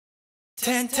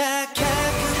Welcome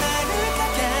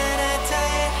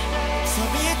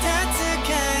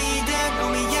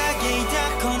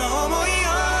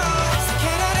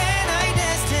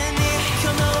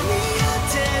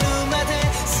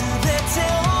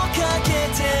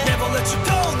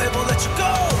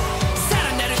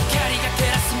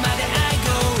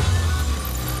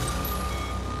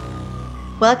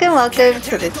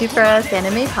to the Super Us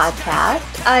Anime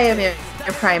Podcast. I am your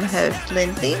Prime host,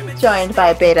 Lindsay, joined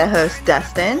by Beta host,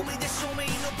 Dustin.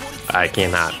 I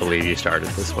cannot believe you started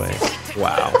this way.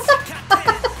 Wow.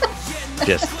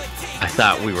 I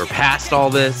thought we were past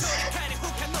all this.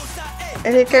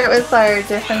 I think it was our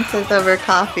differences over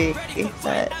coffee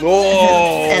that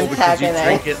because you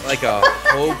drink it like a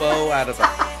hobo out of a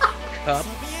cup?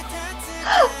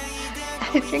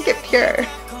 I drink it pure.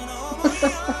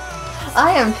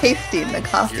 I am tasting the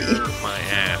coffee. You're my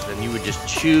ass, and you would just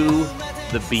chew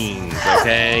the beans,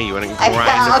 okay? You want to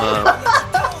grind them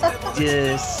up.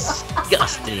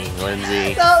 Disgusting,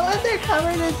 Lindsay. Not when they're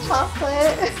covered in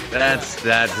chocolate. That's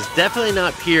definitely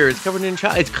not pure. It's covered in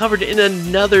chocolate. It's covered in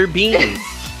another bean.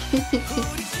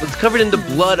 It's covered in the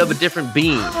blood of a different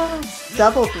bean.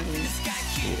 Double bean.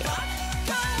 Yeah.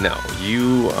 No,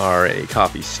 you are a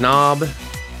coffee snob,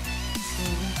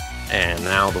 and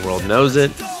now the world knows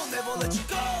it.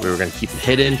 We were going to keep it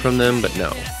hidden from them, but no.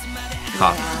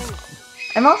 Coffee. Yeah.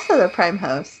 I'm also the Prime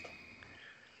host.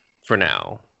 For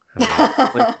now.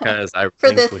 Because I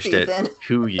relinquished it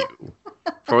to you.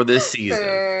 For this season.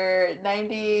 For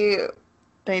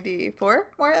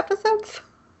 94 more episodes?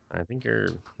 I think you're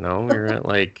at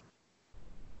like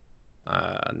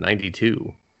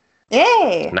 92.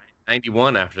 Yay!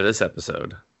 91 after this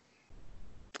episode.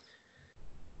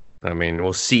 I mean,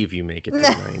 we'll see if you make it to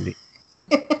 90.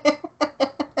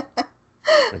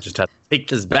 I just have to take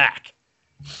this back.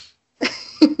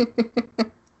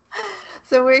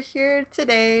 So we're here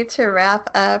today to wrap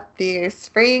up the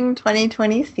spring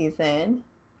 2020 season.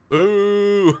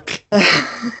 Ooh!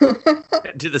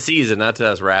 To the season, not to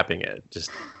us wrapping it.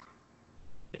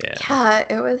 Yeah,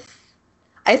 it was...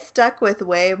 I stuck with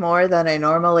way more than I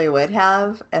normally would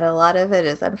have, and a lot of it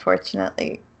is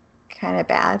unfortunately kind of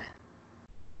bad.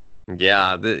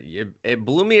 Yeah, it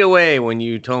blew me away when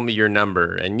you told me your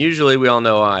number. And usually we all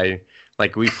know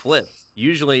we flipped.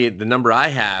 Usually the number I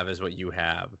have is what you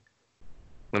have.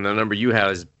 And the number you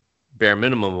have is bare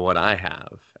minimum of what I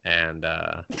have. And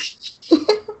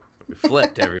we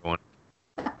flipped, everyone.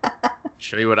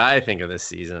 Show you what I think of this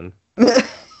season.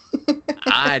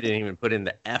 I didn't even put in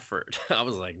the effort. I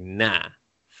was like, nah,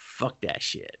 fuck that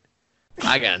shit.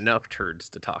 I got enough turds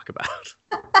to talk about.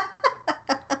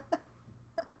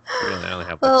 I only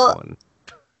have one.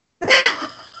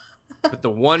 But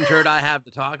the one turd I have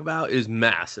to talk about is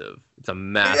massive. It's a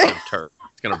massive turd.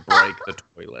 It's going to break the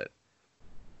toilet.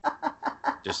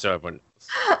 Just so everyone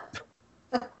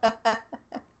knows.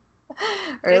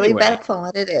 Early bets on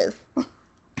what it is.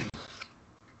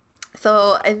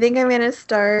 So I think I'm going to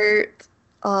start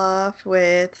off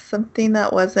with something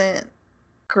that wasn't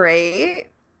great,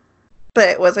 but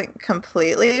it wasn't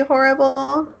completely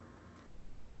horrible.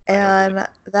 And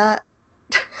that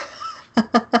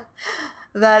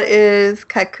is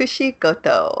Kakushi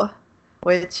Goto,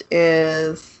 which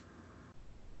is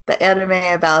the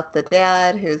anime about the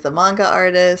dad who's a manga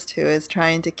artist who is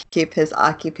trying to keep his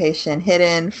occupation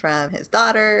hidden from his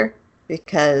daughter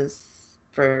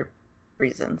for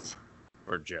reasons.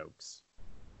 Or jokes.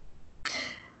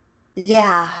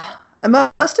 Yeah.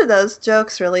 Most of those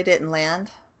jokes really didn't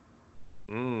land.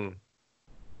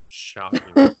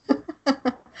 Shocking.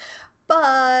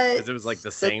 But because it was like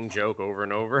the same joke over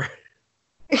and over.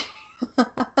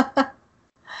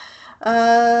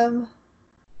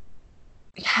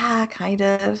 Yeah, kind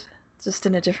of. Just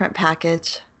in a different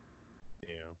package.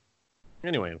 Yeah.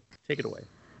 Anyway, take it away.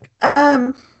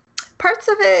 Parts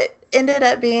of it ended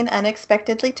up being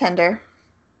unexpectedly tender.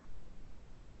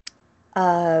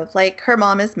 Like her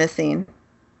mom is missing.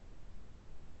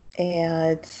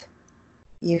 And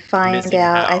you find missing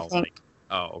out, how? I think.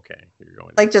 Oh, okay. You're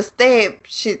going. Like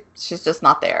she's just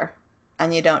not there.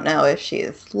 And you don't know if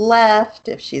she's left,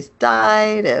 if she's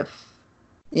died,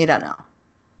 you don't know.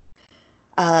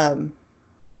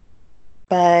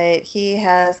 But he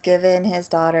has given his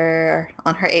daughter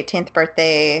on her 18th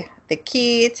birthday the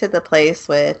key to the place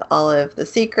with all of the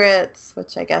secrets,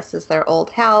 which I guess is their old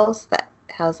house that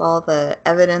has all the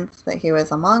evidence that he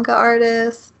was a manga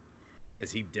artist.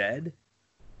 Is he dead?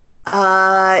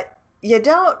 You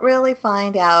don't really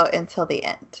find out until the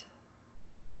end.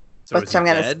 So which I'm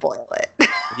going to spoil it.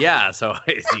 Yeah, so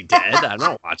is he dead? I'm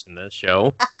not watching this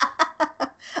show.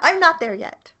 I'm not there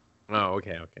yet. Oh,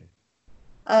 okay.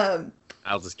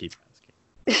 I'll just keep asking.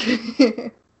 No,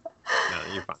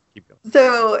 you're fine. Keep going.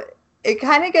 So it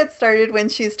kind of gets started when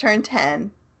she's turned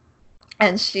 10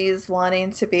 and she's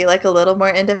wanting to be like a little more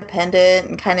independent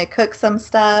and kind of cook some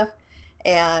stuff.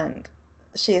 And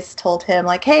she's told him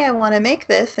like, hey, I want to make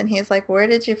this. And he's like, where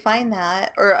did you find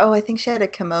that? Or, oh, I think she had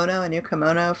a new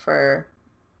kimono for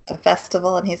a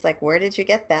festival. And he's like, where did you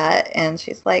get that? And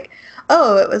she's like,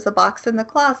 oh, it was a box in the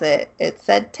closet. It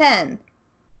said 10.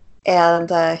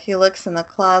 And he looks in the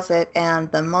closet,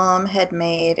 and the mom had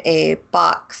made a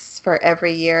box for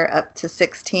every year up to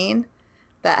 16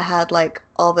 that had like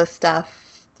all the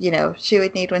stuff, she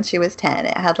would need when she was 10.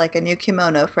 It had like a new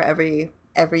kimono for every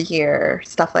year,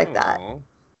 stuff like Aww.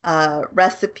 that.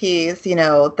 Recipes,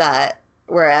 that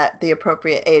were at the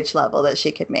appropriate age level that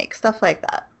she could make, stuff like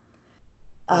that.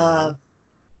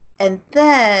 And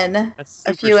then That's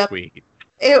a super few sweet.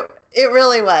 It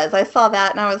really was. I saw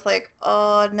that and I was like,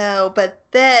 oh no. But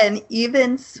then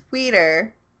even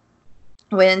sweeter,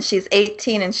 when she's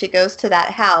 18 and she goes to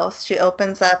that house, she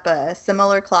opens up a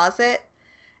similar closet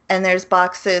and there's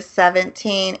boxes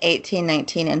 17, 18,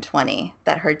 19, and 20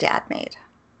 that her dad made.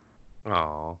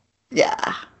 Oh.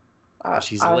 Yeah.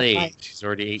 She's late. Like, she's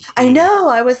already 18. I know.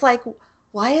 I was like,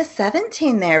 why is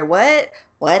 17 there? What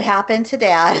happened to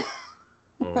dad?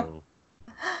 Oh.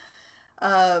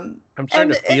 I'm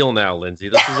starting to feel now, Lindsay.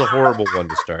 This is a horrible one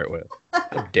to start with.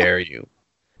 How dare you?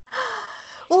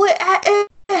 Well,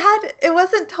 it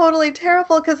wasn't totally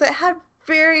terrible because it had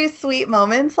very sweet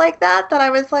moments like that I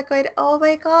was like, oh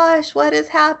my gosh, what has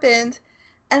happened?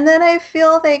 And then I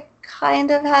feel they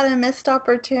kind of had a missed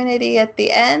opportunity at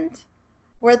the end,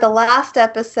 where the last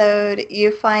episode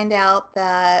you find out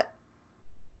that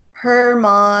her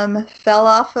mom fell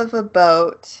off of a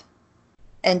boat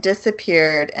and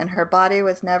disappeared, and her body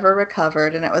was never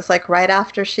recovered, and it was like right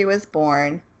after she was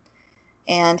born,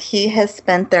 and he has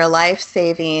spent their life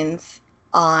savings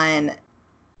on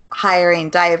hiring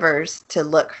divers to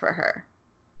look for her.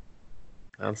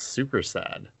 That's super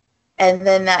sad. And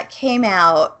then that came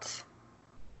out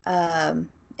in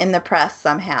the press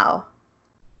somehow,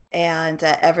 and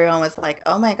everyone was like,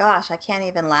 oh my gosh, I can't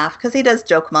even laugh, because he does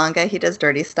joke manga, he does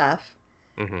dirty stuff.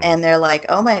 Mm-hmm. And they're like,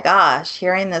 oh my gosh,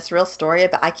 hearing this real story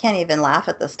about, I can't even laugh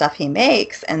at the stuff he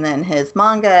makes. And then his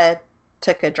manga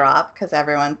took a drop because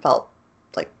everyone felt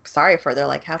like sorry for her. They're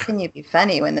like, how can you be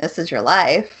funny when this is your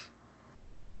life?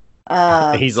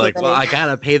 He's like, well, I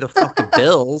gotta pay the fucking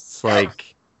bills.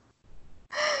 Like,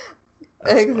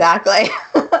 exactly.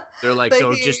 They're like,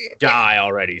 so just die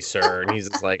already, sir. And he's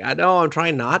just like, I know, I'm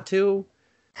trying not to.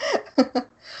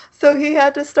 So he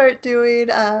had to start doing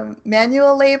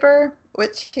manual labor,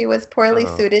 which he was poorly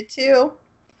suited to.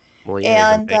 Well,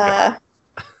 yeah, and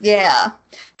yeah.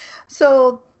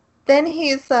 So then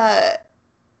he's, I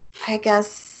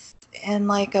guess, in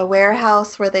like a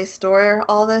warehouse where they store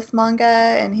all this manga,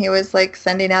 and he was like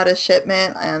sending out a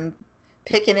shipment and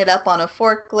picking it up on a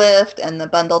forklift, and the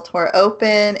bundle tore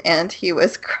open, and he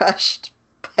was crushed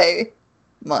by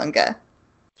manga.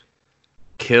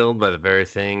 Killed by the very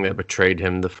thing that betrayed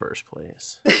him in the first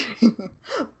place.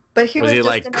 But he was he just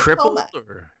like in crippled? A coma.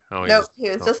 Or? Oh, nope, he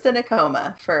was just in a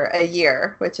coma for a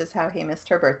year, which is how he missed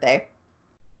her birthday.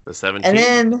 The 17th and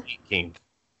then 18th.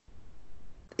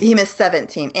 He missed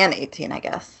 17 and 18, I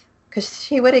guess. Because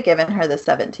she would have given her the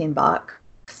 17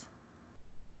 box.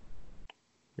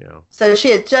 Yeah. So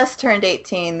she had just turned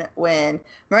 18 when,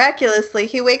 miraculously,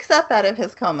 he wakes up out of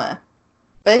his coma.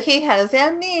 But he has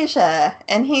amnesia,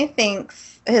 and he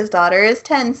thinks his daughter is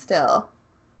 10 still.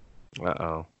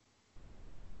 Uh-oh.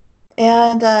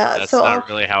 And that's not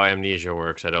really how amnesia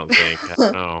works, I don't think. I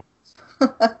don't know.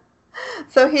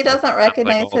 So he doesn't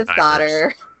recognize his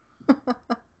daughter.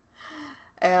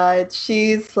 And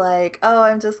she's like, oh,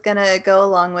 I'm just going to go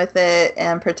along with it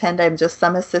and pretend I'm just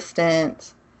some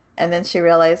assistant. And then she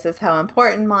realizes how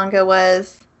important manga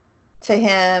was to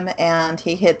him, and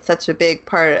he hit such a big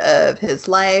part of his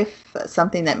life,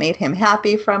 something that made him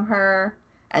happy from her.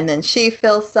 And then she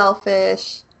feels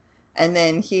selfish. And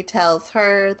then he tells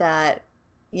her that,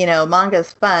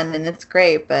 manga's fun and it's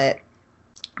great, but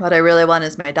what I really want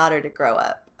is my daughter to grow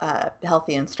up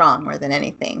healthy and strong more than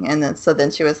anything. And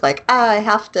then she was like, I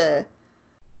have to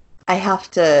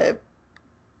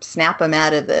snap him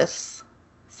out of this.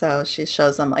 So she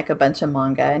shows him like a bunch of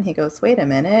manga, and he goes, wait a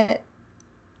minute.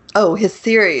 Oh, his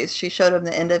series. She showed him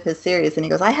the end of his series, and he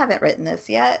goes, I haven't written this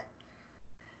yet.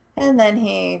 And then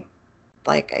he,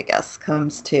 I guess,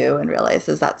 comes to and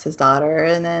realizes that's his daughter,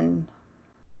 and then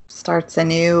starts a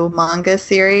new manga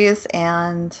series,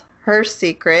 and her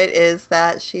secret is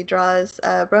that she draws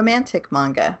romantic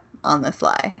manga on the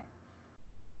sly.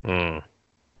 Why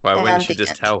wouldn't she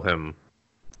just tell him?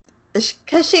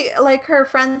 because she like her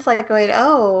friends like going,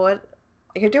 oh,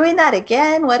 you're doing that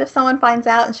again? What if someone finds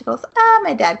out? And she goes,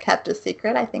 my dad kept a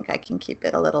secret. I think I can keep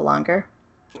it a little longer.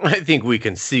 I think we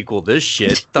can sequel this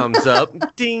shit. Thumbs up.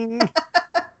 Ding.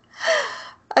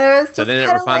 So they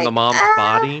never find the mom's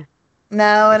body?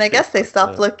 No, and I guess they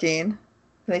stopped looking.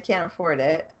 They can't afford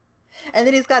it. And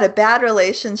then he's got a bad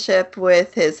relationship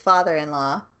with his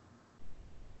father-in-law.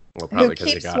 Well, probably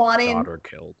because he got daughter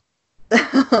killed.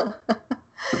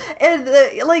 And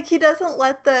like he doesn't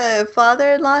let the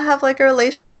father-in-law have like a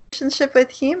relationship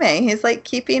with Hime. He's like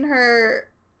keeping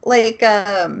her like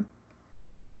the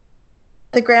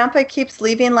grandpa keeps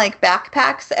leaving like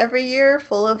backpacks every year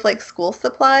full of like school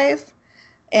supplies.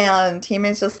 And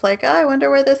Hime's just like, oh, I wonder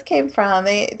where this came from.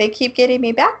 They keep getting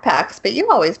me backpacks, but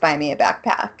you always buy me a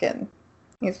backpack. And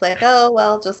he's like, oh,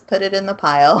 well, just put it in the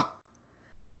pile.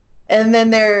 And then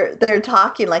they're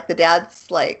talking, like the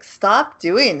dad's like, stop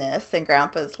doing this. And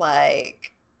Grandpa's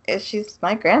like, she's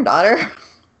my granddaughter.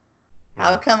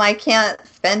 How come I can't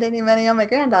spend any money on my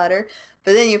granddaughter?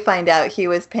 But then you find out he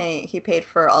paid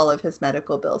for all of his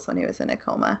medical bills when he was in a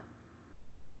coma.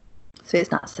 So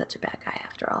he's not such a bad guy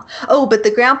after all. Oh, but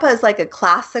the grandpa is like a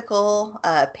classical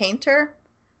painter,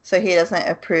 so he doesn't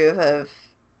approve of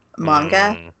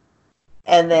manga.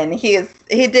 And then he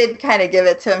did kind of give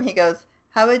it to him. He goes,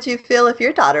 how would you feel if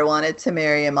your daughter wanted to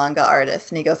marry a manga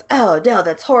artist? And he goes, oh, no,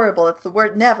 that's horrible. It's the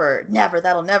word never. Never.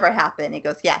 That'll never happen. And he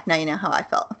goes, yeah, now you know how I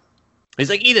felt. He's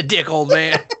like, eat a dick, old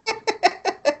man.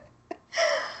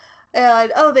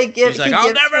 And, He's like,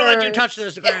 I'll never let you touch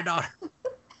this granddaughter.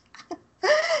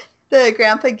 The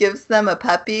grandpa gives them a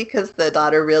puppy because the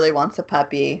daughter really wants a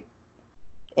puppy.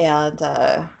 And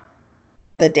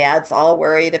the dad's all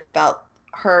worried about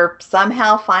her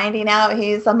somehow finding out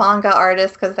he's a manga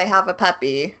artist because they have a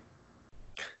puppy.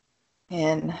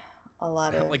 And a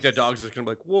lot of... Like the dog's just going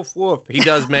to be like, woof, woof. He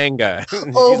does manga.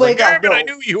 Oh, my God. No. I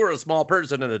knew you were a small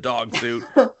person in a dog suit.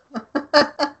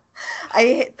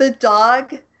 The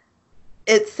dog,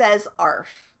 it says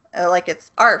arf. Like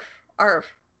it's arf,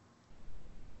 arf.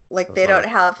 Like they don't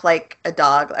have like a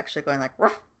dog actually going like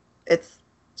ruff. It's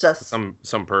just some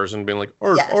person being like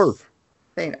arf, yes. Arf.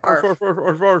 Saying arf. Arf, arf,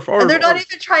 arf, arf, arf. And they're not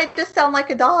even trying to sound like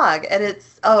a dog, and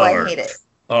it's arf, I hate it.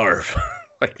 Arf,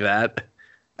 like that.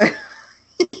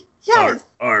 Yes.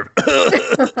 Arf,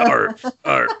 arf,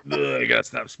 arf. I gotta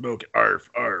stop smoking. Arf,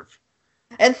 arf.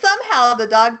 And somehow the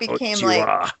dog became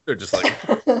like. They're just like,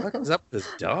 what is up with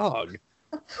this dog?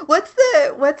 What's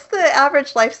the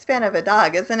average lifespan of a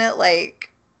dog? Isn't it like?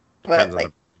 What,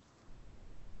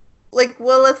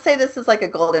 well, let's say this is like a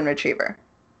golden retriever.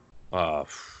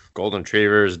 Golden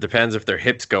retrievers, depends if their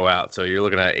hips go out. So you're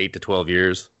looking at 8 to 12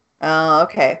 years. Oh,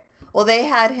 okay. Well, they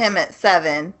had him at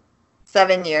 7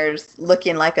 years,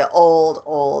 looking like an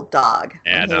old dog.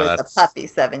 Yeah, he was a puppy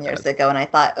 7 years ago, and I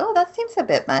thought, oh, that seems a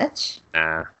bit much.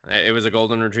 Nah, it was a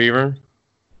golden retriever.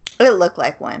 It looked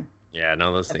like one. Yeah,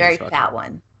 no, those things. A very fat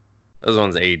one. Those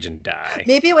ones age and die.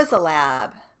 Maybe it was a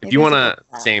lab. If you want to,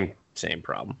 same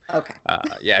problem. Okay.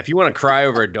 Yeah, if you want to cry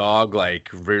over a dog like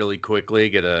really quickly,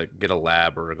 get a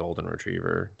lab or a golden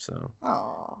retriever. So.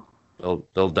 Oh.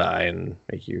 They'll die and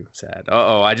make you sad.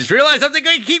 Uh-oh, I just realized something.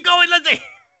 Keep going, Lindsay.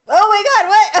 Oh my God!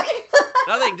 What? Okay.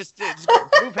 Nothing. Just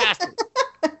move past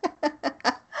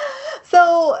it.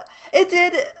 So it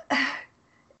did.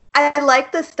 I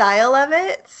like the style of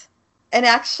it, and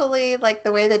actually, like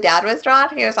the way the dad was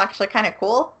drawn, he was actually kind of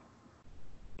cool.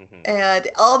 Mm-hmm. And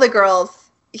all the girls,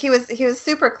 he was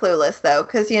super clueless though,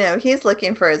 because he's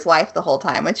looking for his wife the whole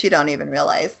time, which you don't even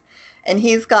realize, and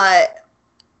he's got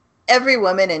every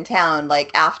woman in town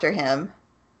like after him,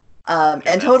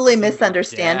 and totally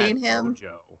misunderstanding him.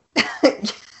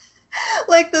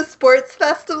 Like the sports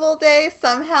festival day,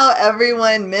 somehow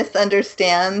everyone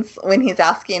misunderstands when he's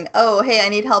asking, oh, hey, I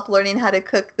need help learning how to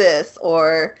cook this,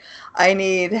 or I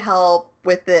need help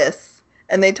with this.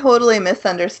 And they totally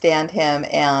misunderstand him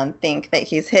and think that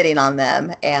he's hitting on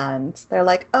them. And they're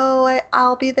like, oh,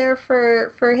 I'll be there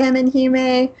for him and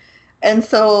Hime. And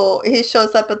so he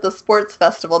shows up at the sports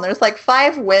festival, and there's like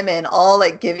 5 women all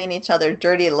like giving each other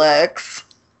dirty looks,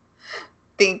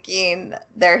 thinking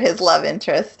they're his love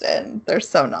interest, and they're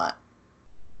so not.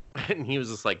 And he was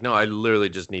just like, no, I literally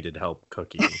just needed help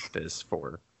cooking this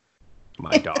for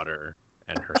my daughter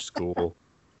and her school.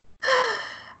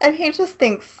 And he just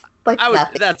thinks like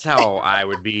that's how I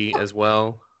would be as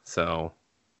well. So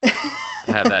I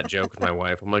had that joke with my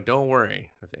wife. I'm like, don't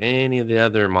worry. If any of the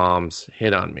other moms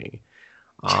hit on me,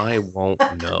 I won't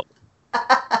know.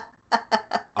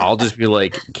 I'll just be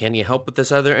like, can you help with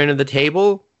this other end of the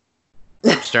table?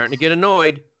 I'm starting to get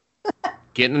annoyed.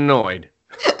 Getting annoyed.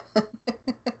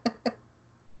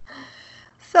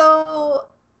 So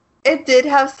it did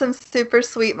have some super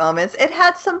sweet moments. It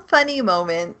had some funny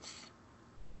moments.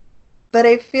 But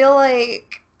I feel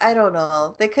like, I don't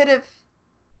know, they could have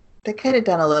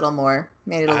done a little more,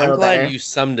 made it a I'm little glad better. you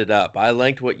summed it up. I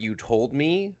liked what you told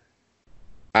me.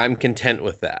 I'm content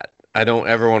with that. I don't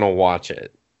ever want to watch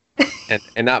it.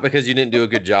 And not because you didn't do a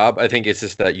good job. I think it's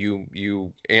just that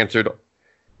you answered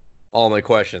all my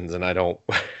questions and I don't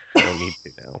need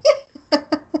to now.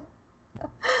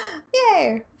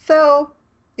 Yay. So,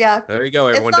 yeah. There you go,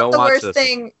 everyone. It's not Don't the watch worst this.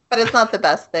 thing, but it's not the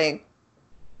best thing.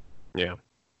 Yeah.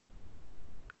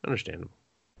 Understandable.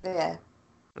 Yeah.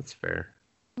 That's fair.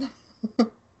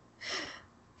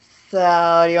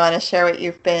 So, do you want to share what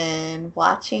you've been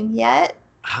watching yet?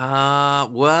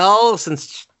 Well,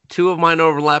 since two of mine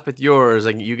overlap with yours,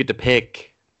 like you get to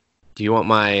pick. Do you want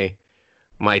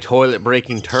my toilet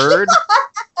breaking turd,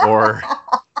 or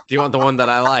do you want the one that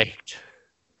I liked?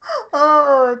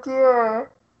 Oh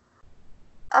dear.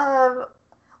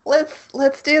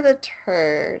 Let's do the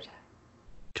turd.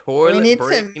 Toilet we need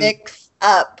breaking. to mix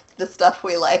up the stuff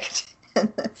we liked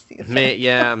in this season.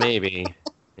 Yeah, maybe.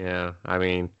 Yeah, I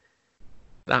mean,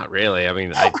 not really. I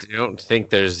mean, I don't think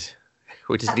there's.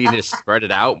 We just need to spread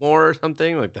it out more or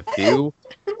something, like the few.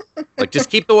 Like, just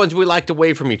keep the ones we liked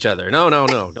away from each other. No.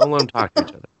 Don't let them talk to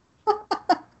each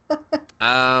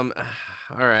other.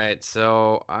 All right.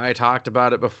 So I talked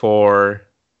about it before.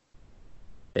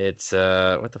 It's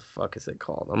what the fuck is it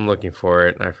called? I'm looking for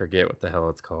it and I forget what the hell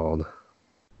it's called.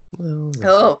 Well,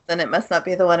 Oh, then it must not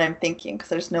be the one I'm thinking, because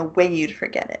there's no way you'd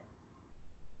forget it.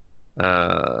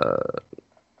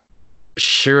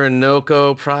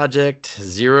 Shirinoko Project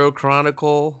Zero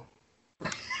Chronicle.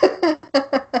 Did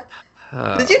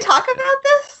you talk about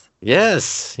this?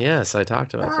 Yes, I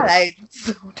talked about God, this. I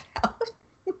zoned out.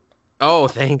 Oh,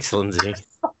 thanks, Lindsay.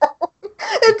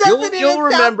 It doesn't You'll even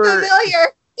remember- sound familiar.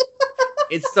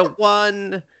 It's the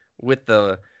one with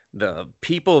the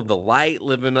people of the light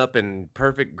living up in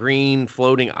perfect green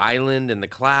floating island in the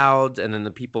clouds, and then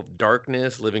the people of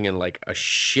darkness living in like a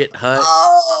shit hut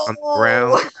on the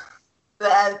ground.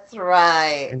 That's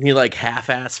right. And he like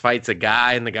half-ass fights a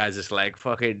guy, and the guy's just like,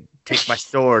 "Fucking take my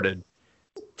sword and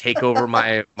take over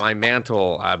my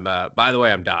mantle. I'm by the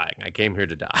way, I'm dying. I came here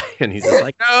to die." And he's just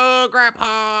like, "No,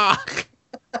 Grandpa,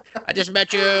 I just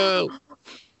met you."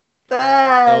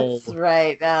 That's So-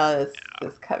 right. Now this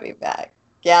is coming back.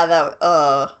 Yeah, that.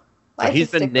 So why'd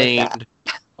he's you been stick with that? named.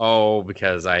 Oh,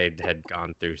 because I had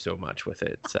gone through so much with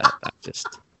it. So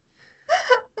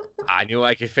I knew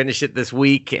I could finish it this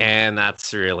week, and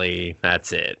that's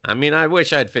it. I mean, I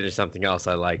wish I'd finished something else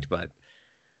I liked, but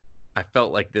I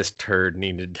felt like this turd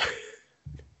needed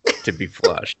to be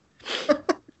flushed.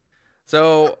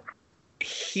 So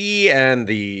he and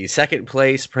the second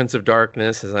place Prince of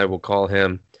Darkness, as I will call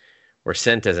him, were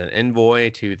sent as an envoy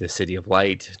to the City of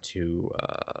Light to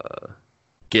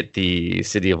get the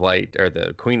City of Light, or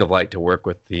the Queen of Light, to work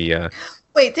with the...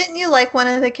 Wait, didn't you like one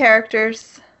of the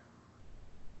characters?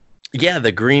 Yeah,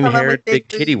 the green-haired, big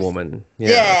big titty boobs. woman.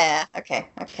 Yeah. Okay.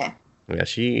 Yeah,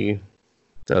 she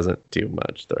doesn't do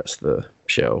much the rest of the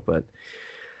show, but...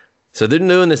 So they're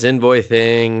doing this envoy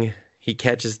thing. He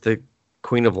catches the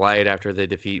Queen of Light after they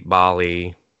defeat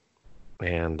Bali.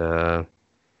 And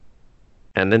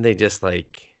then they just,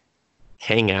 like,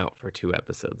 hang out for 2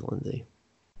 episodes, Lindsay.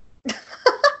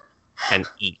 And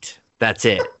eat. That's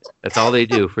it. That's all they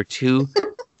do for 2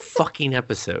 fucking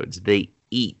episodes. They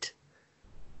eat.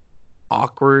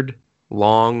 Awkward,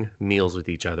 long meals with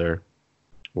each other,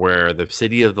 where the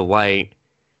City of the Light,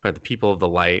 or the people of the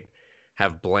Light,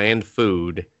 have bland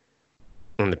food,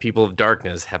 and the people of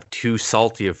darkness have too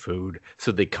salty of food.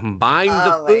 So they combine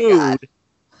Oh the my God. food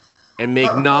and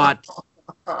make not,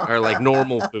 or like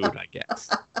normal food, I guess.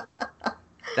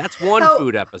 That's one How-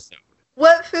 food episode.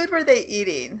 What food were they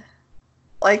eating?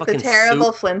 Like Fucking the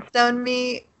terrible soup. Flintstone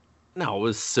meat? No, it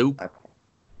was soup. Okay.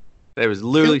 It was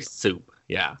literally soup.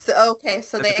 Yeah. So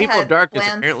so But they the people had of darkness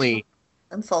bland apparently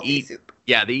and salty eat- soup.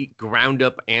 Yeah, they eat ground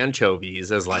up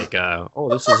anchovies as like, oh,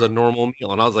 this is a normal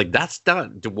meal. And I was like, that's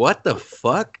not, what the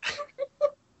fuck?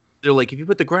 They're like, if you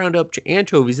put the ground up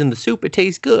anchovies in the soup, it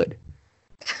tastes good.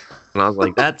 And I was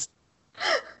like, that's,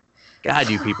 God,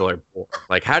 you people are poor.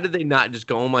 Like, how did they not just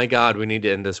go, oh my God, we need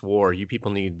to end this war. You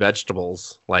people need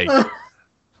vegetables, like,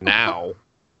 now.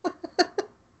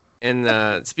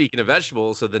 And speaking of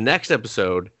vegetables, so the next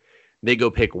episode, they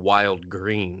go pick wild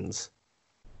greens.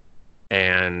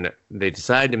 And they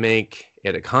decide to make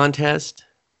it a contest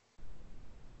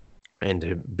and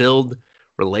to build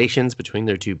relations between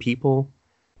their 2 people.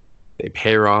 They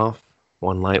pair off,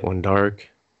 one light, one dark.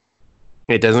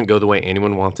 It doesn't go the way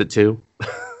anyone wants it to.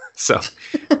 So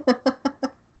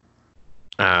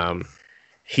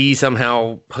He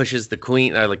somehow pushes the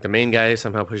queen, like the main guy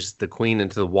somehow pushes the queen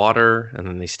into the water, and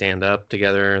then they stand up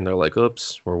together, and they're like,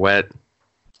 "Oops, we're wet."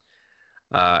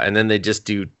 And then they just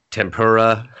do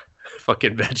tempura,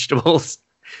 fucking vegetables,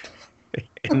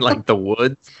 in like the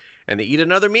woods, and they eat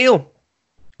another meal.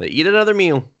 And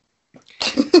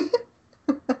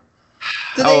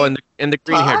the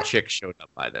green-haired chick showed up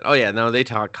by then. Oh yeah, no, they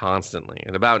talk constantly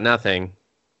and about nothing.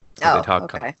 They talk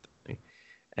constantly,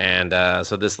 and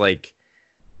so this like.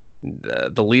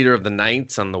 The leader of the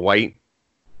knights on the white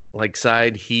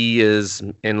side, he is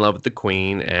in love with the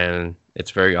queen, and it's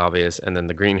very obvious. And then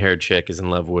the green-haired chick is in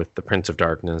love with the Prince of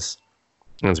Darkness,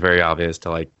 and it's very obvious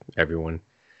to like everyone,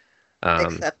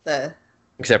 except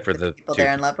for the people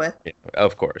they're in love with. Yeah,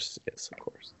 of course, yes, of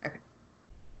course. Okay.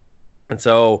 And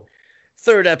so,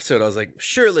 third episode, I was like,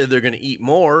 surely they're going to eat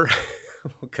more,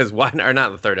 because why? Or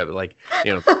not the third episode,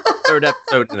 third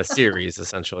episode in a series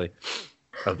essentially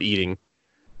of eating.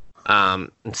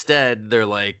 Instead, they're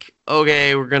like,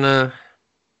 okay, we're gonna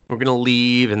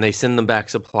leave, and they send them back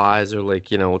supplies. They're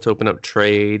like, let's open up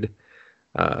trade,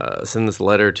 send this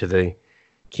letter to the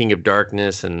King of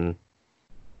Darkness, and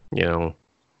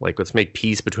let's make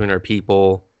peace between our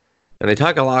people. And they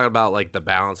talk a lot about like the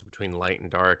balance between light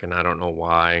and dark, and I don't know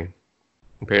why.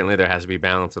 Apparently, there has to be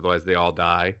balance, otherwise they all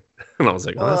die. And I was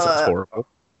like, oh, that's horrible.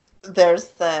 There's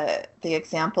the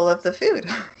example of the food.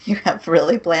 You have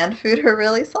really bland food or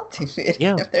really salty food.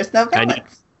 Yeah. If there's no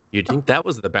balance. You'd think that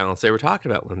was the balance they were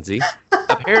talking about, Lindsay.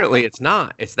 Apparently it's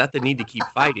not. It's that they need to keep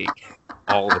fighting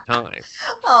all the time.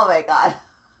 Oh my God.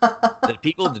 The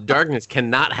people of the darkness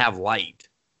cannot have light.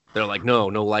 They're like, no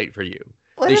light for you.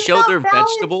 What they is show that their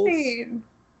balancing? vegetables.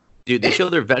 Dude, they show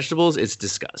their vegetables. It's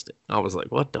disgusting. I was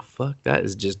like, what the fuck? That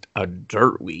is just a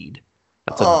dirt weed.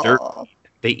 That's a dirt weed.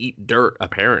 They eat dirt,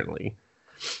 apparently.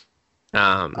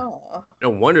 No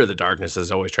wonder the darkness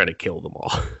is always trying to kill them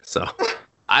all. So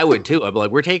I would too. I'd be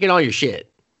like, we're taking all your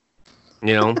shit.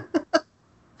 The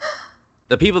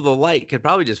people of the light could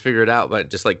probably just figure it out,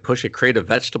 but just like push a crate of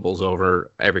vegetables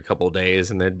over every couple of days,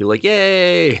 and they'd be like,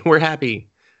 yay, we're happy.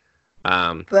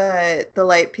 But the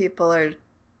light people are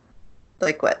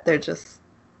like what? They're just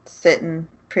sitting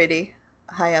pretty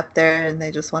high up there, and they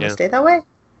just want to stay that way?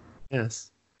 Yes.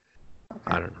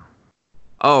 Okay. I don't know.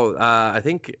 Oh, I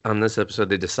think on this episode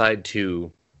they decide to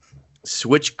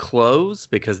switch clothes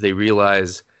because they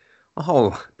realize,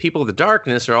 people of the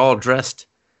darkness are all dressed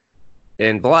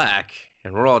in black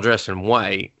and we're all dressed in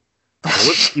white.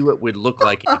 Let's see what would look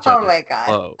like in each other's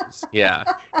clothes. Yeah.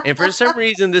 And for some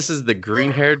reason, this is the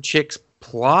green-haired chick's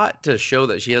plot to show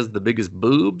that she has the biggest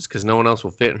boobs because no one else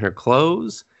will fit in her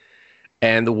clothes.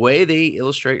 And the way they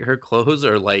illustrate her clothes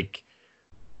are like,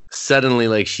 suddenly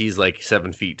like she's like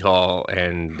 7 feet tall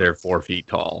and they're 4 feet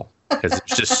tall because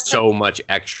there's just so much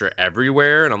extra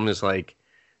everywhere. And I'm just like,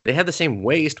 they have the same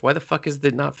waist. Why the fuck is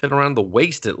it not fit around the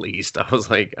waist at least? I was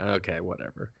like, okay,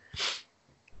 whatever.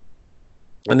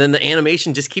 And then the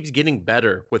animation just keeps getting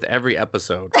better with every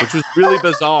episode, which was really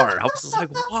bizarre. I was just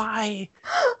like, why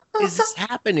is this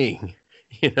happening?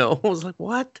 I was like,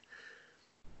 what?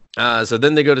 So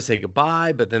then they go to say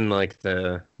goodbye, but then like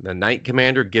the Knight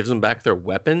Commander gives them back their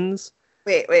weapons.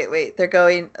 Wait. They're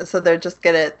going, so they're just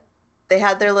they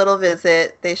had their little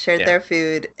visit, they shared their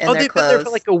food and their clothes. They've been there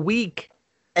for like a week.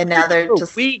 And now they're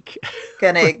just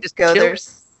gonna go their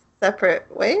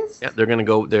separate ways? Yeah, they're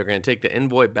gonna take the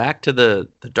envoy back to the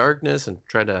darkness and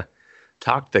try to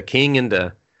talk the king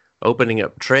into opening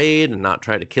up trade and not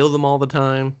try to kill them all the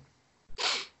time.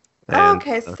 And,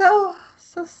 okay, so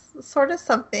sort of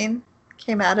something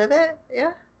came out of it,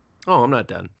 yeah? Oh, I'm not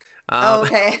done.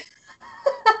 Okay.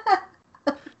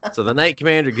 So the Knight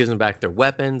Commander gives them back their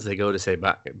weapons. They go to say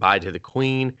bye to the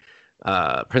Queen.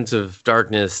 Prince of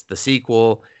Darkness, the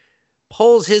sequel,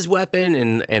 pulls his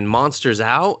weapon and monsters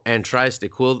out and tries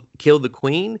to kill the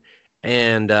Queen.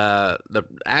 And the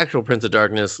actual Prince of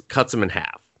Darkness cuts him in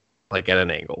half, like at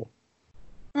an angle.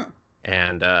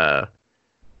 And the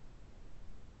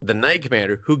Knight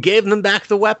Commander, who gave them back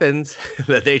the weapons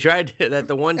that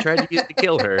the one tried to use to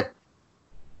kill her,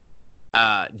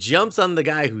 jumps on the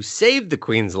guy who saved the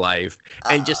Queen's life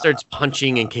and just starts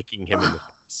punching and kicking him in the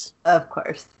face. Of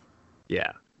course.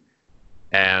 Yeah.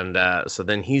 And so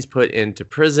then he's put into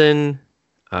prison.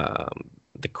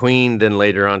 The Queen then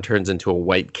later on turns into a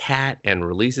white cat and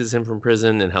releases him from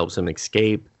prison and helps him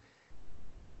escape.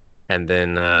 And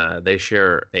then they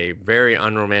share a very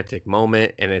unromantic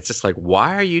moment, and it's just like,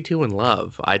 why are you two in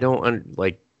love? I don't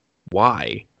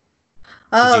why?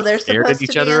 Oh, they're supposed to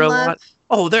be in love?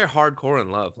 Oh, they're hardcore in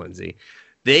love, Lindsay.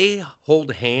 They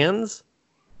hold hands,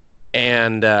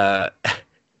 and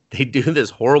they do this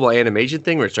horrible animation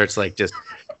thing where it starts like just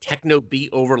techno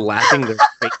beat overlapping their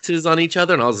faces on each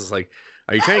other. And I was just like,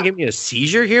 are you trying to give me a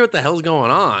seizure here? What the hell's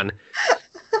going on?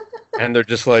 And they're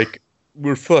just like,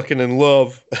 we're fucking in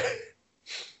love.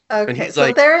 Okay, so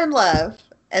like, they're in love,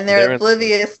 and they're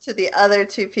oblivious to the other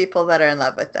two people that are in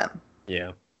love with them.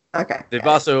 Yeah. Okay. They've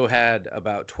also had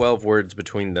about 12 words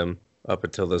between them up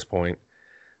until this point.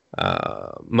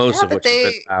 Most of which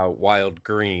have been about wild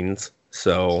greens.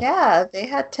 So yeah, they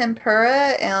had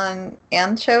tempura and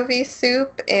anchovy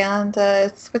soup and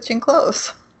switching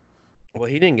clothes. Well,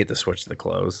 he didn't get to switch the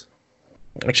clothes.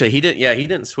 Actually, he didn't. Yeah, he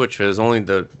didn't switch. It was only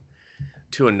the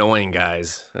two annoying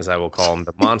guys, as I will call them,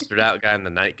 the monstered out guy and the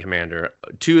Knight Commander.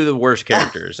 Two of the worst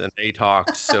characters, and they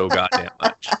talked so goddamn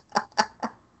much.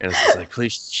 And it's just like,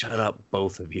 please shut up,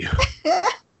 both of you.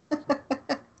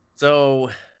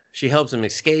 So she helps him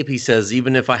escape. He says,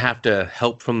 even if I have to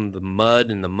help from the mud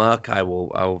and the muck, I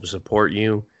will support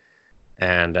you.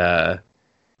 And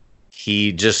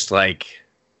he just like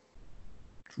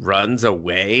runs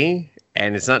away.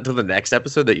 And it's not till the next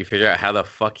episode that you figure out how the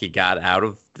fuck he got out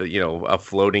of the, a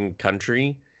floating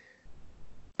country.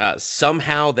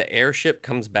 Somehow the airship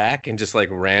comes back and just like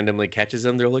randomly catches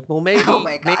him. They're like, well, maybe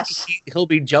he'll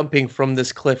be jumping from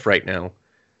this cliff right now.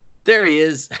 There he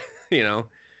is,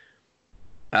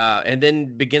 and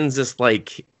then begins this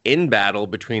like in battle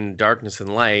between darkness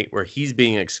and light, where he's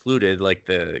being excluded. Like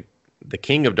the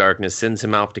King of Darkness sends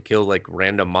him off to kill like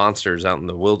random monsters out in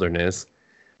the wilderness.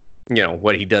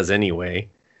 What he does anyway,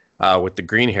 with the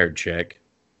green-haired chick.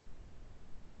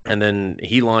 And then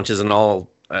he launches an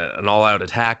all-out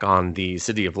attack on the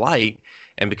City of Light,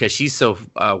 and because she's so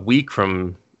weak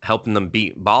from helping them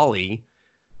beat Bali,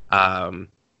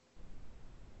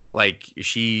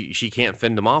 she can't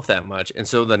fend him off that much. And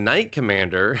so the Knight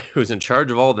Commander, who's in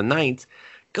charge of all the knights,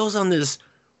 goes on this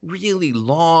really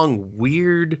long,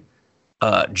 weird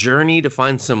journey to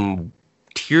find some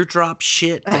teardrop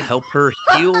shit to help her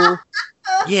heal.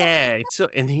 Yeah, so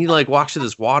and he like walks to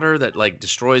this water that like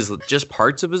destroys just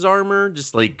parts of his armor,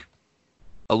 just like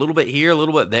a little bit here, a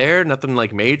little bit there, nothing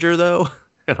like major though.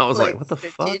 And I was like, what the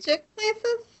fuck? Strategic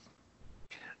places?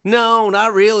 No,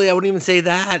 not really. I wouldn't even say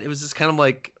that. It was just kind of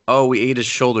like, oh, we ate his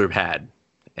shoulder pad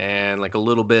and like a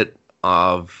little bit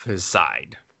of his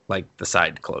side, like the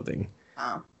side clothing.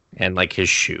 Oh. And like his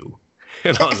shoe.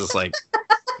 And I was just like,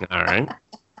 all right.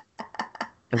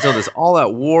 And so this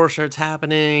all-out war starts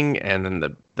happening, and then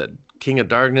the King of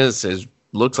Darkness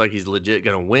looks like he's legit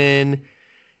gonna win.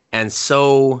 And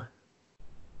so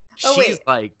she's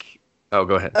like, oh,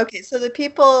 go ahead. Okay, so the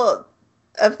people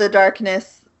of the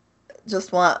darkness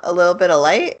just want a little bit of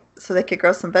light so they could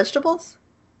grow some vegetables?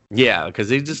 Yeah, because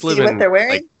they just live in what they're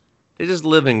wearing? Like, they just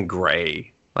live in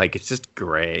gray. Like it's just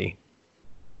gray.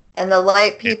 And the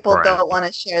light people don't want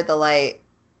to share the light.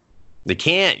 They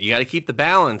can't. You got to keep the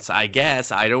balance, I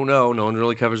guess. I don't know. No one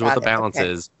really covers what the balance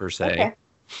is, per se. Okay.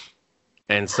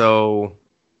 And so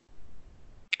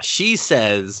she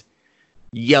says,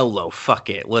 YOLO, fuck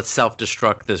it. Let's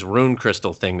self-destruct this rune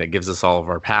crystal thing that gives us all of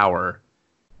our power.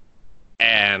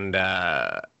 And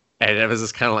it was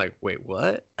just kind of like, wait,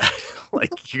 what?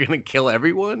 Like, you're going to kill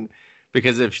everyone?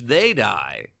 Because if they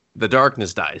die, the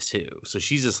darkness dies too. So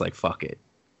she's just like, fuck it.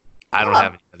 I don't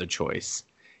have any other choice.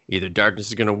 Either darkness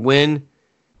is going to win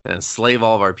and enslave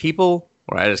all of our people,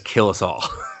 or I just kill us all.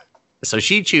 So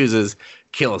she chooses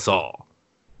kill us all.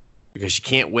 Because she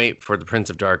can't wait for the Prince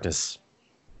of Darkness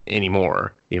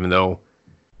anymore, even though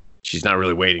she's not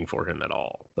really waiting for him at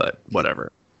all. But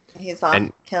whatever. He's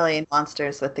off killing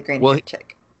monsters with the green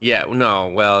chick. Yeah, no,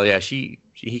 well, yeah, he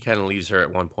kind of leaves her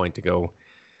at one point to go,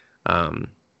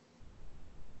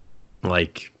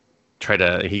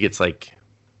 he gets like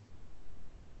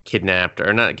kidnapped,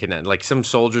 or not kidnapped, like some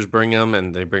soldiers bring him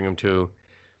and they bring him to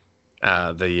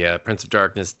the Prince of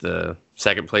Darkness, the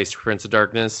second place Prince of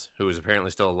Darkness, who is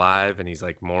apparently still alive, and he's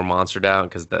like more monstered out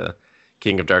because the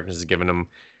King of Darkness has given him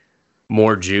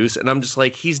more juice. And I'm just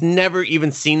like, he's never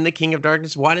even seen the King of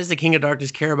Darkness. Why does the King of Darkness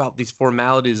care about these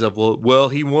formalities of, well,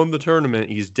 he won the tournament,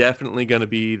 he's definitely going to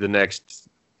be the next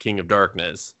King of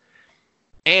Darkness?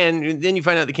 And then you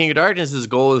find out the King of Darkness's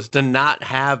goal is to not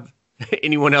have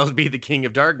anyone else be the King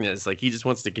of Darkness. Like, he just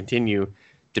wants to continue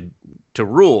to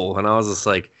rule. And I was just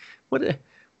like, what?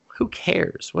 Who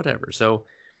cares? Whatever. So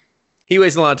he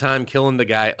wastes a lot of time killing the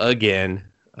guy again.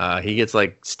 He gets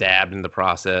like stabbed in the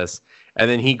process, and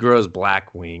then he grows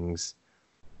black wings,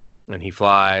 and he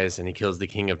flies, and he kills the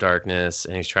King of Darkness,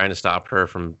 and he's trying to stop her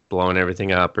from blowing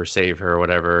everything up or save her or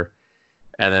whatever.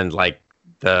 And then like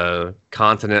the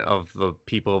continent of the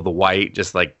people of the white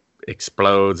just like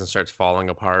explodes and starts falling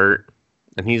apart.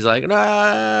 And he's like,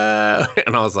 no.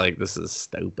 And I was like, this is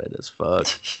stupid as fuck.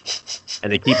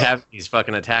 And they keep having these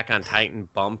fucking Attack on Titan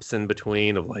bumps in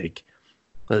between of like,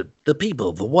 the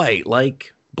people, the white,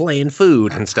 like bland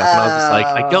food and stuff. And I was just like,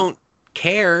 I don't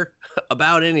care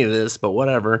about any of this, but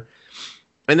whatever.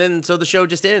 And then so the show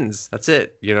just ends. That's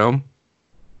it, you know?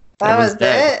 That was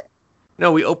it?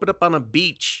 No, we opened up on a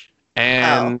beach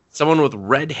and someone with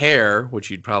red hair,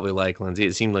 which you'd probably like, Lindsay.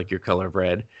 It seemed like your color of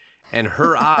red. And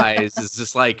her eyes is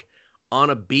just like on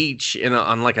a beach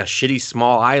on like a shitty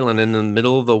small island in the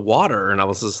middle of the water. And I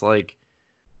was just like,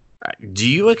 do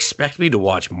you expect me to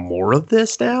watch more of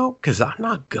this now? Because I'm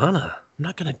not gonna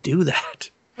do that.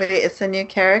 Wait, it's a new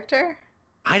character?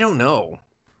 I don't know.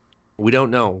 We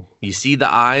don't know. You see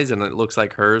the eyes and it looks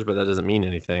like hers, but that doesn't mean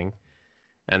anything.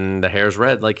 And the hair's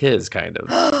red like his, kind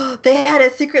of. They had a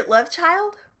secret love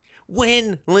child?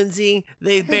 When, Lindsay?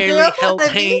 They barely held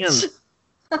hands.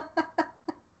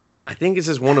 I think it's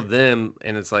just one of them,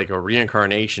 and it's like a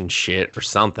reincarnation shit or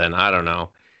something. I don't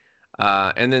know.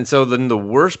 And then the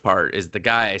worst part is the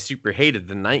guy I super hated,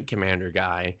 the Knight Commander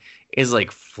guy, is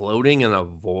like floating in a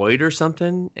void or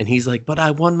something. And he's like, but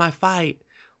I won my fight.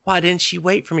 Why didn't she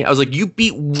wait for me? I was like, you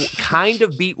kind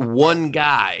of beat one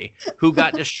guy who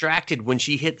got distracted when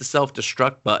she hit the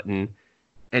self-destruct button.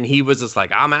 And he was just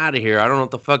like, I'm out of here. I don't know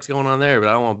what the fuck's going on there, but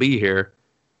I don't want to be here.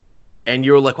 And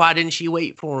you were like, why didn't she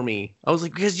wait for me? I was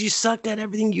like, because you sucked at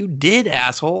everything you did,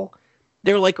 asshole.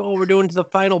 They were like, oh, we're doing to the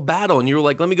final battle. And you were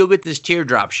like, let me go get this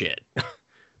teardrop shit.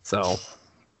 So.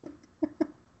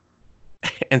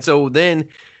 And so then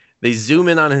they zoom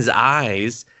in on his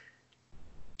eyes.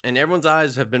 And everyone's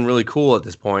eyes have been really cool at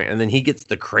this point. And then he gets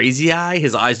the crazy eye.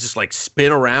 His eyes just like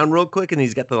spin around real quick. And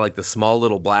he's got the small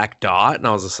little black dot. And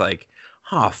I was just like,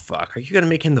 oh, fuck. Are you going to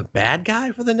make him the bad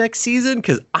guy for the next season?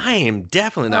 Because I am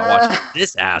definitely not watching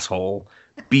this asshole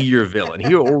be your villain.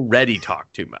 He already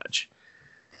talked too much.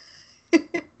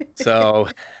 So,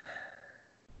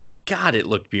 God, it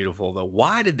looked beautiful, though.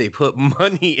 Why did they put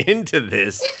money into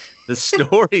this? The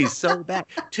story's so bad.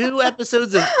 2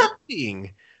 episodes of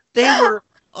ending. They were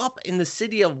up in the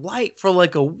City of Light for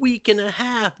like a week and a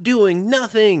half doing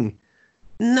nothing.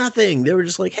 Nothing. They were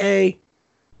just like, hey,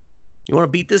 you want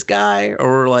to beat this guy? Or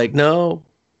we're like, no.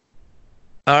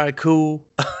 All right, cool.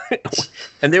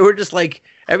 And they were just like,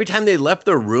 every time they left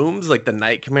their rooms, like the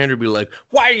Knight Commander would be like,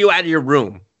 why are you out of your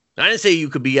room? I didn't say you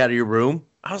could be out of your room.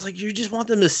 I was like, you just want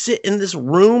them to sit in this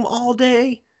room all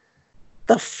day?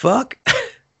 The fuck?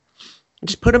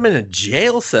 Just put them in a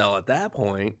jail cell at that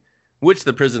point, which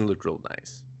the prison looked real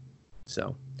nice.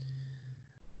 So,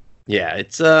 yeah,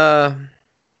 it's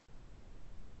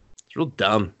real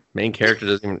dumb. Main character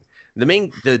doesn't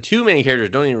even... The 2 main characters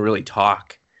don't even really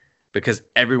talk because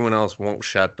everyone else won't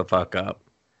shut the fuck up.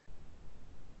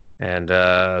 And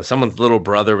someone's little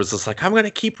brother was just like, I'm going to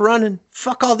keep running.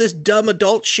 Fuck all this dumb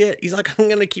adult shit. He's like, I'm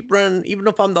going to keep running even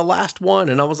if I'm the last one.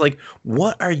 And I was like,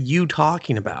 what are you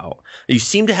talking about? You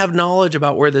seem to have knowledge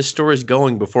about where this story's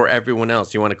going before everyone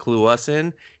else. You want to clue us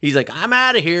in? He's like, I'm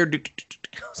out of here. I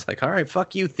was like, all right,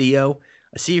 fuck you, Theo.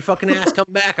 I see your fucking ass come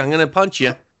back. I'm going to punch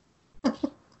you.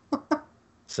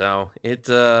 So it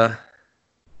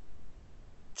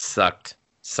sucked.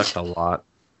 Sucked a lot.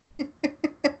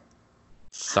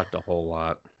 Sucked a whole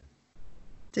lot.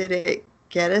 Did it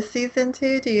get a season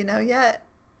 2? Do you know yet?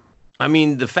 I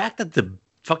mean, the fact that the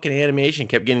fucking animation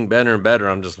kept getting better and better,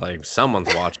 I'm just like,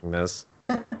 someone's watching this.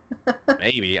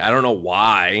 Maybe. I don't know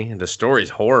why. The story's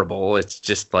horrible. It's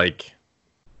just like,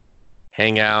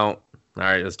 hang out. All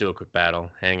right, let's do a quick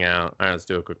battle. Hang out. All right, let's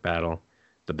do a quick battle.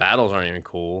 The battles aren't even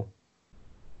cool.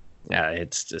 Yeah,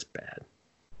 it's just bad.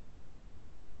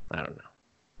 I don't know.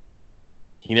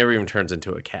 He never even turns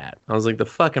into a cat. I was like, the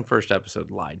fucking first episode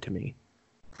lied to me.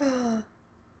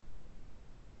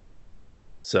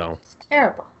 So. It's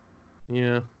terrible.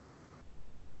 Yeah.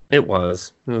 It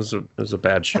was. It was a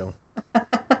bad show. But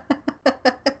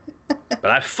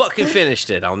I fucking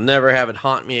finished it. I'll never have it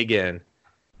haunt me again.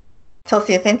 Till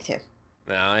season 2.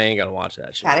 No, I ain't gonna watch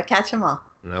that shit. Gotta catch them all.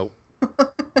 Nope.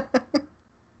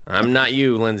 I'm not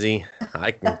you, Lindsay.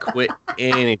 I can quit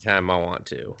anytime I want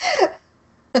to.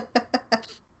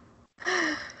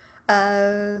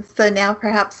 So now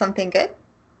perhaps something good?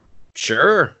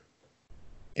 Sure.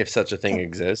 If such a thing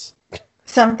exists.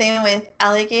 Something with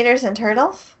alligators and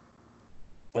turtles?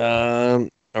 Are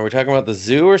we talking about the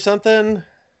zoo or something?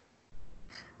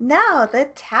 No,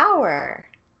 the tower.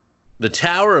 The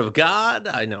Tower of God?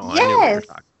 I know. Yes. I knew what you were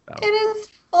talking about. It is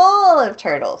full of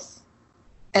turtles.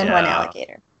 And one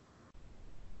alligator.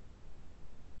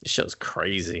 This show's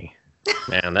crazy.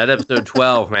 Man, that episode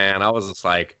 12, man, I was just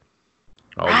like,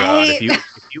 Oh God! Right?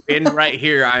 If you end right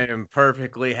here, I am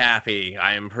perfectly happy.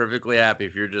 I am perfectly happy.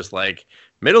 If you're just like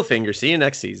middle finger, see you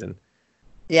next season.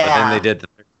 But then they Yeah. did the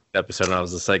third episode, and I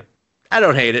was just like, I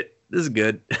don't hate it. This is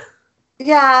good.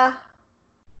 Yeah.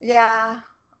 Yeah.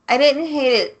 I didn't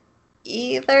hate it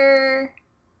either,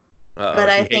 but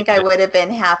I You think hated I it. would have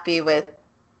been happy with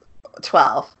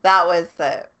 12. That was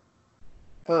the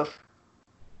oof.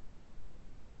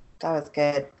 That was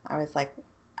good. I was like,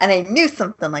 and I knew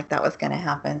something like that was going to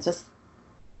happen. Just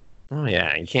Oh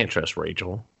yeah, you can't trust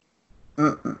Rachel.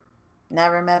 mm-mm.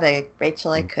 Never met a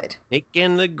Rachel I could. Nick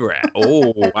in the grass.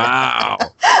 Oh wow!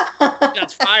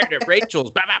 Shots fired at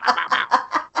Rachel's. Bow, bow, bow, bow,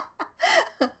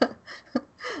 bow.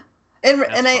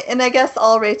 And I guess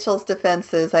all Rachel's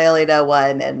defenses, I only know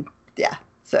one, and yeah,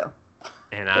 so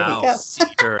And there you I'll go. see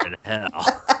her in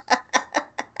hell.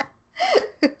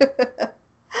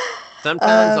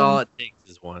 Sometimes all it takes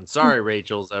is one. Sorry,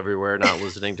 Rachel's everywhere not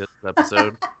listening to this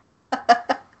episode.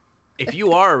 If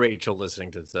you are Rachel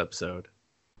listening to this episode,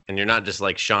 and you're not just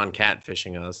like Sean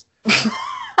catfishing us,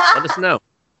 let us know.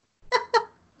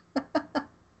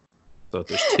 So if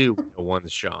there's two,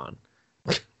 one's Sean.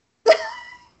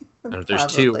 And if there's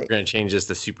two, we're going to change this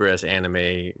to Super S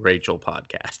Anime Rachel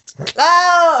podcast.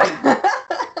 Oh!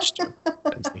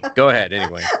 Go ahead,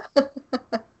 anyway.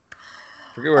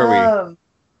 Forget where we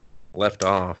left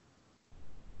off.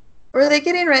 Were they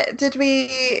getting ready? Did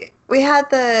we had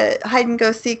the hide and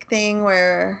go seek thing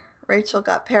where Rachel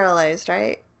got paralyzed,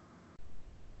 right?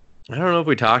 I don't know if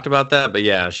we talked about that, but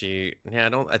yeah,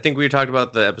 I think we talked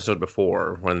about the episode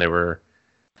before when they were.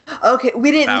 Okay,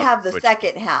 we didn't have the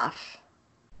second half.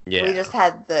 Yeah. We just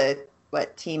had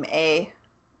Team A.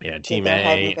 Yeah, Team A.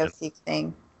 Hide A. and go seek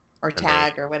thing. Or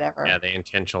tag or whatever. Yeah, they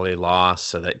intentionally lost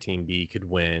so that Team B could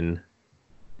win.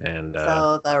 And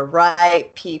so the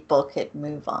right people could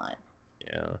move on.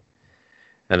 Yeah.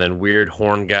 And then weird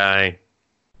horn guy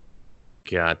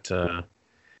got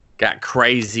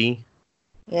crazy.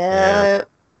 Yeah.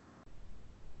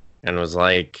 And was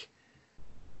like,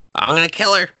 I'm going to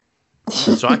kill her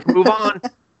so I can move on.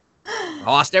 I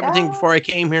lost everything before I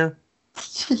came here.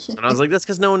 And I was like, that's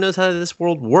because no one knows how this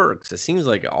world works. It seems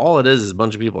like all it is a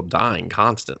bunch of people dying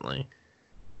constantly.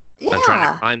 Yeah. And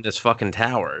trying to climb this fucking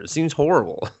tower. It seems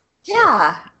horrible.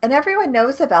 Yeah. And everyone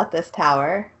knows about this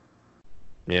tower.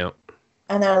 Yeah.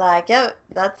 And they're like, yep,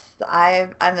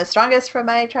 I'm the strongest from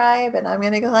my tribe, and I'm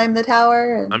going to climb the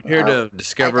tower. And, I'm here to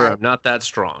discover I'm not that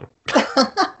strong.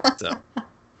 So.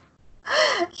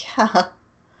 Yeah.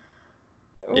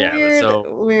 Yeah.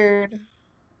 Weird.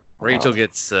 Rachel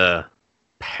gets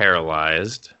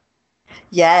paralyzed.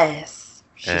 Yes.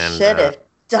 She should have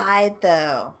died,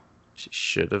 though. She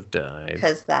should have died.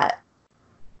 Because that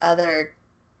other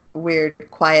weird,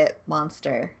 quiet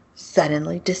monster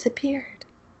suddenly disappeared.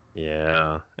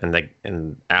 Yeah,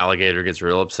 and Alligator gets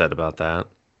real upset about that.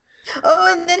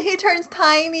 Oh, and then he turns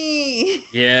tiny.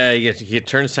 Yeah, he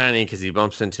turns tiny because he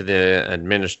bumps into the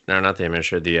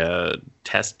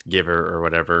test giver or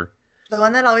whatever. The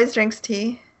one that always drinks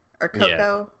tea or cocoa.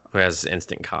 Yeah, who has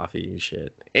instant coffee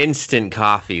shit. Instant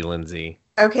coffee, Lindsay.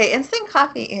 Okay, instant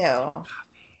coffee. Ew.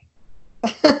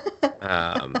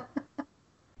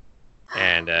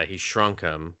 And he shrunk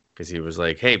him. Because he was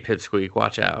like, hey, Pipsqueak,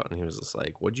 watch out. And he was just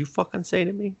like, what'd you fucking say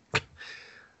to me?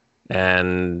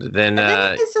 And then...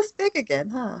 I think he's just big again,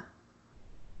 huh?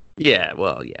 Yeah,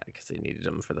 well, yeah, because they needed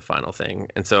him for the final thing.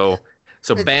 And so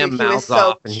Bam mouths so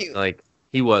off. And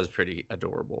he was pretty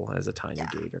adorable as a tiny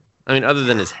gator. I mean, other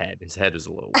than his head. His head was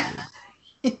a little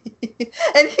weird.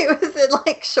 And he was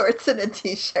in, shorts and a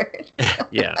t-shirt.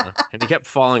 Yeah. And he kept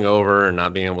falling over and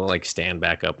not being able to, stand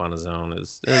back up on his own. It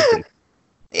was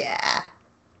yeah.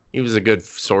 He was a good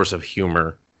source of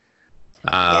humor.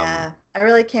 Yeah, I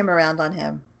really came around on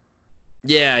him.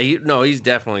 Yeah, he's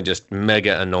definitely just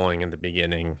mega annoying in the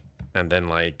beginning. And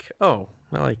then oh,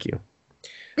 I like you.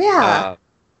 Yeah.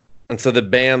 And so the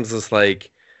Bam's just like,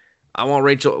 I want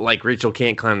Rachel, Rachel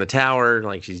can't climb the tower.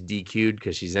 She's DQ'd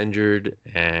because she's injured.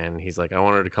 And he's like, I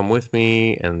want her to come with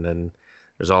me. And then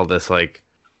there's all this,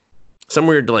 some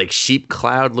weird, sheep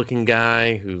cloud looking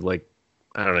guy who,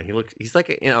 I don't know. He's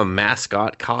in a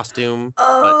mascot costume.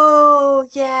 Oh,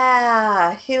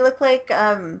 yeah. He looked like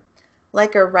a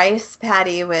rice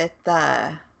patty with,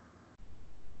 or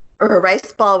a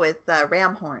rice ball with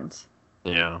ram horns.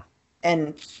 Yeah.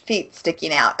 And feet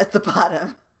sticking out at the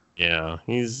bottom. Yeah.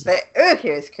 He was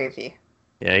creepy.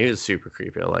 Yeah, he was super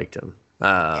creepy. I liked him.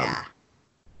 Yeah.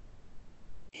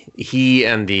 He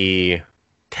and the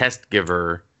test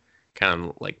giver kind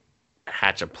of,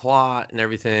 hatch a plot and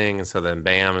everything, and so then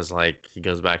Bam is he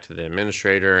goes back to the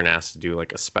administrator and asks to do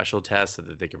a special test so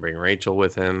that they can bring Rachel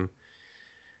with him.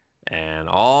 And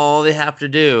all they have to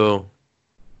do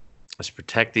is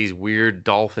protect these weird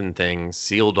dolphin things,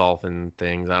 seal dolphin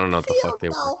things. I don't know what the fuck they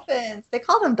were. Dolphins. They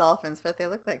call them dolphins, but they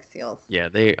look like seals. Yeah,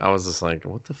 I was just like,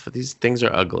 what the fuck? These things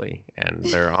are ugly, and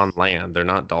they're on land. They're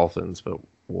not dolphins, but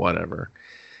whatever.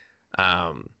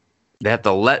 They have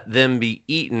to let them be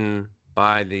eaten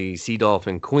by the sea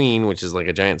dolphin queen, which is like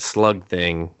a giant slug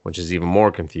thing, which is even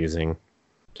more confusing.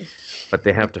 But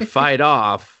they have to fight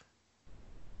off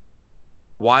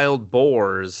wild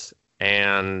boars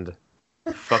and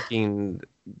fucking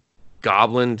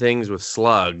goblin things with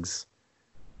slugs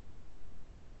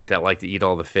that like to eat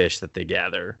all the fish that they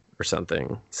gather or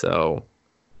something. So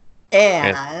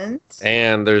and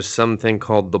there's something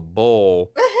called the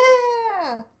bull,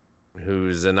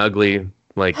 who's an ugly,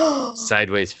 like,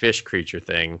 sideways fish creature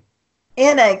thing.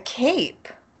 And a cape.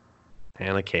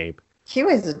 He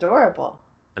was adorable.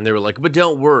 And they were like, but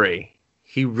don't worry,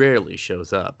 he rarely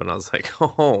shows up. And I was like,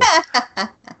 oh,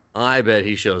 I bet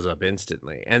he shows up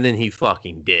instantly. And then he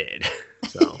fucking did.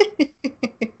 So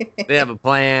they have a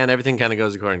plan. Everything kind of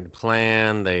goes according to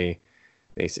plan. They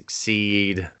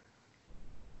succeed.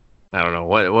 I don't know.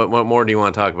 What more do you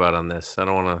want to talk about on this? I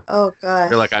don't want to. Oh god. I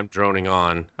feel like I'm droning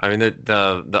on. I mean,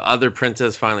 the other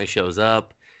princess finally shows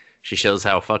up. She shows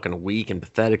how fucking weak and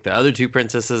pathetic the other two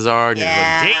princesses are. And you're like,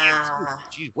 damn,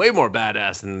 she's way more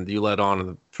badass than you let on in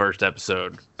the first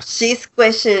episode. She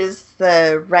squishes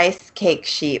the rice cake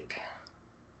sheep.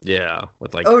 Yeah,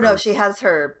 with like. Oh no, she has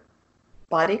her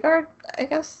bodyguard, I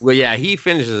guess. Well, yeah, he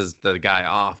finishes the guy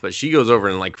off, but she goes over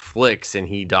and like flicks, and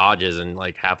he dodges, and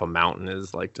like half a mountain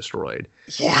is like destroyed.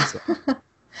 Yeah. So.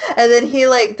 And then he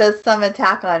like does some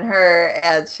attack on her,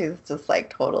 and she's just like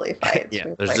totally fine.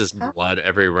 Yeah, there's like, just blood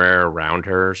everywhere around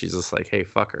her. She's just like, "Hey,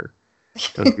 fuck her!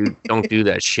 Don't do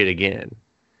that shit again."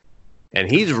 And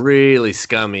he's really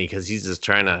scummy because he's just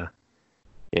trying to,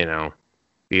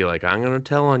 be like, "I'm gonna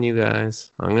tell on you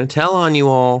guys. I'm gonna tell on you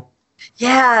all."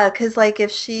 Yeah, because like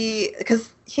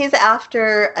because he's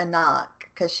after Anak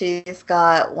because she's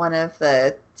got one of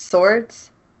the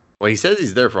swords. Well, he says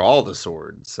he's there for all the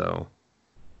swords, so.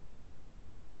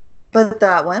 But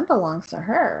that one belongs to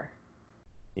her.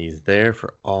 He's there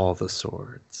for all the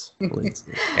swords.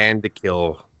 And to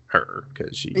kill her,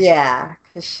 because she's... Yeah,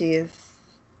 because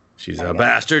she's a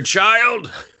bastard child!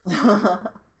 and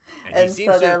he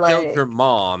seems to have killed her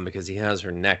mom because he has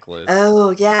her necklace. Oh,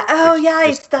 yeah. Oh, yeah,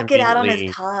 he stuck it out on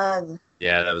his tongue.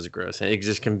 Yeah, that was gross. And it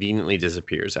just conveniently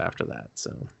disappears after that,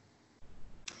 so...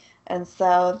 And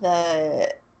so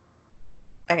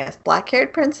I guess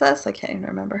black-haired princess, I can't even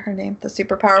remember her name, the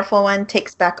super powerful one,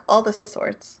 takes back all the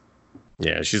swords.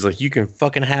 Yeah, she's like, you can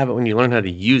fucking have it when you learn how to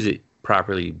use it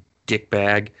properly,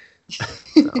 dickbag.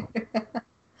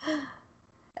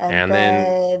 and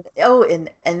then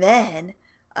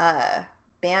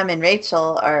Bam and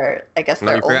Rachel are, I guess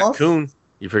they're almost... Coon.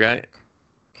 You forgot?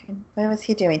 What was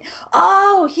he doing?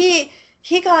 Oh,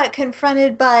 he got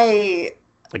confronted by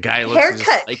a guy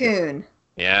haircut like Coon.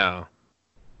 Yeah.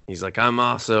 He's like, I'm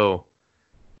also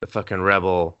the fucking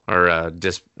rebel, or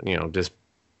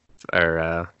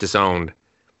disowned.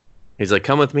 He's like,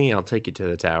 come with me, I'll take you to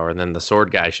the tower. And then the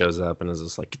sword guy shows up and is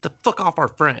just like, get the fuck off our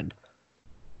friend.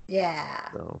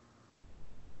 Yeah. So.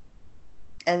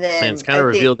 And then it's kind of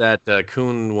revealed that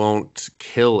Coon won't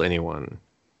kill anyone.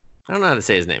 I don't know how to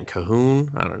say his name.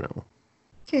 Cahoon? I don't know.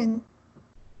 King?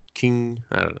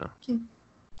 I don't know. King.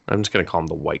 I'm just gonna call him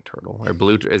the White Turtle, or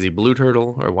blue. Is he Blue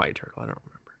Turtle or White Turtle? I don't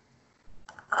remember.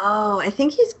 Oh, I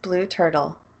think he's Blue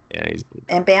Turtle. Yeah, he's Blue.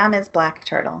 And Bam is Black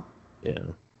Turtle. Yeah.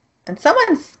 And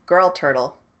someone's Girl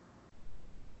Turtle.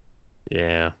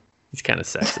 Yeah, he's kind of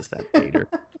sexist, that Peter.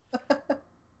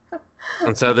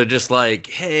 And so they're just like,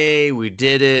 "Hey, we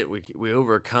did it. We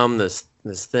overcome this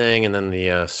thing." And then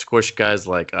the Squish guy's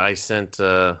like, "I sent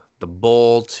the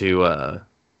bull to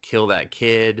kill that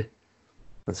kid."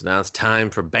 And so now it's time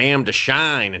for Bam to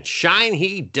shine, and shine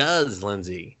he does,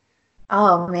 Lindsay.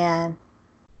 Oh man.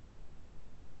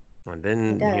 And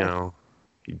then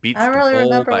he beats. I don't really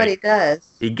remember what he does.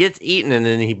 He gets eaten, and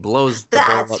then he blows the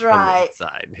bull up from the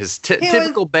inside. His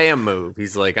typical Bam move.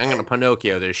 He's like, "I'm gonna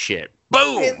Pinocchio this shit."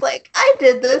 Boom! He's like, "I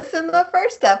did this in the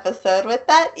first episode with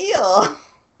that eel."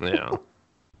 Yeah.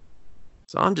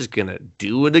 So I'm just gonna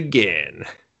do it again.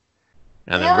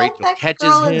 And then Rachel catches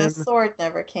him. And the sword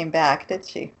never came back, did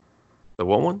she? The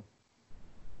what one?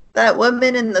 That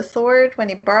woman in the sword, when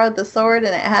he borrowed the sword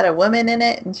and it had a woman in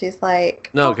it, and she's like,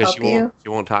 no, because she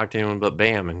won't talk to him but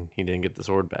Bam, and he didn't get the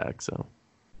sword back, so.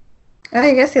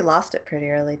 I guess he lost it pretty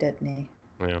early, didn't he?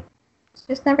 Yeah. She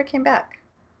just never came back.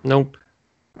 Nope.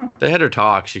 They had her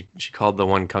talk. She called the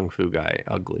one kung fu guy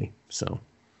ugly, so.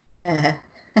 That's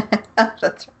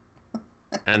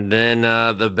right. And then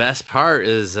the best part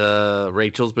is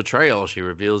Rachel's betrayal. She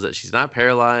reveals that she's not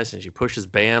paralyzed, and she pushes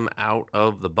Bam out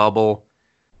of the bubble.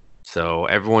 So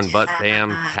everyone but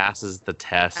Bam passes the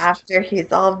test. After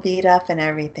he's all beat up and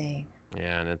everything.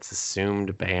 Yeah, and it's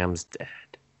assumed Bam's dead.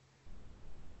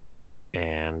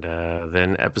 And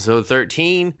then episode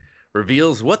 13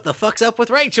 reveals what the fuck's up with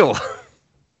Rachel.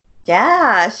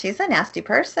 Yeah, she's a nasty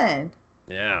person.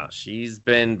 Yeah, she's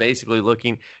been basically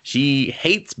looking. She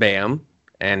hates Bam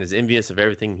and is envious of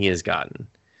everything he has gotten.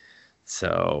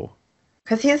 So.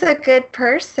 Because he's a good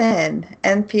person,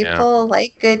 and people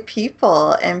like good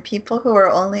people, and people who are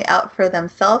only out for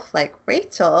themselves, like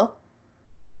Rachel,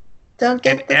 don't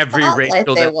get the every spotlight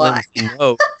Rachel they that want. Lindsay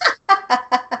knows.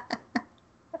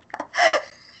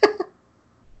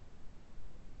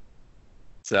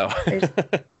 So.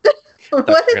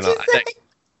 What did you say?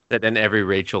 That then every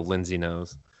Rachel Lindsay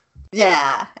knows.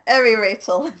 Yeah, every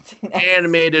Rachel Lindsay knows.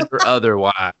 Animated or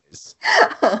otherwise.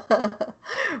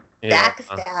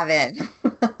 Backstabbing.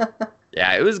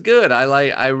 Yeah, it was good.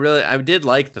 I did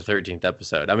like the 13th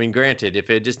episode. I mean, granted, if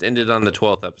it just ended on the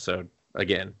 12th episode,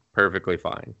 again, perfectly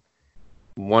fine.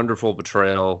 Wonderful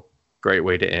betrayal. Great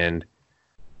way to end.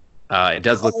 It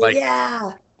does look like...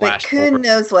 Yeah, but Kun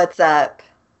knows what's up.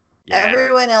 Yeah.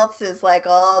 Everyone else is like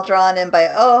all drawn in by,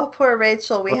 oh, poor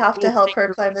Rachel. We have to help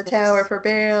her climb the tower for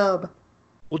Bam.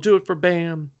 We'll do it for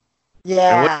Bam.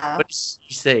 Yeah. What does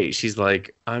she say? She's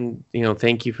like,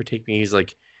 thank you for taking me. He's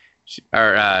like,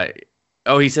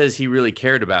 he says he really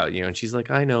cared about you. And she's like,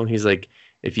 I know. And he's like,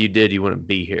 if you did, you wouldn't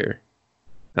be here.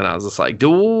 And I was just like,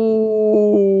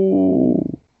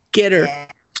 get her.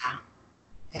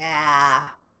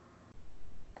 Yeah.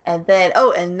 And then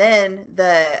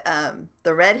the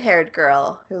red-haired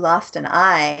girl who lost an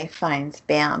eye finds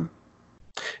Bam.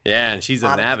 Yeah, and she's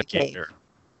a navigator.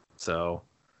 So.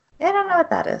 Yeah, I don't know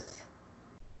what that is.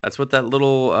 That's what that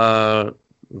little,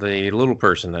 the little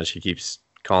person that she keeps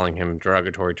calling him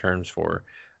derogatory terms for,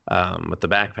 with the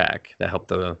backpack that helped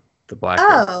the black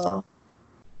girl. Oh.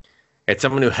 It's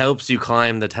someone who helps you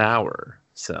climb the tower.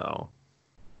 So.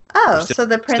 Oh, so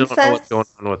the princess... Still don't know what's going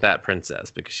on with that princess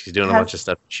because she's doing a bunch of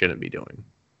stuff she shouldn't be doing.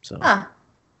 So. Huh.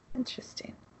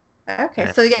 Interesting.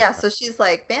 Okay, so she's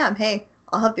like, Bam, hey,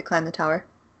 I'll help you climb the tower.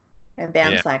 And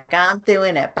Bam's like, I'm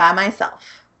doing it by myself.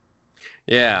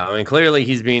 Yeah, I mean, clearly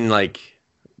he's being like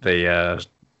the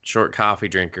short coffee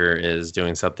drinker is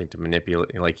doing something to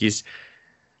manipulate. Like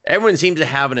everyone seems to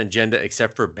have an agenda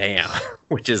except for Bam,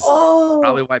 which is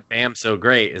probably why Bam's so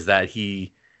great is that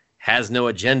he has no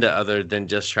agenda other than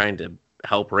just trying to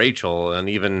help Rachel. And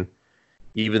even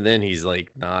then he's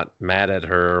like not mad at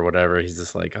her or whatever. He's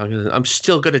just like, I'm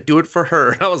still going to do it for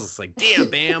her. And I was just like, damn,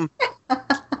 Bam.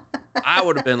 I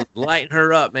would have been lighting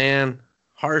her up, man.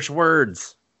 Harsh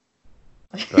words.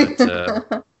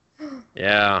 But,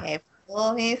 yeah. Hey,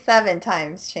 fool me 7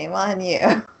 times. Shame on you.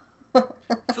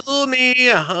 Fool me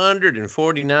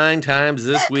 149 times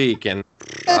this week, and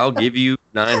I'll give you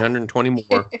 920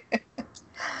 more.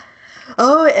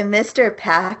 Oh, and Mr.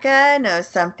 Paka knows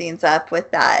something's up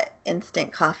with that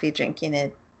instant coffee drinking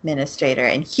administrator,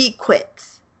 and he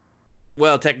quits.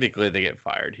 Well, technically they get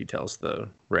fired, he tells the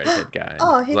redhead guy.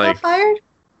 Oh, he got fired?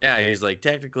 Yeah, he's like,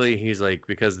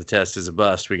 because the test is a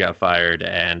bust, we got fired,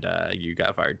 and you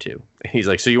got fired too. He's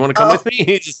like, so you want to come with me?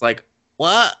 He's just like,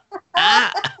 what?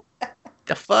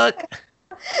 The fuck?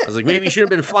 I was like, maybe you should have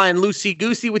been flying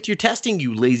loosey-goosey with your testing,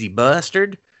 you lazy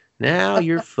bastard. Now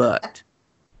you're fucked.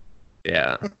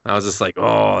 Yeah, I was just like,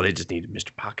 oh, they just needed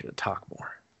Mr. Paka to talk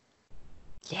more.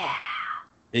 Yeah.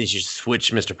 They should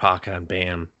switch Mr. Paka and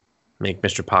Bam. Make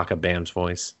Mr. Paka Bam's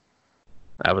voice.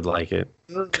 I would like it.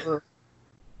 Ooh.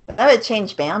 That would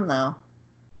change Bam, though.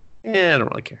 Yeah, I don't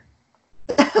really care.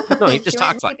 No, he just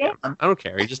talks like him. I don't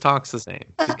care. He just talks the same.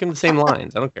 Just give him the same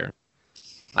lines. I don't care.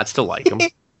 I'd still like him.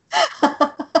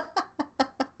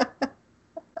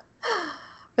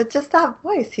 But just that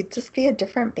voice, he'd just be a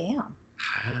different Bam.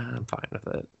 I'm fine with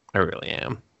it. I really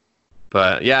am.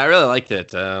 But yeah, I really liked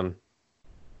it. I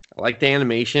like the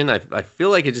animation. I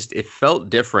feel like it felt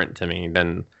different to me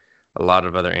than a lot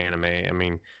of other anime. I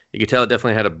mean, you could tell it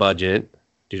definitely had a budget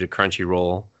due to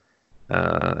Crunchyroll.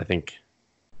 I think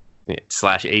 /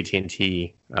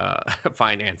 AT&T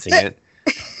financing it.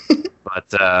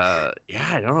 But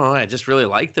yeah, I don't know. I just really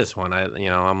like this one.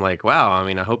 I'm like, wow. I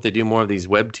mean, I hope they do more of these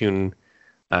webtoon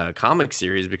comic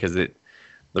series because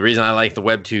the reason I like the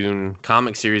webtoon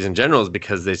comic series in general is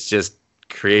because it's just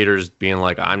creators being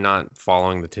like, I'm not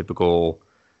following the typical,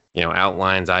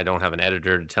 outlines. I don't have an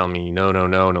editor to tell me, no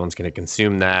one's going to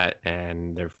consume that.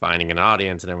 And they're finding an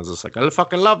audience and everyone's just like, I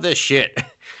fucking love this shit.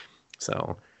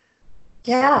 So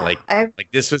Yeah,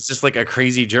 Like this was just like a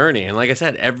crazy journey, and like I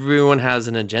said, everyone has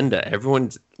an agenda.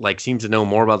 Everyone like seems to know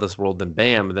more about this world than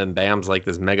Bam. But then Bam's like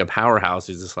this mega powerhouse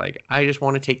who's just like, I just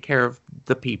want to take care of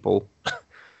the people,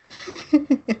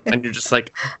 and you're just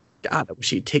like, God, I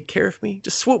wish you'd take care of me.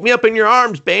 Just swoop me up in your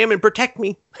arms, Bam, and protect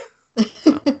me.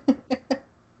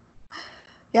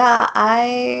 Yeah,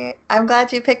 I'm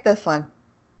glad you picked this one.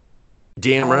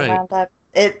 Damn right.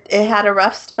 It had a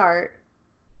rough start.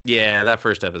 Yeah, that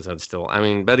first episode still. I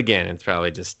mean, but again, it's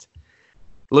probably just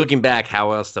looking back.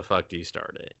 How else the fuck do you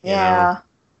start it? Yeah,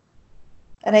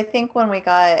 and I think when we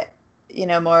got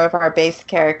more of our base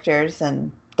characters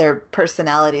and their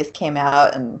personalities came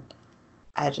out, and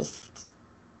I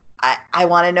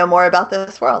want to know more about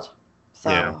this world.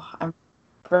 So I'm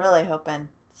really hoping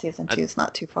season 2 is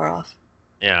not too far off.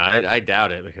 Yeah, I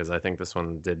doubt it because I think this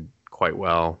one did quite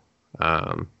well.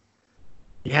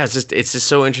 Yeah, it's just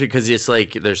so interesting because it's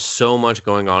like there's so much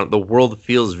going on. The world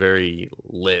feels very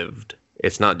lived.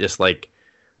 It's not just like,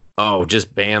 oh,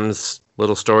 just Bam's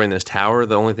little story in this tower.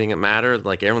 The only thing that mattered,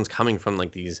 like everyone's coming from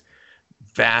like these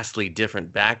vastly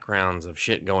different backgrounds of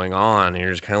shit going on, and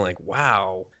you're just kind of like,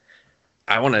 wow,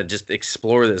 I want to just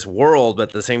explore this world, but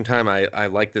at the same time, I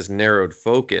like this narrowed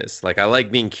focus. Like I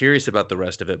like being curious about the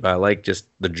rest of it, but I like just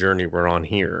the journey we're on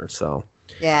here. So.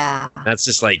 Yeah. That's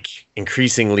just like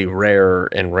increasingly rare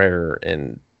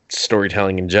in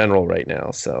storytelling in general right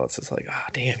now. So it's just like, oh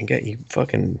damn,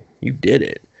 you did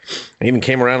it. I even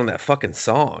came around on that fucking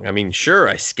song. I mean, sure,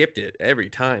 I skipped it every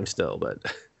time still, but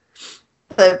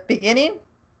the beginning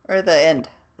or the end?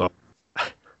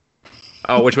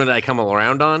 Oh, which one did I come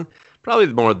around on? Probably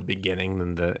more the beginning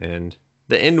than the end.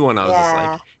 The end one I was just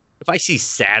like, if I see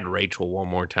sad Rachel one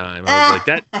more time, I was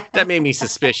like, that made me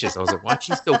suspicious. I was like, why is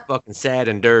she so fucking sad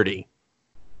and dirty?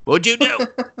 What'd you do?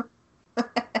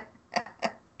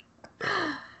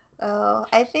 Oh,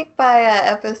 I think by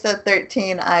episode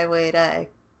 13, I would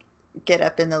get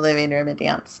up in the living room and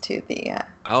dance to the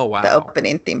the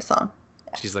opening theme song.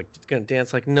 Yeah. She's like, gonna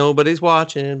dance like nobody's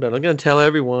watching, but I'm gonna tell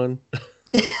everyone.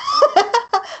 They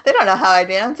don't know how I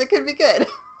dance. It could be good.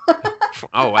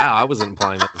 Oh wow, I wasn't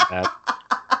implying that was bad.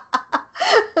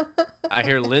 I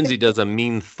hear Lindsay does a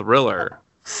mean Thriller,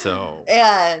 so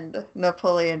and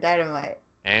Napoleon Dynamite.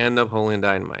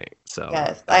 So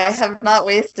yes, I have not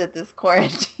wasted this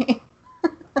quarantine.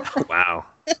 Wow,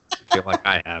 I feel like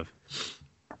I have.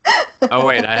 Oh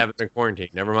wait, I haven't been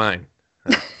quarantined. Never mind.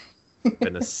 It's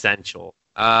been essential.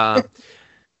 And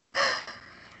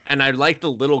I like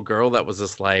the little girl that was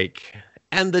just like,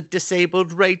 and the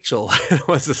disabled Rachel. It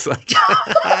was just like.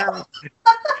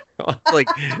 I was like,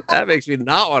 that makes me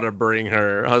not want to bring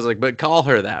her. I was like, but call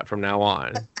her that from now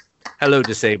on. Hello,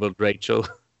 disabled Rachel.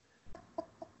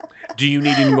 Do you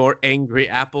need any more angry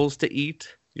apples to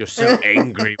eat? You're so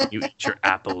angry when you eat your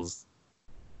apples.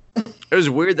 It was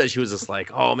weird that she was just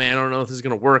like, oh man, I don't know if this is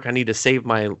going to work. I need to save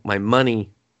my money.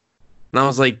 And I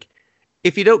was like,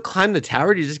 if you don't climb the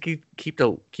tower, do you just keep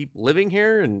living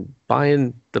here and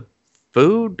buying the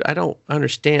food? I don't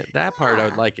understand that part. I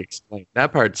would like explain.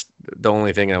 That part's the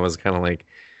only thing I was kind of like,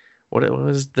 what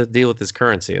was the deal with this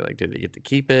currency? Like, did they get to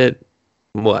keep it?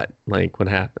 What? Like, what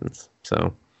happens?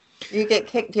 So you get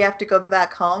kicked. Do you have to go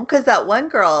back home? Because that one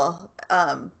girl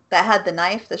that had the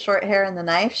knife, the short hair and the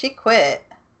knife, she quit.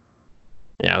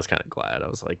 Yeah, I was kind of glad. I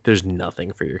was like, there's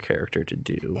nothing for your character to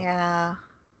do. Yeah.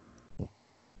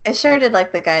 I sure did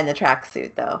like the guy in the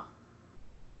tracksuit, though.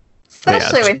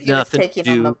 Especially when he was taking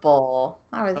on the bowl.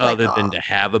 I was other than to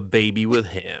have a baby with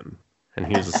him. And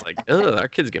he was just like, oh, our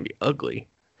kid's going to be ugly.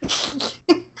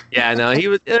 Yeah, no, he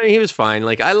was fine.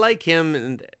 Like, I like him.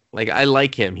 And I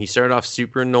like him. He started off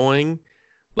super annoying,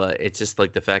 but it's just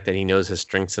like the fact that he knows his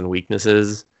strengths and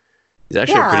weaknesses. He's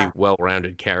actually a pretty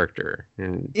well-rounded character.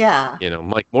 And,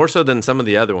 like more so than some of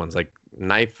the other ones, like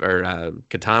Knife or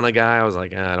Katana guy. I was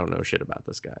like, I don't know shit about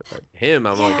this guy, but him,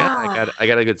 I'm like, I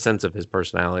got a good sense of his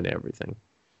personality and everything.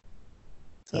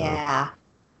 So, yeah,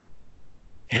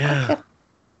 it's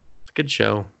a good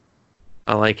show.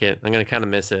 I like it. I'm gonna kind of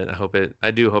miss it.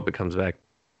 I do hope it comes back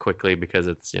quickly because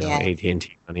it's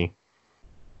AT&T money.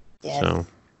 Yes. So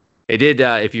it did.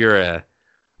 If you're a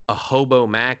Hobo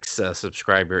Max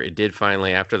subscriber, it did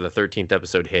finally, after the 13th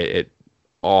episode hit, it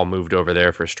all moved over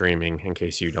there for streaming in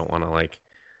case you don't want to like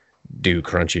do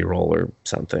Crunchyroll or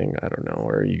something. I don't know,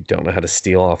 or you don't know how to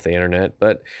steal off the internet,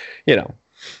 but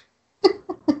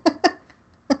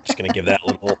just gonna give that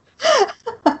little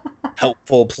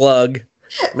helpful plug.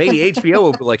 Maybe HBO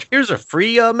will be like, here's a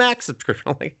free Max subscription.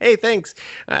 I'm like, hey, thanks.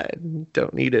 I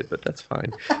don't need it, but that's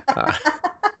fine.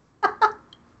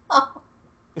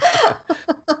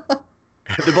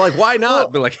 They'd be like, why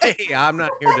not? Be like, hey, I'm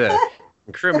not here to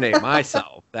incriminate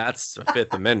myself. That's the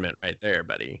Fifth Amendment right there,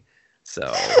 buddy.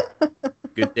 So,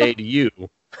 good day to you,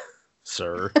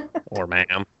 sir or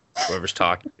ma'am, whoever's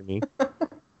talking to me.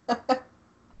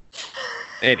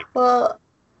 Anyway. Well,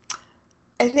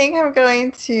 I think I'm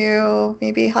going to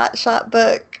maybe Hot Shot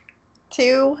Book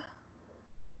 2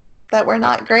 that were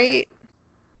not great.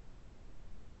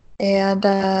 And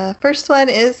first one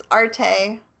is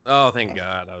Arte. Oh, thank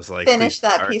God. I was like, finish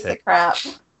that Arte. piece of crap.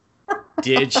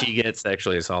 Did she get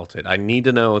sexually assaulted? I need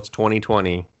to know. It's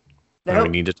 2020. Nope. And we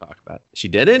need to talk about it. She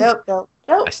did it? Nope.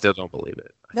 I still don't believe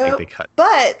it. I think they cut.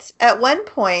 But at one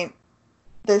point,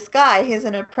 this guy, he's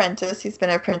an apprentice. He's been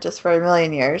an apprentice for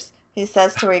 1,000,000 years. He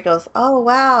says to her, he goes, "Oh,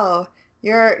 wow,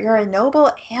 you're a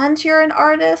noble and you're an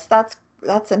artist.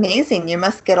 That's amazing. You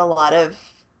must get a lot of,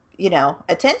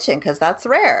 attention because that's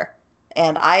rare."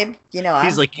 And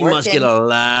he's like, "You must get a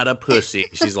lot of pussy."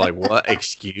 She's like, "What?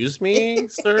 Excuse me,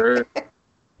 sir?"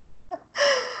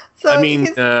 So I mean,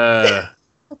 have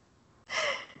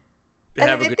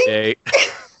a good day.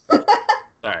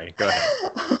 Sorry, go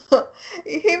ahead.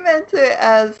 He meant it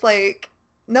as like,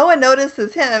 no one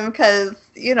notices him because,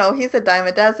 he's a dime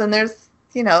a dozen. There's,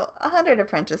 100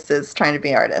 apprentices trying to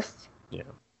be artists. Yeah.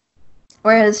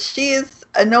 Whereas she's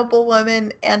a noble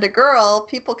woman and a girl,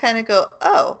 people kind of go,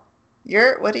 "Oh,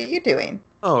 what are you doing?"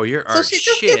 Oh, you're so art she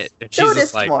just shit. Gets and she's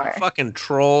just like, more. Fucking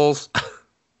trolls.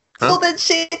 So then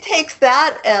she takes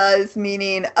that as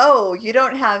meaning, "Oh, you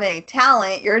don't have any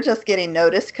talent. You're just getting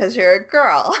noticed because you're a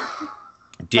girl."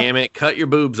 Damn it, cut your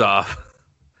boobs off.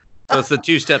 So it's the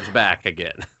 2 steps back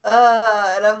again.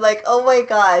 And I'm like, oh my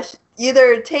gosh.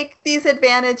 Either take these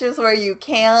advantages where you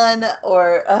can,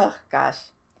 or, oh gosh.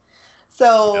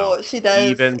 So she does.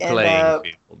 Even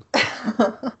playing field.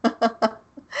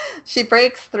 She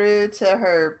breaks through to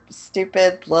her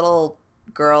stupid little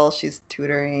girl she's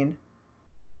tutoring,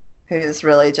 who's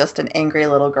really just an angry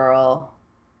little girl.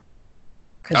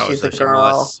 Because she's a girl. She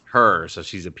molests her, so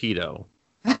she's a pedo.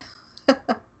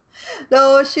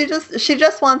 No, she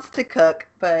just wants to cook,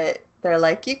 but they're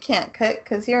like, "You can't cook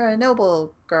because you're a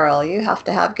noble girl. You have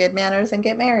to have good manners and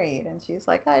get married." And she's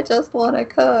like, "I just want to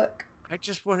cook. I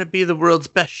just want to be the world's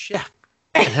best chef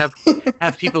and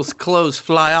have people's clothes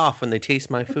fly off when they taste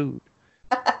my food."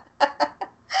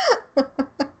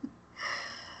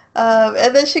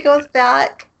 And then she goes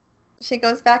back. She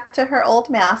goes back to her old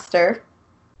master.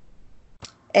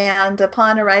 And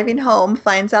upon arriving home,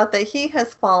 finds out that he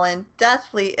has fallen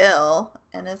deathly ill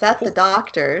and is at the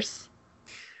doctor's.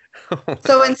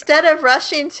 So instead of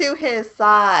rushing to his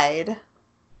side,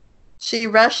 she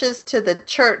rushes to the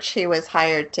church he was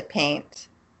hired to paint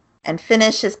and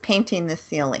finishes painting the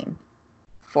ceiling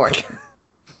for him.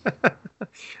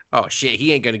 Oh, shit,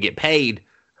 he ain't going to get paid.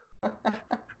 I'm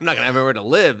not going to have anywhere to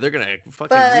live. They're going to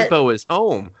fucking repo his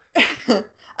home.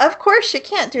 Of course, she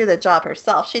can't do the job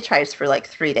herself. She tries for like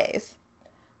 3 days.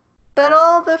 But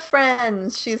all the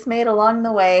friends she's made along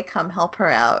the way come help her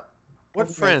out.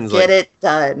 What friends? Get it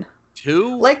done.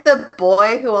 2? Like the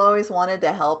boy who always wanted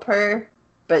to help her,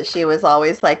 but she was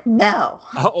always like, "No."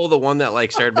 Oh, the one that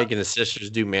like started making his sisters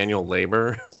do manual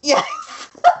labor? Yes.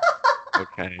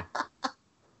 Okay.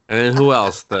 And then who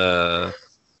else? I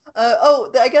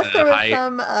guess there was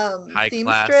some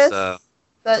seamstress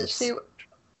that she...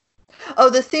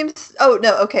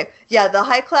 the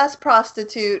high-class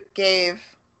prostitute gave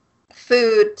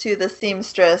food to the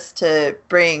seamstress to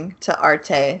bring to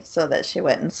Arte so that she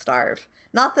wouldn't starve.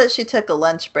 Not that she took a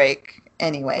lunch break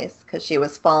anyways, because she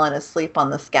was falling asleep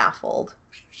on the scaffold.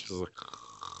 Like,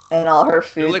 and all her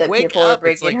food that people were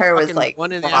bringing her was like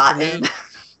rotten.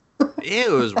 Ew, it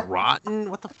was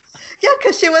rotten? What the fuck? Yeah,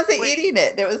 because she wasn't eating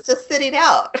it. It was just sitting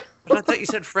out. But I thought you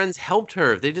said friends helped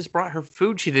her. If they just brought her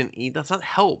food she didn't eat, that's not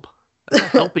help. That's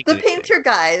not helping The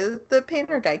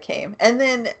painter guy came. And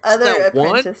then other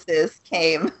apprentices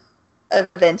came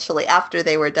eventually after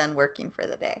they were done working for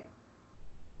the day.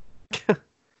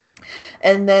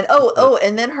 And then,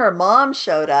 and then her mom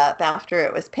showed up after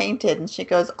it was painted, and she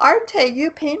goes, "Arte,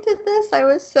 you painted this? I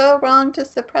was so wrong to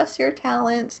suppress your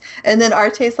talents." And then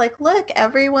Arte's like, "Look,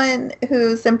 everyone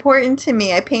who's important to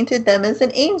me, I painted them as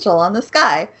an angel on the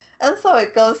sky." And so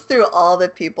it goes through all the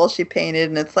people she painted,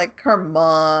 and it's like her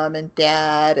mom and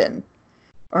dad and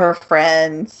her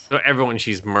friends. So everyone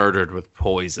she's murdered with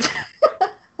poison.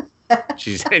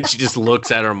 She just looks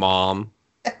at her mom.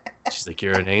 She's like,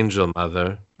 "You're an angel,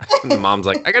 mother." And the mom's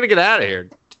like, "I gotta get out of here."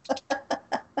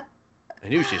 I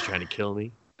knew she was trying to kill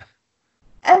me.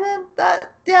 And then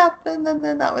that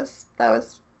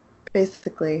was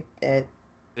basically it.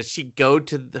 Does she go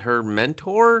to her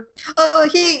mentor? Oh,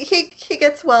 he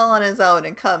gets well on his own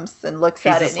and comes and looks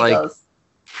at it and he goes,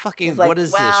 "Fucking, what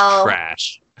is this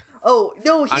trash?" Oh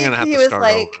no, I'm gonna have he to was start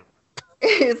like,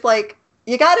 over. he's like,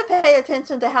 you got to pay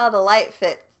attention to how the light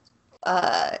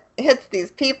hits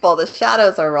these people. The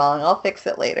shadows are wrong. I'll fix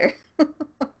it later.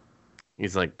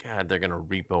 He's like, God, they're gonna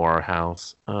repo our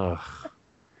house. Ugh.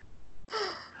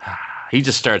 He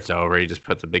just starts over. He just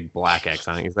puts a big black X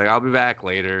on it. He's like, I'll be back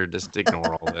later. Just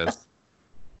ignore all this.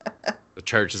 The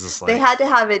church is just like, They had to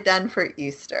have it done for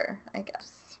Easter, I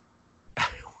guess.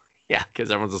 yeah,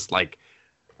 because everyone's just like,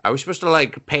 are we supposed to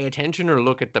like pay attention or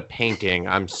look at the painting?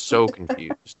 I'm so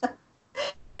confused.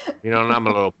 You know, and I'm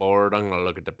a little bored. I'm gonna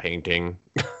look at the painting.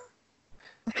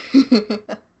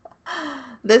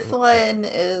 This one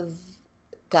is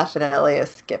definitely a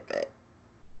skip it.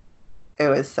 It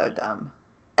was so dumb.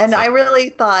 And I really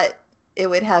thought it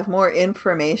would have more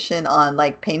information on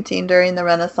like painting during the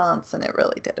Renaissance, and it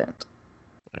really didn't.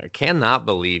 I cannot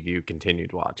believe you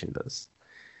continued watching this.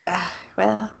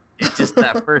 Well, It's just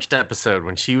that first episode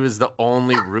when she was the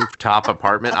only rooftop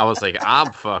apartment. I was like,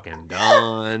 I'm fucking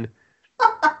done.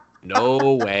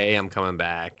 No way I'm coming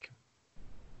back.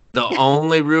 The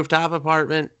only rooftop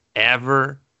apartment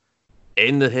ever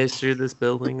in the history of this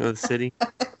building, of the city.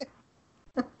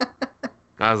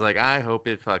 I was like, I hope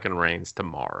it fucking rains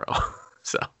tomorrow.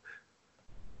 So,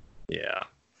 yeah.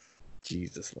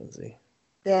 Jesus, Lindsay.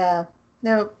 yeah,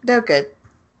 no good.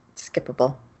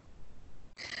 Skippable.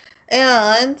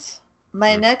 And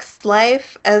my next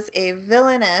life as a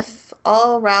villainess,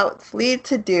 all routes lead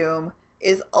to doom,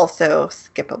 is also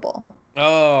skippable.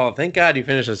 Oh, thank God you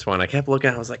finished this one. I kept looking.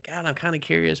 I was like, God, I'm kind of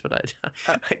curious, but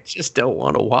I just don't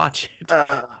want to watch it.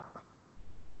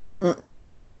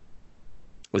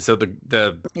 So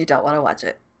the you don't want to watch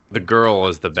it. The girl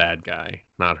is the bad guy,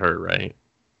 not her, right?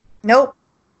 Nope.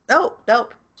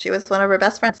 She was one of her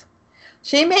best friends.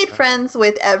 She made friends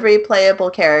with every playable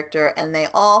character, and they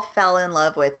all fell in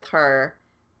love with her.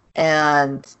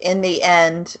 And in the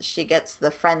end, she gets the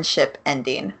friendship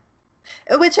ending.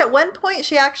 Which at one point,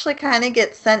 she actually kind of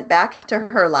gets sent back to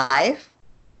her life.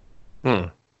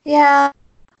 Yeah,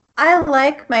 I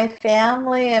like my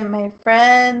family and my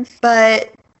friends,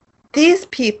 but these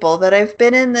people that I've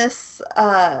been in this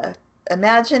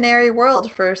imaginary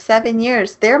world for 7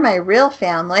 years, they're my real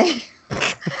family.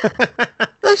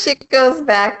 So she goes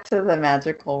back to the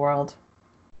magical world.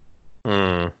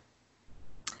 And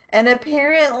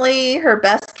apparently her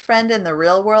best friend in the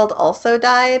real world also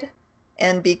died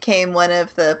and became one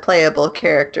of the playable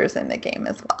characters in the game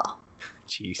as well.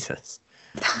 Jesus.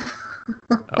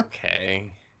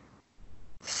 Okay.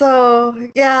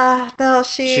 So, yeah, no,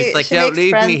 she's like, she don't makes leave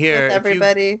friends me here. with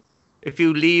everybody. If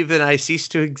you leave, then I cease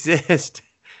to exist.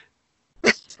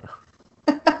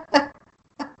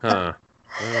 Huh.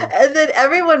 And then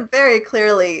everyone very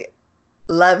clearly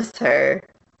loves her.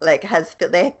 Like,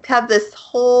 they have this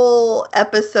whole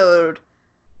episode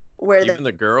where even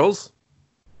the girls?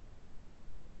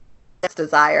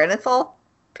 Desire, and it's all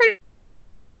pretty.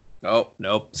 Oh,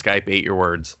 nope. Skype ate your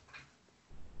words.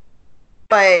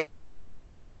 But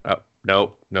Oh,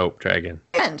 nope. Try again.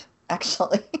 friend,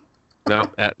 actually.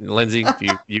 No, Lindsay, you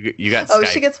got Oh, Skype.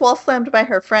 she gets wall slammed by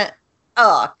her friend.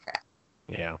 Oh, crap.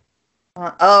 Yeah.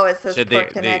 It says Should poor they-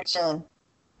 connection.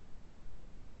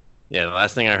 Yeah, the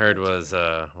last thing I heard was,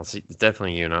 well, see, it's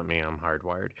definitely you, not me. I'm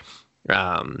hardwired.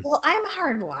 Well, I'm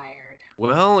hardwired.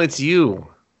 Well, it's you.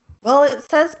 Well, it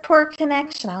says poor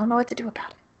connection. I don't know what to do about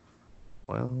it.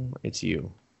 Well, it's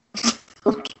you.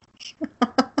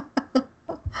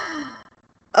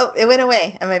 Oh, it went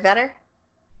away. Am I better?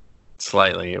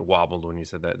 Slightly. It wobbled when you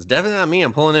said that. It's definitely not me.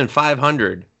 I'm pulling in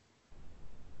 500.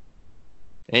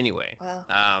 Anyway. Well,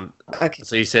 okay.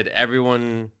 So you said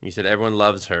everyone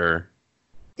loves her.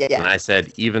 Yeah. And I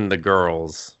said even the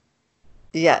girls.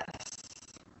 Yes.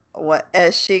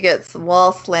 As she gets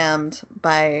wall slammed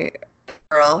by a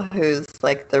girl who's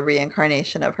like the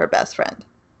reincarnation of her best friend.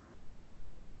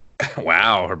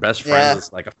 Wow, her best friend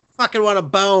is like, I fucking want a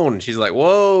bone. She's like,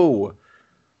 whoa.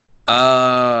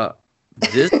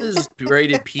 This is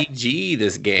rated PG,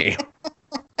 this game.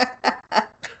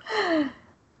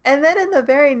 And then in the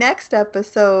very next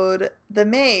episode, the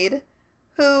maid,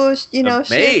 who,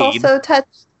 she's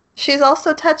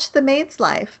also touched the maid's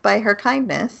life by her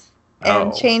kindness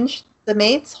and changed the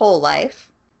maid's whole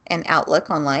life and outlook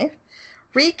on life,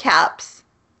 recaps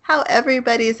how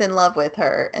everybody's in love with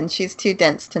her and she's too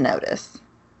dense to notice.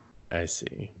 I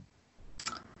see.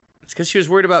 It's because she was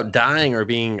worried about dying or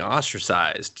being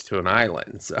ostracized to an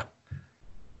island. So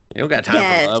you don't got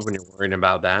time for love when you're worrying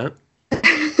about that.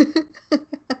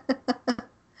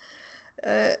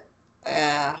 It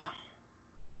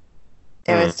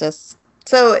was just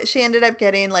so she ended up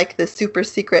getting like the super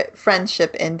secret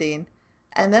friendship ending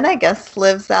And then I guess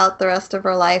lives out the rest of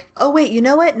her life. Oh, wait, you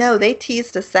know what? No, they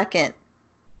teased a second.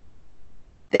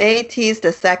 They teased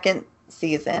a second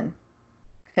season.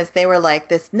 Because they were like,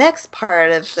 this next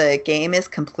part of the game is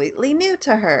completely new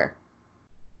to her.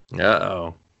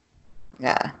 Uh-oh.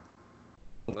 Yeah.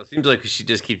 Well, it seems like she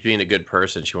just keeps being a good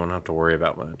person. She won't have to worry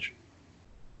about much.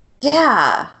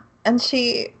 Yeah. And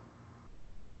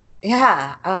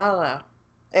yeah, I don't know.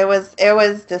 It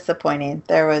was disappointing.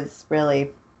 There was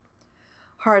really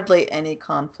hardly any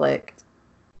conflict.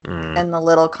 And the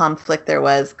little conflict there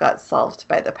was got solved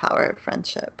by the power of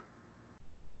friendship.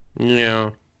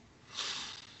 Yeah.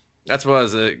 That's what I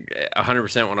was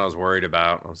 100% what I was worried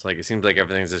about. I was like, it seems like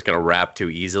everything's just going to wrap too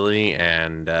easily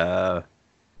and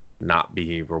not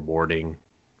be rewarding.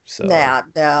 So Yeah,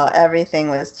 no, everything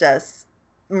was just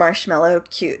marshmallow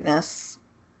cuteness.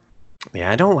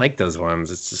 Yeah, I don't like those ones.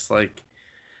 It's just like,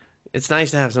 it's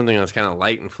nice to have something that's kind of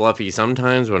light and fluffy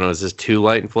sometimes. When it was just too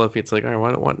light and fluffy, it's like, all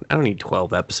right, I don't need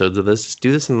 12 episodes of this. Just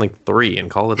do this in like 3 and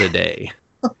call it a day.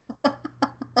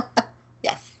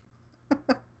 Yes.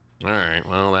 All right,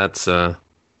 well, that's...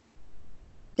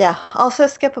 Yeah, also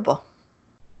skippable.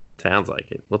 Sounds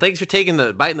like it. Well, thanks for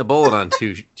biting the bullet on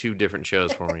two different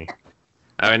shows for me.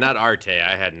 I mean, not Arte.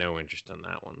 I had no interest in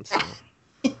that one. So.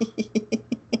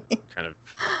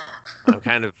 I'm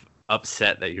kind of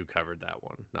upset that you covered that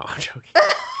one. No, I'm joking.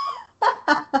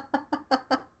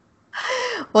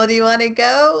 Well, do you want to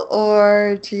go,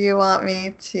 or do you want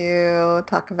me to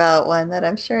talk about one that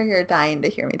I'm sure you're dying to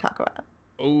hear me talk about?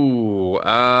 Ooh,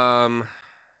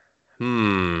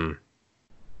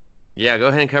 Yeah, go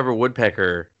ahead and cover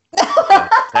Woodpecker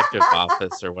Detective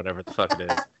Office or whatever the fuck it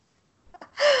is.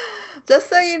 Just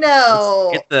so you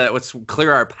know, let's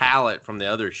clear our palate from the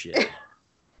other shit.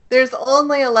 There's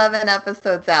only 11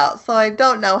 episodes out, so I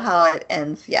don't know how it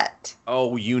ends yet.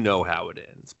 Oh, you know how it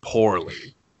ends.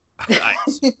 Poorly.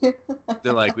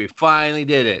 They're like, we finally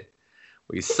did it.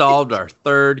 We solved our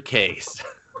third case.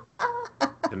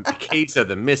 The case of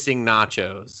the missing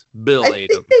nachos. Bill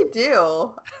ate them. I think they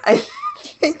do. I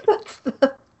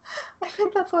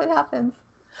think that's what happens.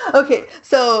 Okay,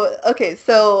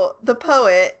 so the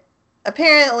poet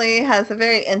apparently has a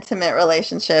very intimate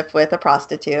relationship with a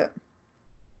prostitute.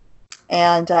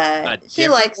 And he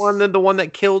likes one than the one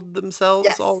that killed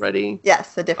themselves already?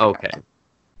 Yes, a different one.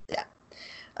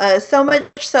 Yeah. So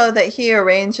much so that he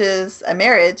arranges a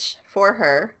marriage for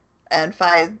her and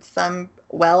finds some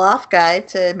well-off guy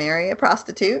to marry a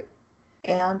prostitute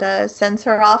and sends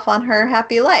her off on her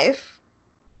happy life.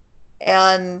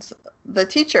 And the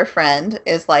teacher friend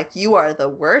is like, you are the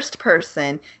worst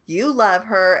person. You love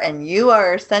her and you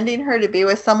are sending her to be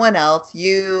with someone else.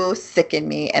 You sicken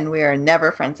me and we are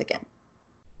never friends again.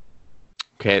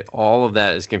 Okay, all of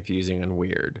that is confusing and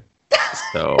weird.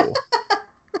 So,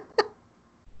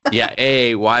 yeah,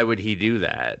 A, why would he do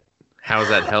that? How's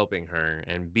that helping her?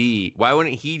 And B, why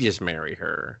wouldn't he just marry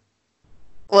her?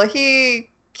 Well, he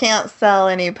can't sell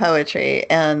any poetry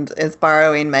and is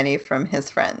borrowing money from his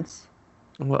friends.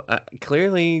 Well,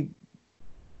 clearly,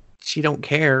 she don't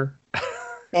care.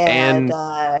 And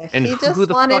who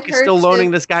the fuck is still loaning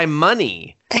this guy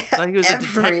money? I thought he was a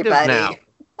detective now.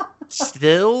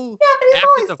 Still? Yeah, but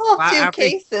he's only solved 2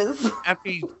 cases. After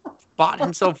he bought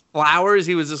himself flowers,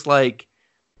 he was just like,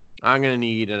 I'm going to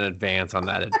need an advance on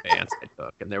that advance I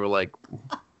took. And they were like,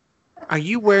 are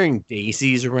you wearing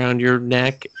daisies around your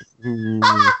neck?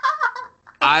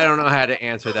 I don't know how to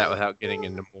answer that without getting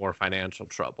into more financial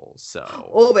trouble. So.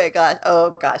 Oh my god.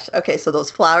 Oh gosh. Okay, so those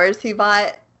flowers he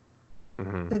bought,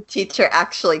 the teacher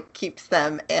actually keeps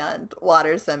them and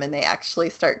waters them, and they actually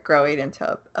start growing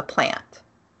into a plant.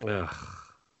 Ugh.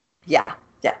 Yeah.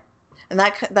 And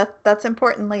that's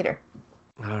important later.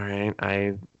 All right,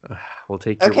 I will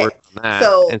take your word on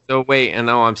that.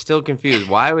 I'm still confused.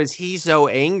 Why was he so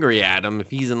angry at him if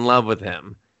he's in love with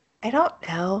him? I don't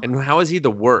know. And how is he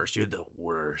the worst? You're the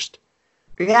worst.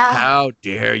 Yeah. How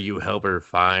dare you help her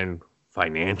find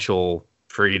financial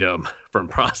freedom from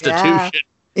prostitution?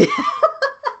 Yeah,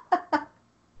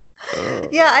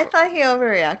 yeah, I thought he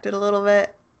overreacted a little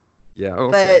bit. Yeah,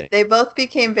 okay. But they both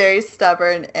became very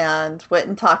stubborn and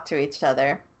wouldn't talk to each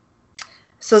other.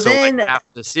 So then, like half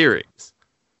the series?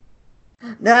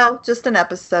 No, just an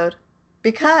episode.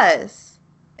 Because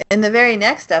in the very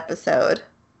next episode,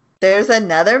 there's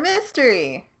another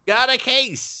mystery. Got a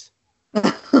case.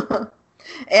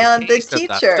 And the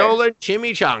teacher stolen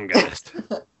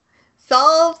chimichangas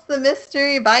solves the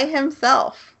mystery by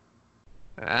himself.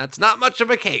 That's not much of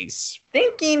a case.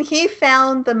 Thinking he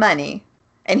found the money.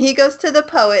 And he goes to the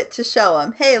poet to show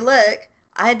him, hey, look,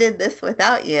 I did this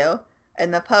without you.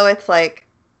 And the poet's like,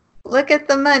 look at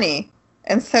the money.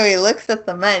 And so he looks at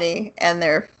the money, and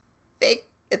they're fake.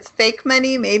 It's fake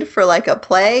money made for like a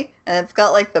play, and it's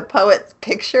got like the poet's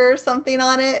picture or something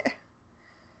on it.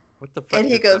 What the fuck? And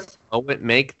he goes, the poet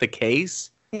make the case?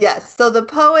 yes. So the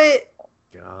poet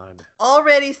God.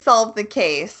 already solved the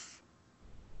case,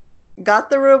 got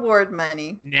the reward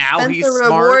money, Now spent he's the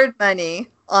smart. reward money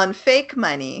on fake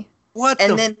money, What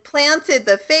and then planted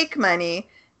the fake money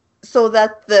so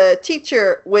that the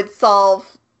teacher would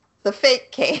solve the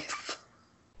fake case.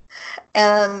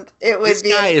 And it would This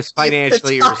be guy is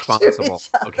financially to talk to irresponsible, each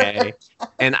other. okay?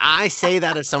 And I say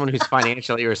that as someone who's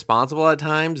financially irresponsible at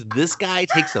times. This guy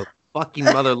takes a fucking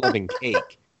mother-loving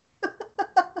cake.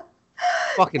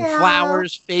 Fucking Yeah.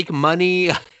 flowers, fake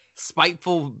money,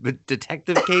 spiteful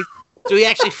detective case. So he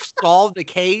actually solved the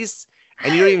case,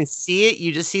 and you don't even see it.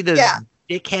 You just see the Yeah.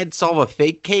 dickhead solve a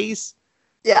fake case.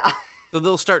 Yeah. So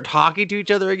they'll start talking to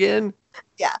each other again.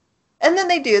 And then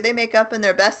they do. They make up and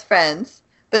they're best friends.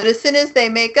 But as soon as they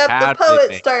make up, How the do they poet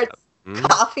make starts Hmm?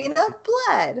 coughing up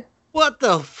blood. What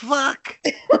the fuck?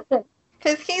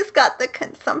 Because he's got the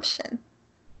consumption.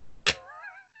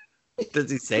 Does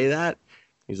he say that?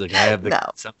 He's like, I have the No.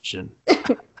 consumption.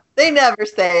 They never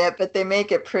say it, but they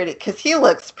make it pretty. Because he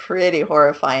looks pretty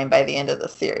horrifying by the end of the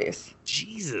series.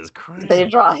 Jesus Christ. They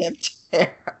draw him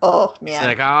there. Oh, It's man.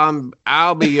 like,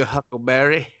 I'll be your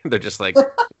Huckleberry. They're just like,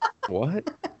 what?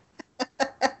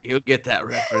 You'll get that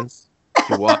reference. If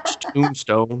you watch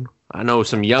Tombstone. I know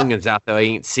some youngins out there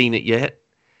ain't seen it yet.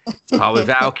 It's probably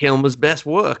Val Kilmer's best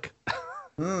work.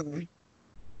 Mm.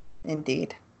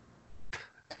 Indeed.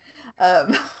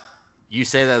 You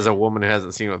say that as a woman who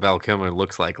hasn't seen what Val Kilmer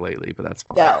looks like lately, but that's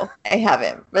fine. No, I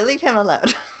haven't. But leave him alone.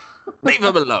 Leave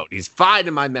him alone. He's fine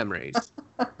in my memories.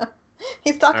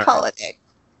 He's Doc All right. Holliday.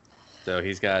 So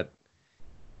he's got...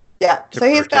 Yeah. So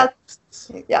he's got.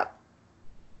 Yeah.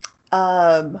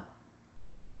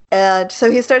 And so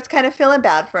he starts kind of feeling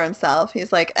bad for himself.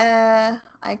 He's like,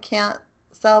 I can't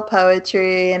sell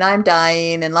poetry, and I'm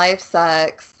dying, and life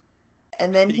sucks.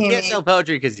 And then You can't sell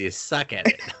poetry because you suck at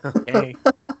it. Okay.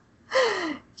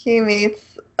 he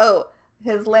meets,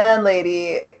 his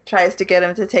landlady tries to get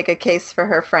him to take a case for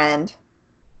her friend,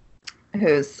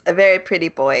 who's a very pretty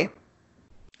boy.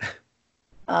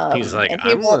 He's like, and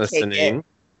he I'm won't take listening. it.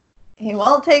 He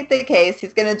won't take the case.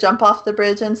 He's going to jump off the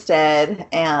bridge instead.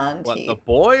 And What, the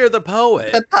boy or the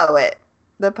poet? The poet.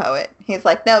 The poet. He's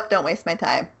like, nope, don't waste my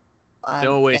time.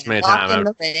 Don't waste my time. Walk in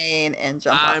the rain and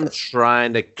jump I'm off.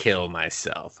 trying to kill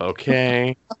myself,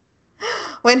 okay?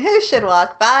 When who should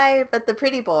walk by but the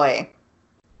pretty boy?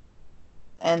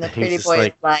 And the He's pretty just boy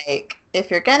is like, if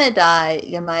you're going to die,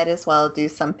 you might as well do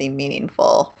something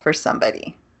meaningful for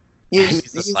somebody. He's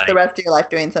Use just like- the rest of your life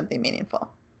doing something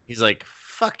meaningful. He's like,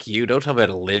 fuck you, don't tell me how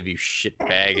to live, you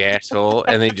shitbag asshole.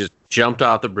 And then he just jumped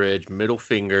off the bridge, middle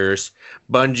fingers,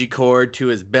 bungee cord to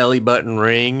his belly button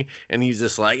ring, and he's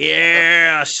just like,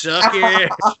 yeah, suck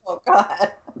it. Oh,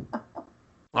 God.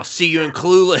 I'll see you in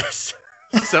Clueless.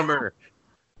 Summer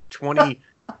 20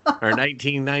 or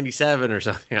 1997 or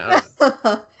something. I don't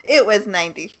know. It was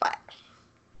 95.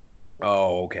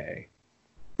 Oh, okay.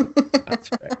 That's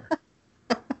fair.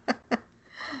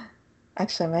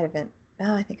 Actually, it might have been.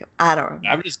 No, I don't remember.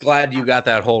 I'm just glad you got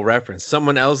that whole reference.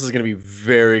 Someone else is going to be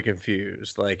very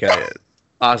confused. Like,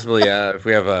 possibly if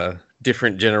we have a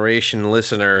different generation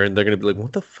listener, and they're going to be like,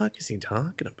 what the fuck is he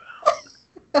talking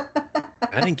about?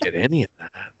 I didn't get any of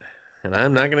that. And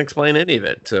I'm not going to explain any of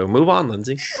it. So move on,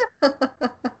 Lindsay.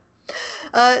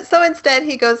 So instead,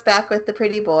 he goes back with the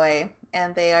pretty boy,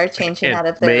 and they are changing out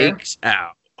of their. Makes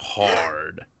out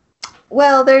hard.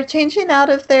 Well, they're changing out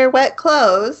of their wet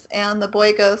clothes, and the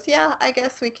boy goes, yeah, I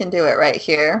guess we can do it right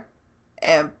here,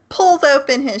 and pulls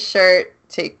open his shirt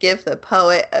to give the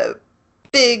poet a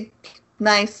big,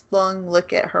 nice, long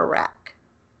look at her rack.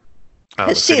 Oh,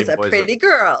 Because she's a boy's pretty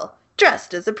girl,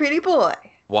 dressed as a pretty boy.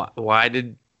 Why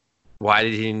did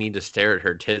he need to stare at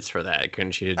her tits for that?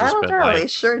 Couldn't she have I just don't been know, like... he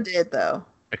sure did, though.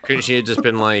 Couldn't she have just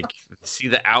been like, see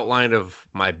the outline of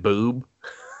my boob?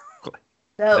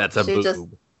 No, That's a she boob. just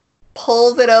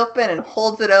pulls it open and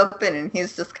holds it open, and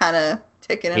he's just kind of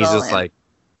taking it He's all just in.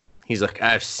 he's like,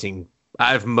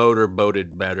 I've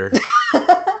motorboated better.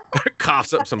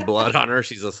 Coughs up some blood on her.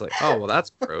 She's just like, oh, well,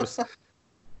 that's gross.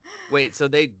 Wait, so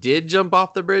they did jump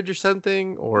off the bridge or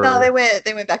something? Or No, they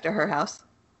went back to her house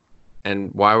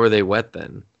And why were they wet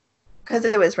then? because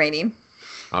it was raining.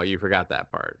 Oh, you forgot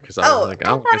that part. Because I was like,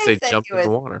 I oh, thought I guess I they said jumped you in the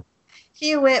would- water.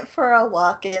 He went for a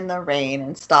walk in the rain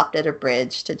and stopped at a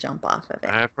bridge to jump off of it.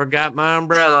 I forgot my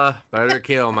umbrella. Better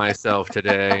kill myself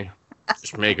today.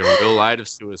 Just making real light of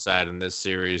suicide in this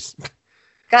series.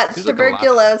 got Seems like a lot.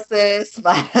 tuberculosis,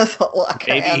 might as well walk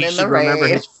Maybe around he in the should remember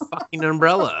rain. his fucking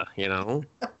umbrella, you know?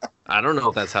 I don't know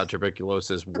if that's how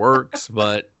tuberculosis works,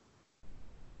 but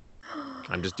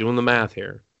I'm just doing the math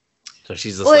here. So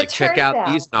she's just Well, it like, check turns out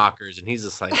out- these knockers. And he's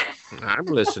just like, I'm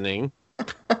listening.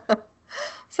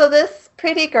 So this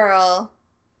pretty girl,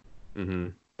 Hmm.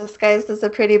 disguised as a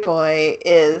pretty boy,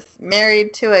 is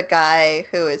married to a guy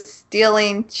who is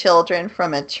stealing children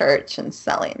from a church and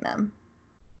selling them.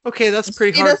 Okay, that's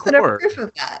pretty She doesn't hardcore. approve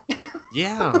of that.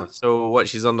 Yeah. So what?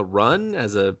 She's on the run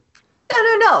as a.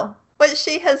 No. What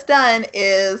she has done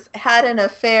is had an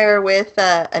affair with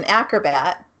an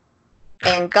acrobat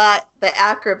and got the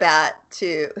acrobat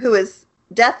who is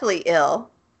deathly ill.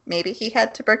 Maybe he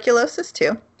had tuberculosis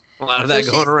too. A lot of that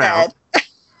So going she around.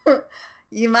 said,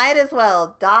 you might as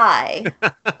well die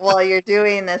while you're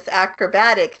doing this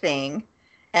acrobatic thing,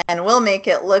 and we'll make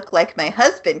it look like my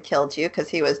husband killed you because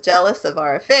he was jealous of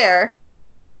our affair.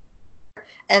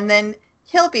 And then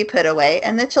he'll be put away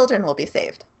and the children will be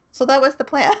saved. So that was the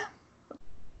plan.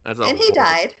 That's And he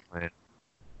died. Plan.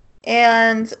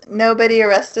 And nobody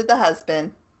arrested the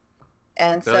husband.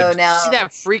 And so Did now... you see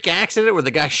that freak accident where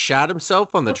the guy shot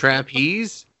himself on the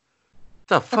trapeze? What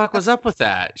the fuck was up with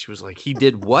that? She was like, he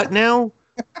did what now?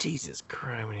 Jesus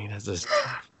Christ, when he does this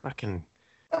fucking...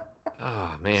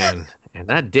 Oh, man. And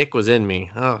that dick was in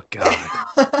me. Oh,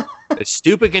 God. It's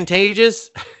stupid contagious?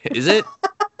 Is it?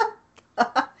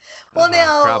 Well,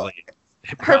 now, probably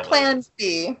her plan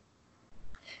B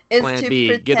is Plan to B,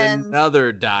 pretend... get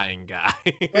another dying guy.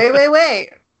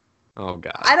 Wait. Oh,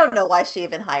 God. I don't know why she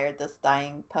even hired this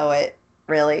dying poet,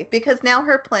 really. Because now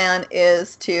her plan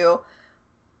is to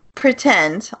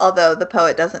pretend, although the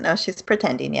poet doesn't know she's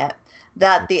pretending yet,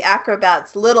 that the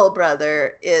acrobat's little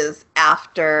brother is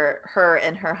after her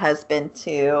and her husband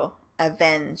to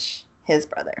avenge his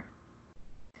brother.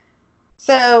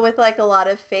 So with like a lot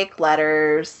of fake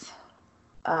letters,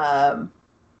 her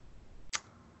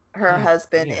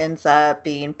husband ends up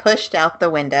being pushed out the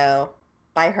window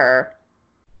by her.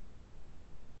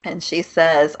 And she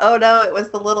says, oh no, it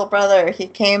was the little brother. He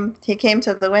came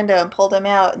to the window and pulled him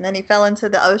out, and then he fell into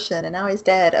the ocean and now he's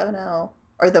dead. Oh no.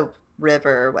 Or the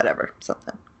river or whatever,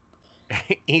 something.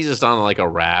 He's just on like a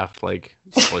raft, like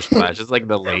splish splash. It's like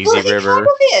the lazy Well, he river. kind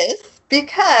of is,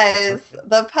 because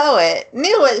the poet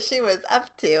knew what she was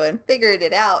up to and figured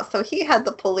it out. So he had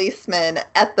the policeman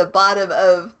at the bottom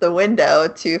of the window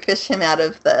to fish him out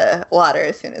of the water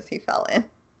as soon as he fell in.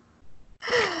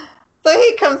 So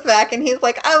he comes back and he's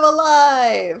like, I'm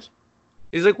alive.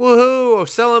 He's like, woohoo,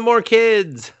 selling more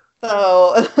kids.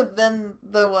 So then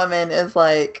the woman is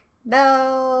like,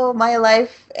 no, my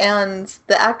life and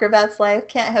the acrobat's life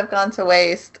can't have gone to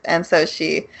waste. And so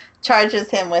she charges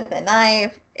him with a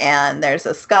knife, and there's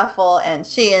a scuffle, and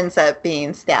she ends up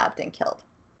being stabbed and killed.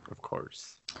 Of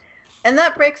course. And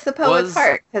that breaks the poet's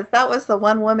heart, because that was the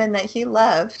one woman that he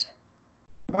loved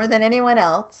more than anyone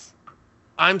else.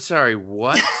 I'm sorry,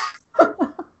 what?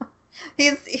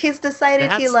 He's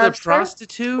decided he That's loves the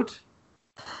prostitute?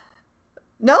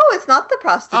 No, it's not the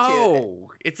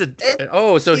prostitute.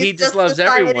 Oh, so he just loves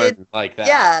everyone like that.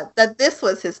 Yeah, that this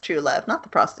was his true love, not the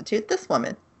prostitute, this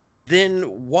woman.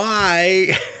 Then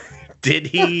why did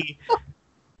he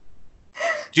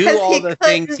do all the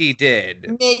things he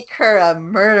did? Make her a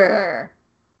murderer.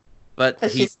 But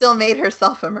she still made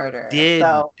herself a murderer. Did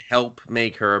help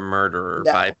make her a murderer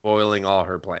by foiling all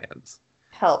her plans.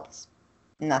 Helped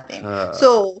nothing.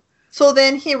 So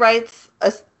then he writes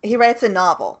a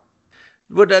novel.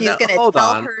 He's going to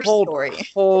tell her story.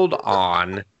 Hold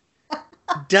on.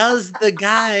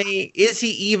 Is he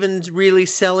even really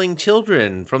selling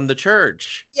children from the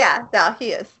church? Yeah, no,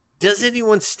 he is. Does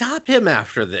anyone stop him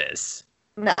after this?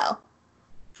 No.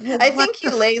 I think he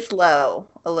lays low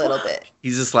a little bit.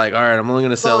 He's just like, all right, I'm only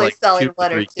going to sell like 2 or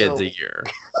 3 kids a year.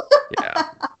 Yeah.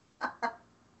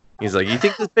 He's like, you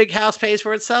think this big house pays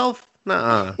for itself?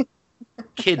 Nuh-uh.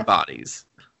 Kid bodies.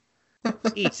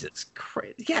 Jesus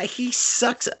Christ. Yeah, he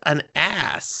sucks an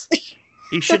ass.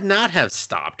 He should not have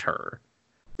stopped her.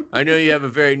 I know you have a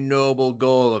very noble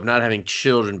goal of not having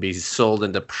children be sold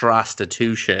into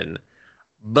prostitution,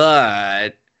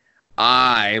 but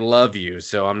I love you,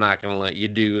 so I'm not going to let you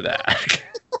do that.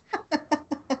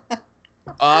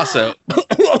 Also,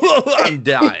 I'm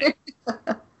dying.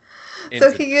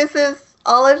 So he uses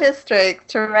all of his strength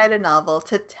to write a novel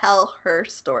to tell her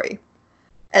story.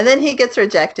 And then he gets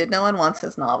rejected. No one wants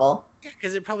his novel. Yeah,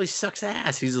 because it probably sucks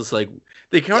ass. He's just like,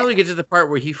 they can only get to the part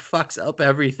where he fucks up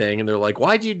everything, and they're like,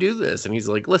 why'd you do this? And he's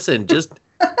like, listen, just,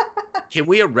 can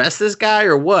we arrest this guy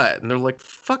or what? And they're like,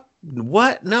 fuck,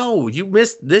 what? No, you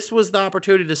missed, this was the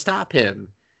opportunity to stop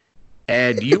him.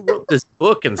 and you wrote this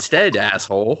book instead,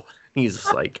 asshole. He's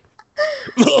just like,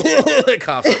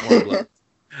 coughs up more blood.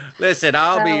 Listen,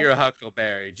 I'll be your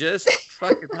Huckleberry. Just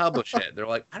fucking publish it. They're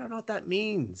like, I don't know what that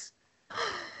means.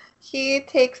 He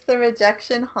takes the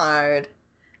rejection hard,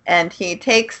 and he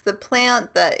takes the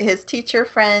plant that his teacher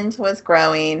friend was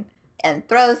growing and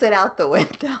throws it out the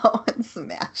window and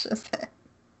smashes it.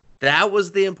 That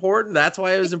was the important. That's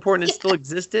why it was important it still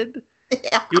existed.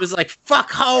 Yeah. He was like, fuck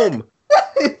home.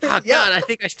 Oh, God, I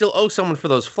think I still owe someone for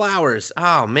those flowers.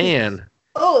 Oh, man.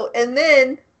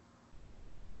 And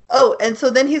so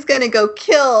then he's going to go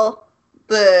kill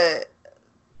the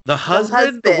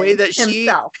husband, the way that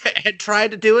himself. She had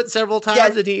tried to do it several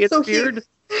times and he interfered.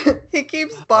 So he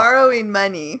keeps borrowing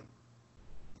money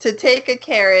to take a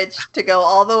carriage to go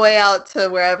all the way out to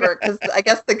wherever, because I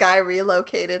guess the guy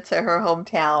relocated to her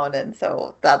hometown, and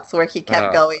so that's where he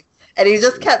kept going. And he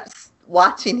just kept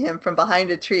watching him from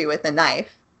behind a tree with a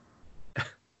knife.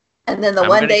 And then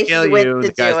one day he went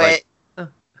to do it.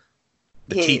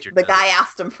 The guy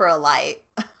asked him for a light.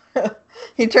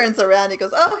 He turns around, he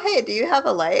goes, oh, hey, do you have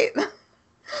a light?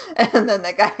 And then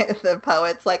the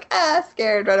poet's like,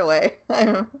 scared, run away.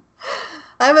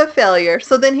 I'm a failure.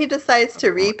 So then he decides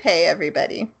to repay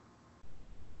everybody.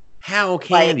 How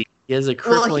can he? He has a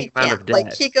crippling amount of debt.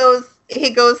 Like he goes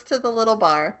to the little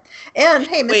bar. And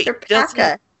hey, Mr.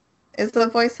 Paca is the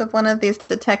voice of one of these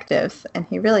detectives, and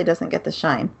he really doesn't get the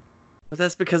shine. But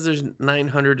that's because there's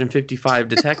 955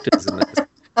 detectives in this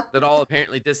that all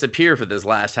apparently disappear for this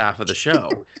last half of the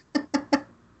show.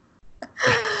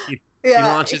 He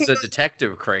launches a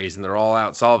detective craze, and they're all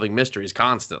out solving mysteries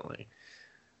constantly.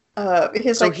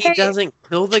 He doesn't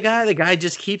kill the guy? The guy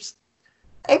just keeps...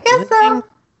 I guess so.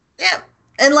 Yeah.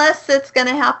 Unless it's going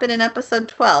to happen in episode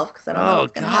 12, because I don't know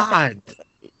what's going to happen.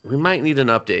 We might need an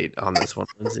update on this one,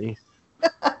 Lindsay.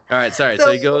 All right, sorry.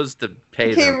 So he goes to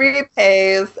pay them. He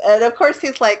repays, and of course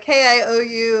he's like, hey, I owe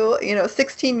you,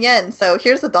 16 yen, so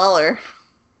here's $1.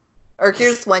 Or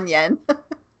here's 1 yen.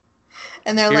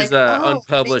 And they're here's like, an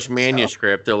unpublished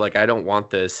manuscript. They're like, I don't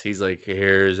want this. He's like,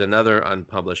 here's another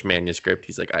unpublished manuscript.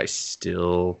 He's like, I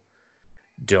still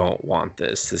don't want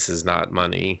this. This is not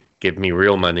money. Give me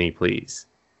real money, please.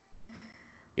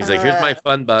 He's like, here's my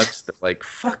fun bucks. They're like,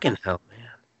 fucking hell, man.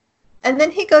 And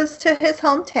then he goes to his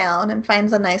hometown and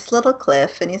finds a nice little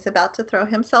cliff, and he's about to throw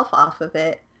himself off of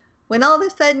it, when all of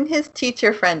a sudden his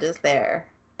teacher friend is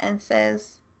there and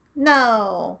says,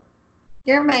 no,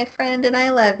 you're my friend and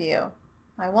I love you.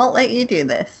 I won't let you do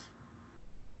this.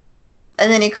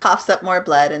 And then he coughs up more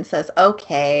blood and says,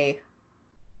 okay.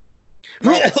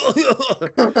 All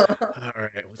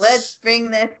right. Let's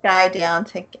bring this guy down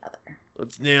together.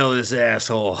 Let's nail this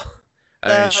asshole.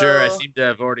 I seem to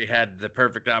have already had the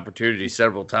perfect opportunity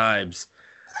several times.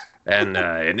 And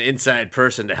an inside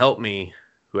person to help me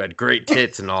who had great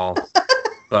tits and all.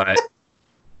 But,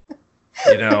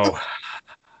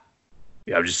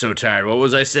 I'm just so tired. What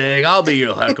was I saying? I'll be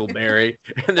your Huckleberry.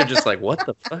 And they're just like, what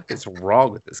the fuck is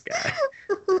wrong with this guy?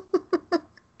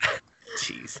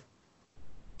 Jeez.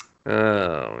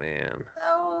 Oh, man.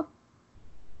 So,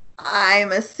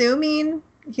 I'm assuming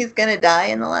he's going to die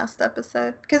in the last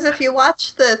episode. Because if you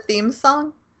watch the theme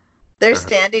song, they're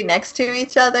standing next to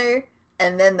each other,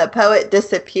 and then the poet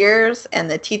disappears, and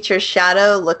the teacher's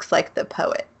shadow looks like the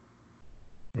poet.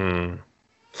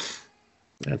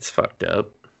 That's fucked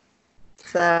up.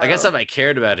 So, I guess if I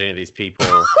cared about any of these people,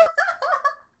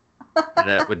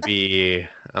 that would be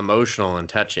emotional and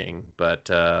touching, but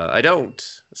I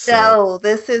don't. So. No,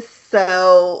 this is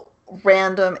so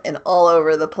random and all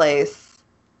over the place.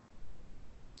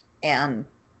 And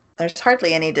there's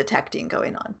hardly any detecting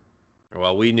going on.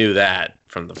 Well, we knew that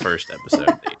from the first episode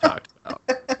that you talked about.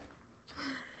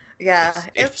 Yeah.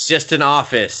 It's just an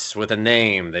office with a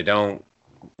name. They don't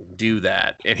do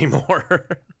that anymore.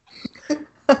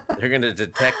 They're going to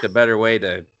detect a better way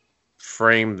to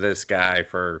frame this guy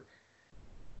for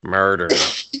murder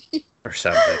or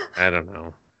something. I don't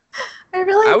know.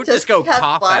 I would just go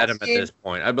cough at him at this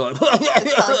point. I'd be like,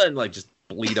 and like just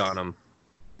bleed on him.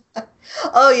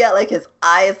 Oh yeah, like his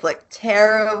eyes look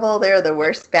terrible. They're the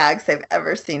worst bags I've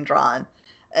ever seen drawn,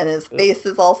 and his face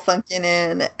is all sunken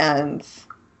in, and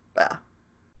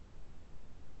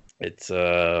it's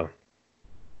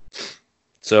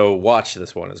So watch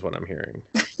this one is what I'm hearing.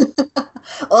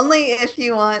 Only if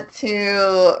you want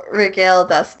to regale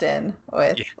Dustin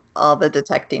with all the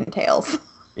detecting tales.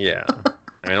 Yeah.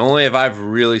 I mean, only if I've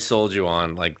really sold you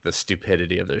on, like, the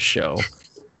stupidity of this show.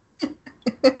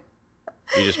 You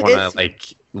just want to,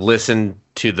 like, listen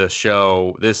to this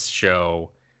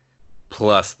show,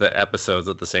 plus the episodes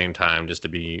at the same time just to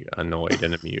be annoyed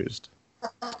and amused.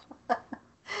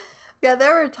 Yeah,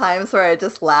 there were times where I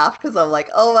just laughed because I'm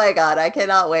like, oh my god, I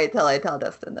cannot wait till I tell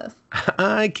Dustin this.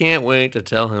 I can't wait to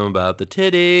tell him about the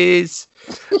titties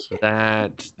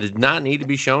that did not need to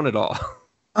be shown at all.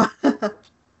 And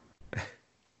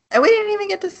we didn't even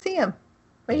get to see him.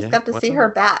 We just got to see her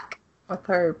back with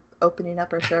her opening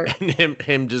up her shirt. And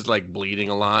him just like bleeding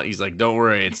a lot. He's like, don't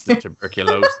worry, it's the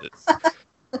tuberculosis.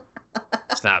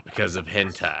 It's not because of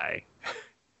hentai.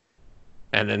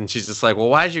 And then she's just like, well,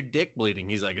 why is your dick bleeding?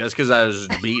 He's like, that's because I was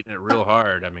beating it real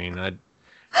hard. I mean,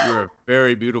 you were a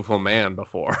very beautiful man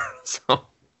before. So,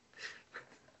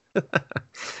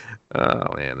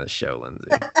 oh man, the show, Lindsay.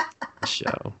 The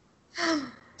show.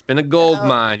 It's been a gold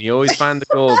mine. You always find the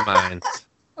gold mines.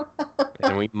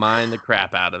 And we mine the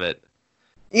crap out of it.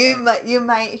 You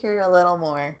might hear a little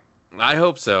more. I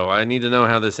hope so. I need to know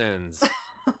how this ends.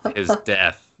 His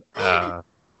death.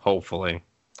 Hopefully.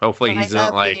 Hopefully he's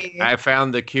not like, I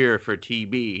found the cure for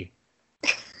TB.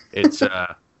 It's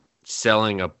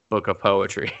selling a book of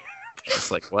poetry. It's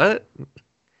like, what?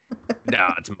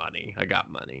 No, it's money. I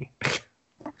got money.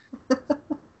 All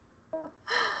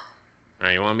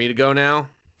right, you want me to go now?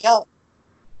 Go.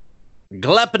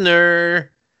 Gleipnir.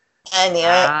 I knew it.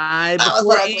 I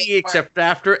before E, except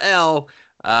after L.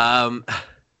 I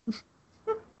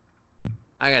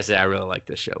gotta say, I really like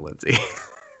this show, Lindsay.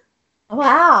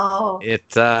 Wow.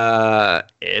 It's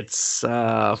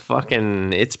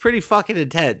pretty fucking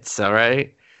intense, all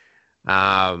right?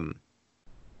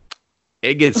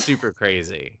 It gets super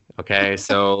crazy. Okay,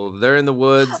 so they're in the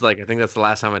woods. Like, I think that's the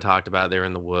last time I talked about it. They're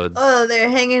in the woods. Oh, they're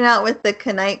hanging out with the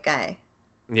Knight guy.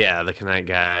 Yeah, the Knight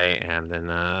guy, and then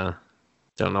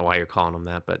don't know why you're calling him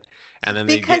that, but and then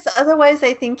because otherwise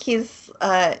I think he's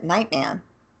Nightman.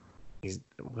 He's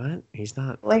what? He's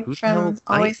not like from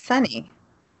Always Sunny.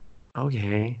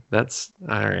 Okay, that's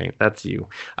all right. That's you.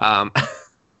 Because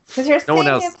you're no saying one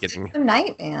else it's is getting the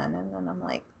Nightman, and then I'm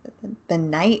like the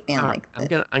Nightman. Right,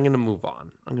 I'm gonna move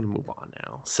on. I'm gonna move on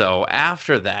now. So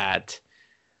after that,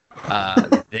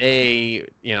 they,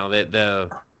 you know,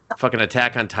 the fucking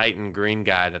Attack on Titan green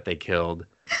guy that they killed.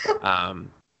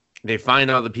 They find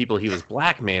out the people he was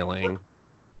blackmailing,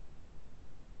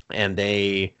 and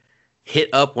they hit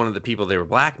up one of the people they were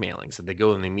blackmailing. So they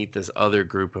go and they meet this other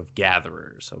group of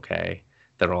gatherers, okay,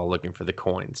 that are all looking for the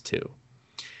coins too.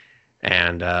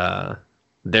 And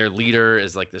their leader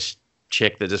is like this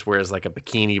chick that just wears like a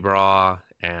bikini bra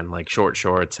and like short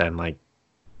shorts and like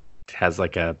has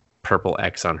like a purple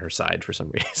X on her side for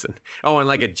some reason. Oh, and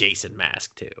like a Jason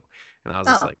mask too. And I was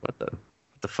just like, what the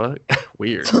fuck?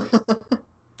 Weird.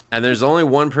 And there's only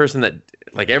one person that,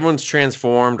 like, everyone's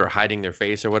transformed or hiding their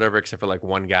face or whatever, except for like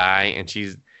one guy.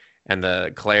 And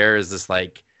the Claire is just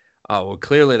like, oh, well,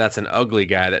 clearly that's an ugly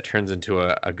guy that turns into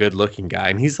a good looking guy.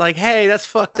 And he's like, hey, that's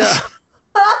fucked up.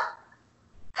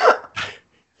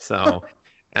 So,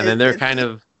 and then they're kind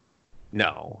of,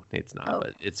 no, it's not,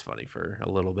 but it's funny for a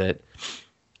little bit.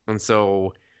 And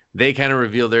so they kind of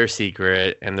reveal their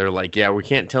secret, and they're like, yeah, we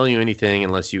can't tell you anything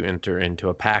unless you enter into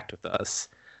a pact with us.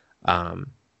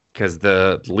 Because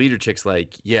the leader chick's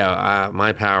like, yeah,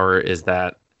 my power is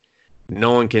that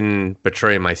no one can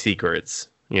betray my secrets,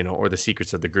 you know, or the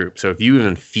secrets of the group. So if you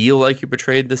even feel like you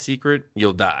betrayed the secret,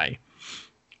 you'll die.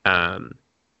 And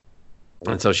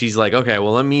so she's like, okay,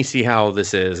 well, let me see how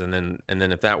this is. And then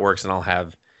if that works, then I'll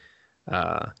have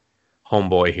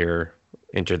homeboy here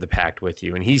enter the pact with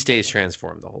you. And he stays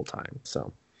transformed the whole time.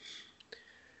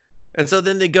 And so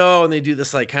then they go and they do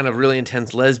this like kind of really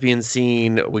intense lesbian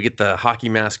scene. We get the hockey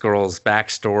mask girl's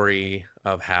backstory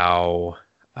of how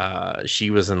she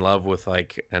was in love with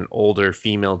like an older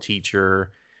female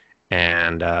teacher,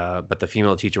 and but the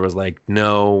female teacher was like,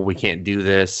 no, we can't do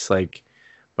this. Like,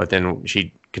 but then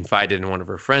she confided in one of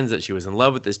her friends that she was in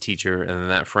love with this teacher, and then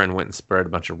that friend went and spread a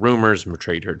bunch of rumors and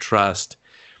betrayed her trust.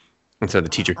 And so the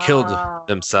teacher killed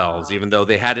themselves, even though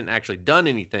they hadn't actually done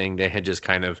anything. They had just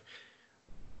kind of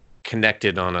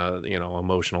connected on a, you know,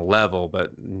 emotional level,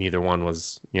 but neither one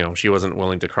was, you know, she wasn't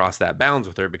willing to cross that bounds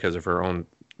with her because of her own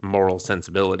moral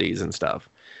sensibilities and stuff.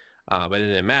 But it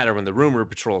didn't matter when the rumor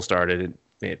patrol started.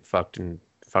 It fucked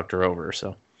her over.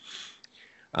 So,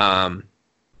 and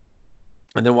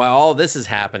then while all this is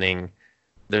happening,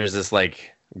 there's this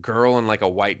like girl in like a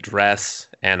white dress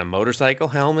and a motorcycle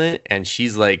helmet, and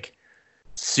she's like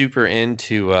super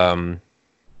into God,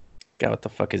 what the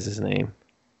fuck is his name?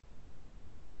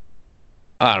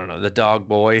 I don't know, the dog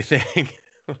boy thing.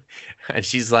 And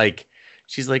she's like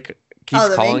keeps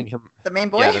calling him the main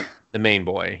boy. Yeah, the main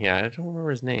boy. Yeah, I don't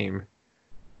remember his name.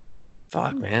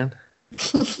 Fuck, man.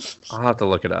 I'll have to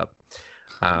look it up.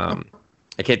 I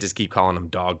can't just keep calling him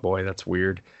dog boy. That's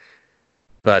weird.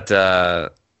 But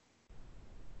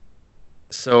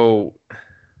so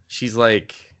she's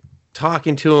like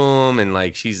talking to him, and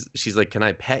like she's like, "Can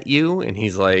I pet you?" And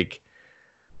he's like,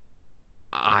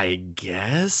 "I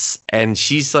guess." And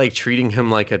she's like treating him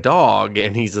like a dog,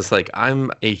 and he's just like,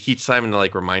 he keeps having to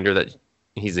like remind her that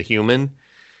he's a human.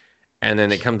 And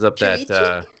then it comes up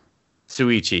that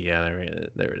Shuichi, yeah,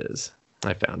 there it is.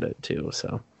 I found it too.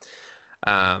 So,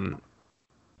 and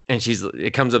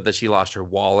it comes up that she lost her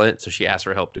wallet, so she asks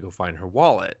for help to go find her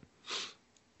wallet.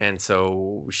 And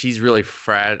so she's really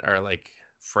frail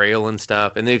and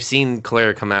stuff. And they've seen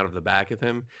Claire come out of the back of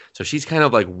him, so she's kind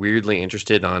of like weirdly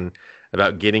interested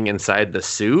about getting inside the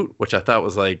suit, which I thought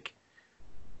was like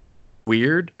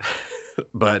weird.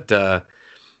 But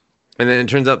and then it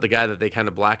turns out the guy that they kind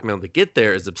of blackmailed to get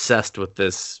there is obsessed with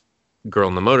this girl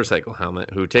in the motorcycle helmet,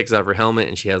 who takes off her helmet,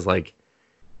 and she has like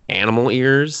animal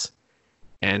ears,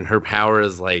 and her power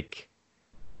is like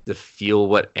to feel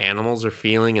what animals are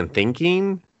feeling and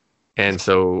thinking. And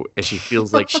she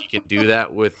feels like she can do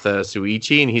that with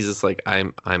Shuichi, and he's just like,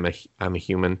 I'm a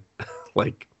human.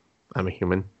 Like, I'm a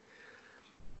human.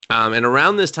 And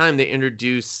around this time, they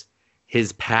introduce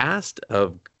his past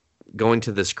of going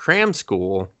to this cram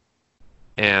school.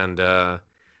 And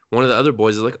one of the other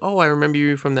boys is like, "Oh, I remember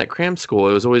you from that cram school.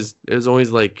 It was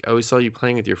always like, I always saw you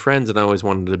playing with your friends, and I always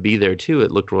wanted to be there too.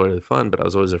 It looked really fun, but I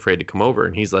was always afraid to come over."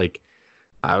 And he's like,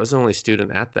 "I was the only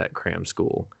student at that cram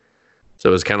school." So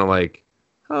it was kind of like,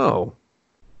 "Oh,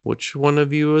 which one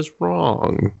of you is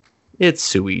wrong?"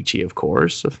 It's Shuichi, of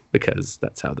course, because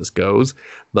that's how this goes.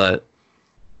 But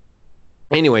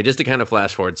anyway, just to kind of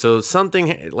flash forward. So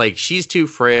something like, she's too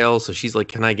frail. So she's like,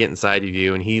 "Can I get inside of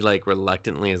you?" And he like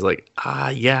reluctantly is like,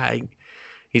 "Yeah."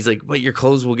 He's like, "But your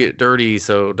clothes will get dirty,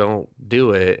 so don't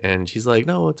do it." And she's like,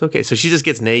 "No, it's okay." So she just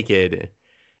gets naked,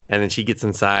 and then she gets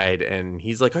inside, and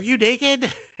he's like, "Are you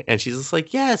naked?" And she's just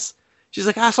like, "Yes." She's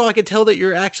like, "So I can tell that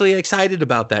you're actually excited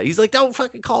about that." He's like, "Don't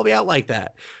fucking call me out like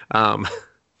that."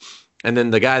 And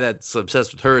then the guy that's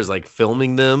obsessed with her is like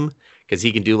filming them, because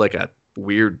he can do like a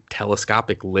weird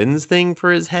telescopic lens thing for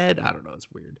his head. I don't know,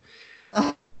 it's weird.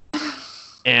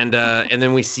 And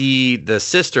then we see the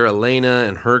sister Elena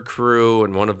and her crew,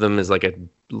 and one of them is like a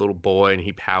little boy, and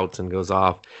he pouts and goes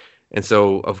off. And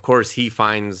so of course he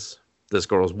finds this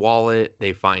girl's wallet.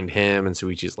 They find him, and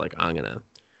Shuichi's like, I'm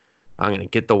gonna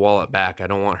get the wallet back. I'm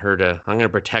gonna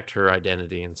protect her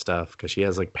identity and stuff, because she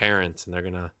has like parents, and they're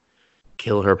gonna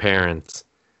kill her parents.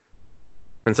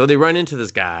 And so they run into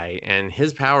this guy, and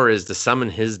his power is to summon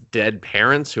his dead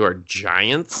parents, who are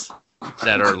giants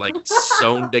that are like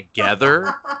sewn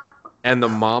together, and the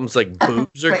mom's like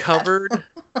boobs are covered.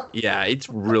 Yeah, it's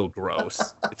real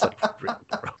gross. It's like real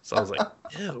gross. I was like,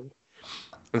 ew.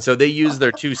 And so they use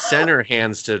their two center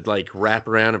hands to like wrap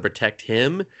around and protect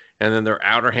him, and then their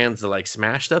outer hands to like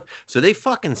smash stuff. So they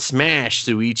fucking smash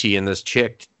Shuichi and this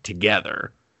chick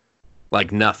together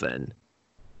like nothing.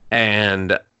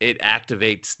 And it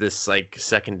activates this like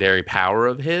secondary power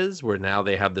of his, where now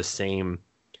they have the same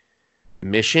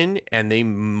mission, and they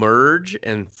merge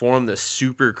and form this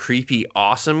super creepy,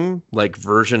 awesome like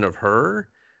version of her,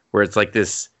 where it's like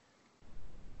this,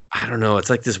 I don't know, it's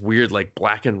like this weird like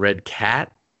black and red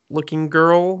cat looking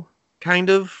girl, kind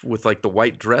of, with like the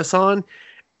white dress on.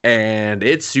 And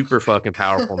it's super fucking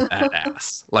powerful and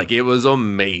badass. Like, it was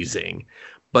amazing.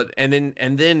 But and then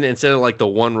instead of like the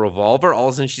one revolver, all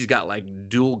of a sudden she's got like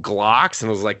dual Glocks, and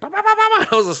I was like, bah, bah, bah, bah.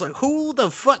 I was just like, who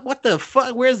the fuck? What the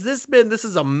fuck? Where's this been? This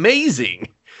is amazing.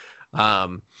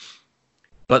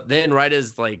 But then right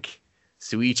as like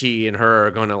Shuichi and her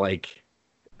are gonna like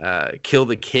kill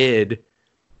the kid,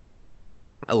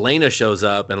 Elena shows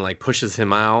up and like pushes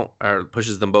him out, or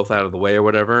pushes them both out of the way or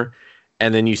whatever.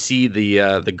 And then you see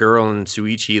the girl and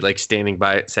Shuichi like standing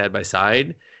by side by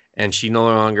side. And she no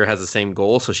longer has the same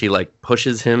goal, so she like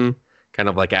pushes him kind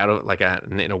of like out of like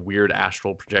in a weird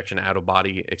astral projection out of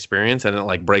body experience, and it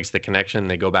like breaks the connection. And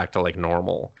they go back to like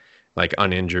normal, like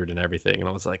uninjured and everything. And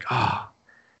I was like,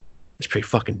 it's pretty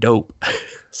fucking dope.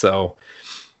 So,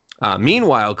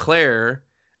 meanwhile, Claire,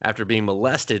 after being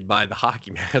molested by the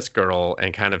hockey mask girl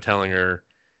and kind of telling her,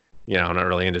 you know, not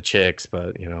really into chicks,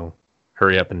 but you know,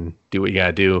 hurry up and do what you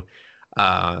gotta do.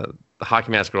 The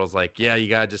hockey mask girl's like, yeah, you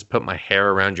gotta just put my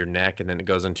hair around your neck, and then it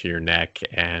goes into your neck,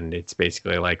 and it's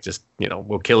basically like, just, you know,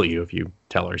 we'll kill you if you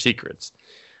tell her secrets.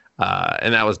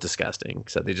 And that was disgusting.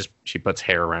 So she puts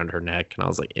hair around her neck, and I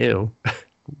was like, ew,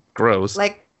 gross.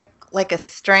 Like a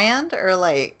strand, or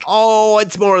like? Oh,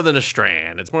 it's more than a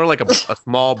strand. It's more like a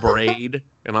small braid.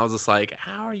 And I was just like,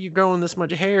 how are you growing this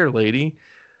much hair, lady?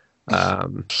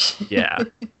 Yeah,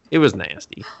 it was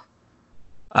nasty.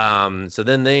 So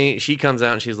then she comes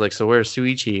out and she's like, so where's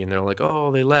Shuichi? And they're like,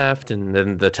 oh, they left. And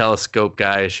then the telescope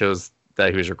guy shows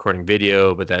that he was recording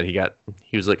video, but that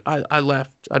he was like, I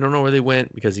left. I don't know where they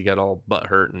went, because he got all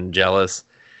butthurt and jealous.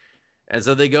 And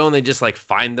so they go and they just like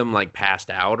find them like passed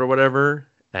out or whatever.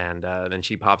 And then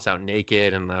she pops out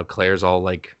naked, and now Claire's all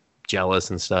like jealous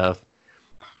and stuff.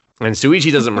 And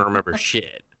Shuichi doesn't remember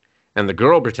shit. And the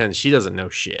girl pretends she doesn't know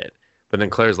shit. But then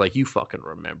Claire's like, you fucking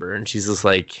remember. And she's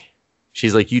like,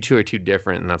 you two are too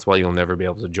different, and that's why you'll never be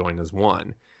able to join as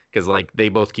one. Because like they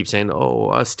both keep saying, oh,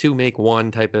 us two make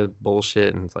one type of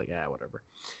bullshit. And it's like, whatever.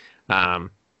 And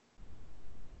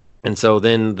so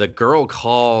then the girl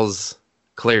calls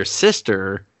Claire's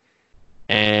sister,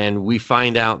 and we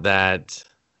find out that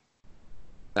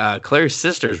Claire's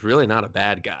sister is really not a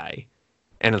bad guy.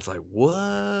 And it's like,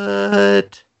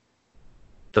 what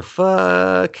the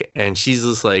fuck? And she's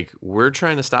just like, we're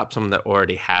trying to stop someone that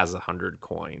already has 100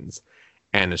 coins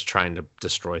and is trying to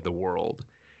destroy the world.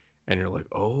 And you're like,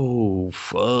 oh,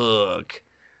 fuck.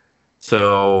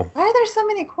 So why are there so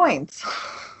many coins?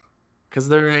 Because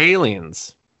they're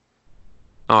aliens.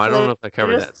 Oh, I don't know if I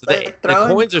covered that. So the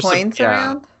coins are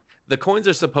around? The coins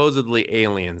are supposedly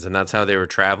aliens, and that's how they were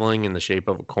traveling, in the shape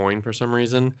of a coin for some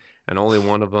reason. And only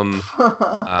one of them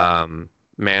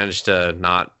managed to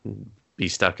not be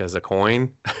stuck as a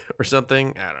coin or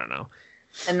something. I don't know.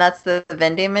 And that's the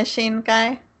vending machine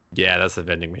guy? Yeah, that's the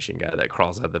vending machine guy that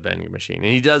crawls out the vending machine. And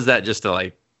he does that just to,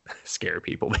 like, scare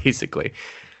people, basically.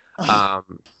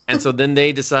 And so then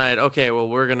they decide, okay, well,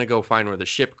 we're going to go find where the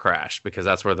ship crashed, because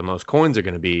that's where the most coins are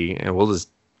going to be, and we'll just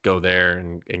go there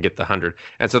and get the 100.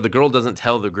 And so the girl doesn't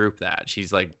tell the group that.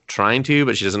 She's, like, trying to,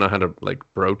 but she doesn't know how to, like,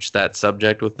 broach that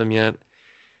subject with them yet.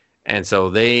 And so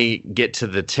they get to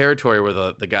the territory where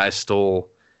the guy stole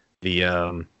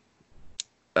the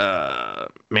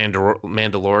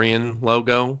Mandalorian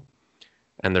logo,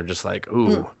 and they're just like,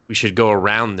 ooh, we should go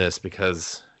around this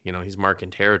because, you know, he's marking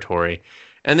territory.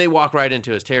 And they walk right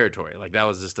into his territory. Like, that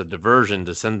was just a diversion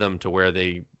to send them to where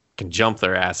they can jump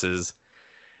their asses.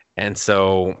 And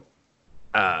so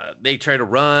they try to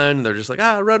run. They're just like,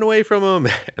 run away from him.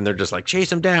 And they're just like,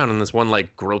 chase him down. And this one,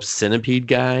 like, gross centipede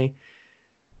guy,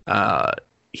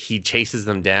 he chases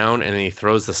them down, and then he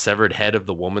throws the severed head of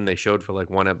the woman they showed for, like,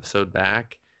 one episode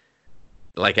back,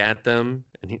 like, at them.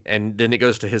 And then it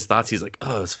goes to his thoughts. He's like,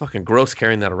 oh, it's fucking gross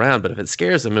carrying that around, but if it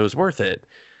scares him, it was worth it.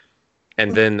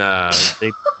 And then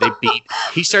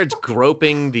he starts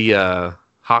groping the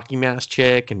hockey mask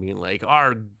chick and being like,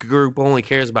 our group only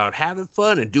cares about having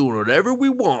fun and doing whatever we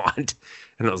want.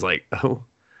 And I was like, oh,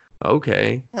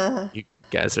 okay. You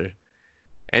guys are...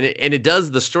 And it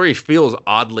does, the story feels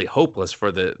oddly hopeless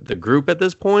for the group at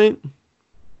this point.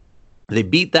 They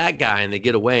beat that guy and they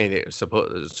get away,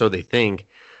 so they think.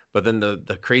 But then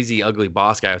the crazy, ugly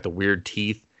boss guy with the weird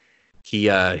teeth, he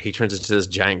turns into this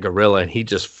giant gorilla, and he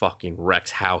just fucking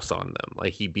wrecks house on them.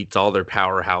 Like, he beats all their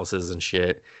powerhouses and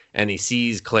shit. And he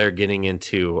sees Claire getting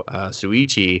into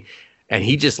Shuichi, and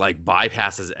he just, like,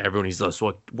 bypasses everyone. He's like,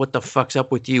 what the fuck's up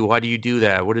with you? Why do you do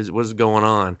that? What is going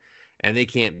on? And they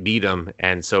can't beat him.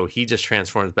 And so he just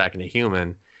transforms back into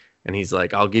human. And he's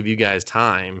like, I'll give you guys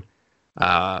time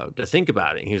to think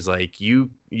about it. And he's like,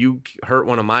 you hurt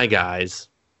one of my guys,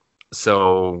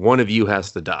 so one of you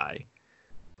has to die.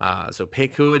 So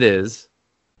pick who it is,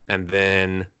 and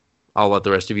then I'll let the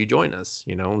rest of you join us.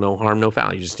 You know, no harm, no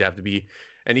foul. You just have to be...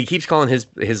 And he keeps calling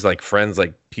his like friends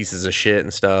like pieces of shit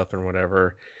and stuff and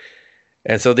whatever.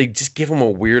 And so they just give him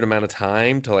a weird amount of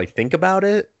time to, like, think about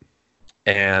it.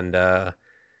 And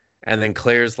then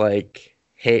Claire's like,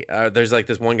 hey, there's like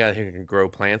this one guy who can grow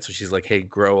plants. So she's like, hey,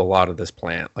 grow a lot of this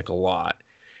plant, like a lot.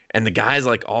 And the guy's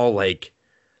like all like,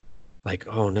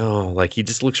 oh no, like he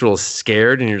just looks real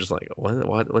scared. And you're just like,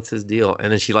 what's his deal?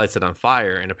 And then she lights it on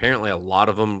fire. And apparently a lot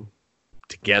of them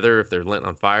together, if they're lit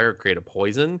on fire, create a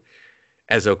poison.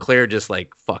 As though Claire just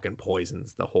like fucking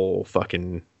poisons the whole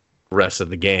fucking rest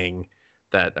of the gang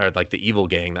that are like the evil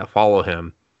gang that follow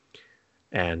him.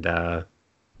 And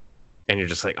you're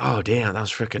just like, oh, damn, that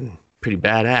was freaking pretty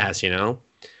badass, you know?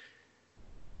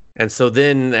 And so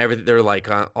then they're like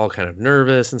all kind of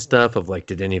nervous and stuff of like,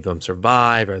 did any of them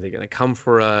survive? Are they going to come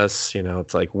for us? You know,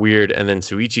 it's like weird. And then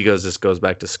Shuichi goes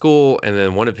back to school, and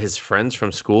then one of his friends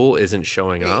from school isn't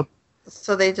showing up.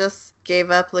 So they just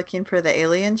gave up looking for the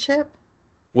alien ship?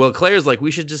 Well, Claire's like,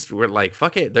 we're like,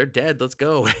 fuck it, they're dead, let's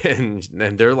go. And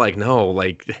they're like, no,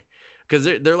 like, because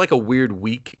they're like a weird,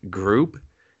 weak group.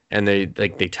 And they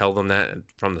tell them that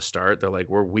from the start. They're like,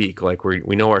 we're weak. Like,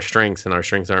 we know our strengths, and our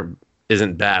strengths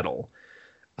isn't battle.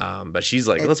 But she's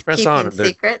like, let's press on.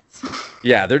 Secrets.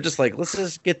 Yeah, they're just like, let's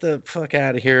just get the fuck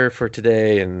out of here for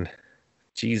today. And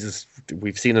Jesus,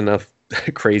 we've seen enough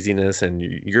craziness.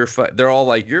 And they're all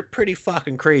like, you're pretty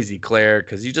fucking crazy, Claire,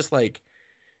 because you just like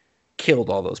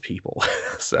killed all those people.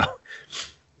 So,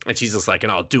 and she's just like,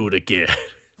 and I'll do it again.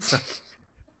 So,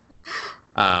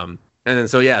 and then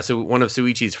so one of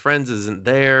Shuichi's friends isn't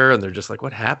there, and they're just like,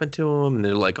 what happened to him? And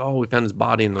they're like, oh, we found his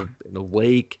body in the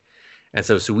lake. And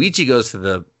so Shuichi goes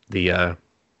to the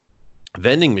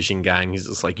vending machine guy, and he's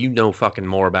just like, you know fucking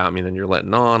more about me than you're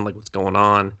letting on. Like, what's going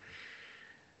on?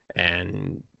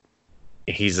 And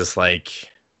he's just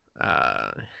like,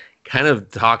 kind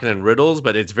of talking in riddles,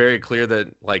 but it's very clear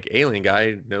that like alien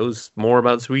guy knows more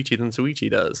about Shuichi than Shuichi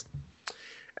does.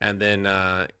 And then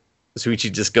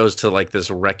Shuichi just goes to like this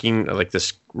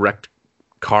wrecked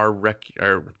car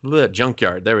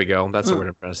junkyard. There we go. That's what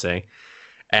I'm trying to say.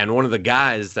 And one of the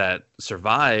guys that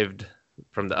survived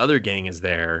from the other gang is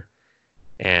there,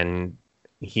 and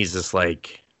he's just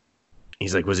like,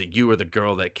 was it you or the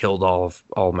girl that killed all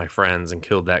of my friends and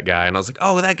killed that guy? And I was like,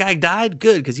 oh, that guy died?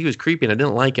 Good, because he was creepy and I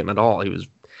didn't like him at all. He was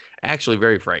actually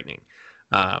very frightening.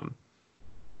 And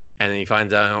then he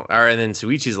finds out, and then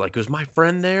Shuichi's like, was my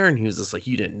friend there? And he was just like,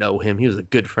 you didn't know him. He was a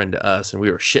good friend to us, and we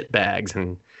were shitbags.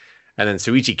 And then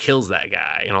Shuichi kills that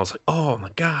guy. And I was like, oh my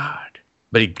God.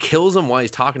 But he kills him while he's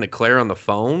talking to Claire on the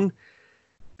phone.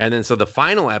 And then so the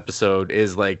final episode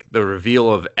is like the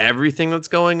reveal of everything that's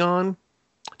going on.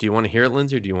 Do you want to hear it,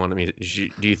 Lindsay, or do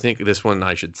you think this one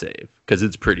I should save? Because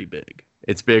it's pretty big.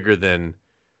 It's bigger than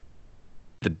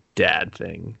the dad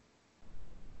thing.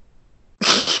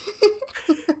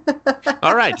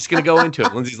 All right, just going to go into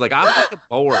it. Lindsay's like, I'm fucking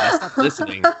bored. I stopped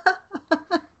listening.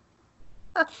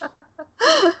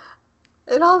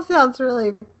 It all sounds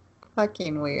really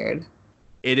fucking weird.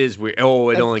 It is weird. Oh,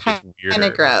 it only gets weirder. Kind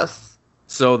of gross.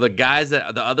 So the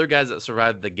other guys that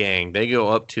survived the gang, they go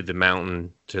up to the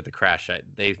mountain to the crash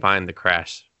site. They find the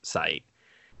crash site,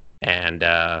 and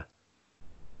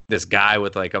this guy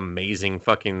with like amazing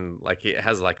fucking like it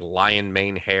has like lion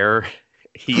mane hair.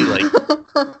 He like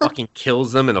fucking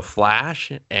kills them in a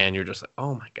flash, and you're just like,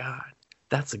 oh my God,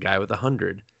 that's the guy with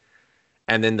 100.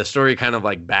 And then the story kind of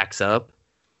like backs up,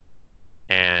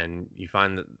 and you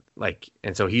find that like,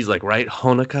 and so he's like, right,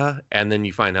 Honoka, and then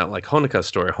you find out like Honoka's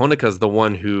story. Honoka's the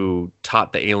one who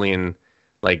taught the alien,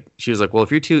 like she was like, well,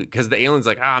 if you're too, because the alien's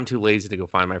like, I'm too lazy to go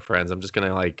find my friends. I'm just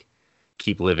gonna like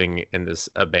keep living in this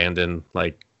abandoned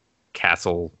like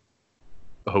castle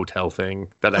hotel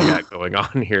thing that I got going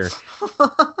on here.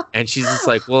 And she's just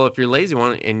like, well, if you're lazy,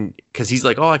 and because he's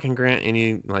like, oh, I can grant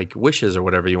any like wishes or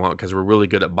whatever you want because we're really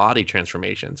good at body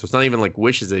transformation. So it's not even like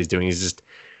wishes that he's doing. He's just,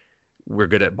 we're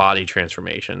good at body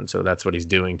transformation. So that's what he's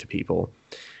doing to people.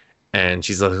 And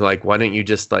she's like, why don't you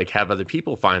just like have other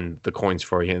people find the coins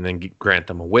for you and then grant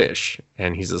them a wish?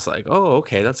 And he's just like, oh,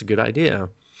 okay, that's a good idea.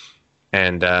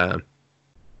 And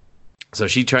so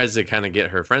she tries to kind of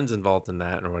get her friends involved in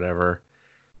that or whatever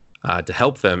to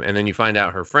help them. And then you find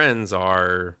out her friends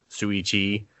are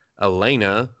Shuichi,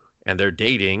 Elena, and they're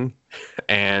dating,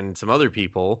 and some other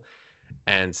people.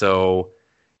 And so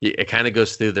it kind of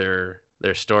goes through their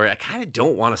story. I kind of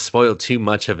don't want to spoil too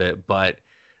much of it, but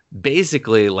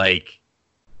basically, like,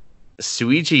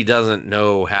 Shuichi doesn't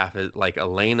know half it. Like,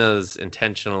 Elena's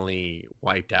intentionally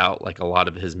wiped out, like, a lot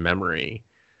of his memory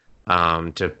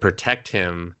to protect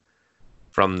him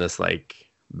from this,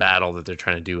 like, battle that they're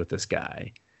trying to do with this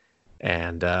guy.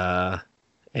 And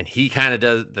he kind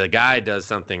of the guy does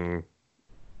something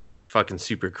fucking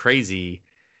super crazy,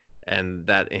 and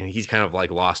he's kind of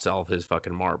like lost all of his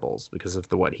fucking marbles because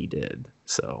of what he did.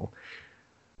 So,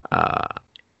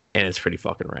 and it's pretty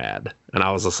fucking rad. And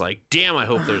I was just like, damn, I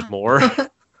hope there's more.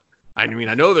 I mean,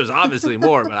 I know there's obviously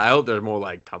more, but I hope there's more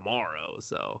like tomorrow.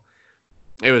 So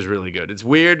it was really good. It's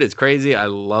weird. It's crazy. I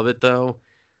love it though.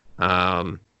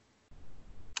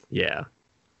 Yeah.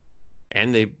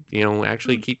 And they,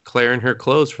 actually keep Claire in her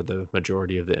clothes for the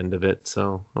majority of the end of it.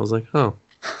 So I was like, oh,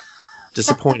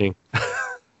 disappointing.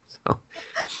 So.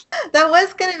 That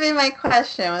was going to be my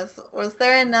question. Was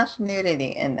there enough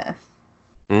nudity in this?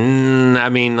 I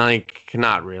mean, like,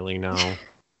 not really, no.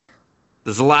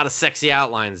 There's a lot of sexy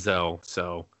outlines, though,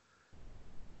 so.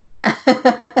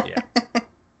 Yeah.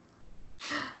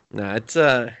 No, it's,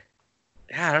 I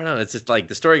don't know. It's just, like,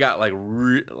 the story got,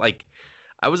 like,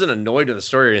 I wasn't annoyed with the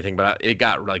story or anything, but it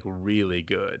got, like, really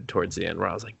good towards the end, where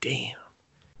I was like, damn.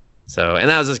 So,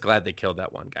 and I was just glad they killed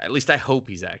that one guy. At least I hope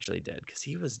he's actually dead, because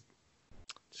he was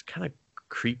just kind of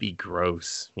creepy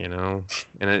gross, And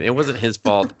it wasn't his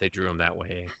fault that they drew him that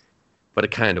way, but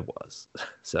it kind of was.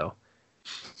 So,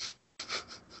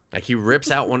 like, he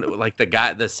rips out one, like,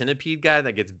 the centipede guy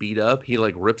that gets beat up, he,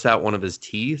 like, rips out one of his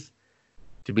teeth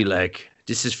to be like,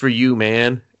 this is for you,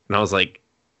 man. And I was like,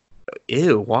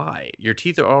 ew, why? Your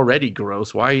teeth are already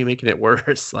gross. Why are you making it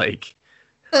worse? Like,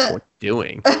 what are you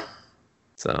doing?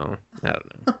 So, I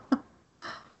don't know.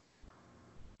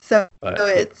 So But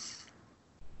it's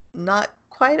not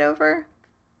quite over.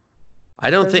 I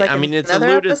don't There's think. like I mean, it's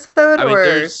another alluded. episode, I mean,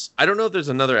 or I don't know if there's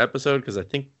another episode because I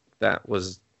think that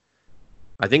was.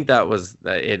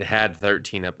 It had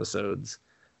 13 episodes.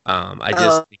 I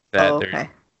just think that okay.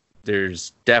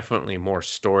 there's definitely more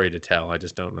story to tell. I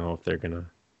just don't know if they're gonna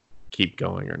keep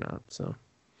going or not. So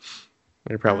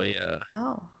I probably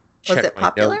Was check it my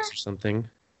popular? notes or something.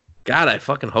 God, I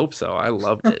fucking hope so. I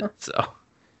loved it. So.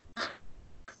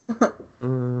 How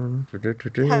could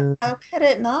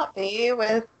it not be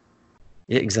with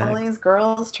Yeah, all exactly. these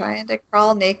girls trying to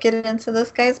crawl naked into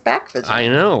this guy's back vagina? I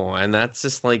know, and that's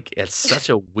just like it's such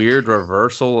a weird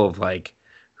reversal of like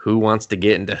who wants to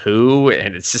get into who,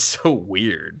 and it's just so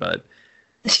weird, but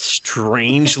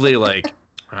strangely like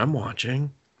I'm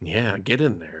watching. Yeah, get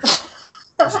in there.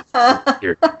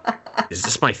 Is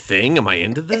this my thing? Am I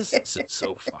into this? This is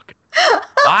so fucking.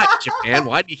 Why, Japan?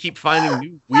 Why do you keep finding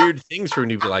new weird things for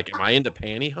me to be like? Am I into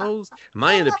pantyhose? Am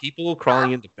I into people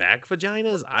crawling into back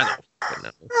vaginas? I don't fucking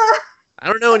know. I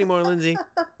don't know anymore, Lindsay.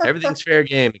 Everything's fair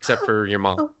game except for your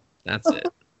mom. That's it.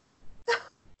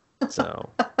 So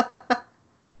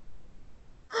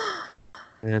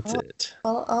that's it.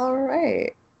 Well, all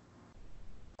right.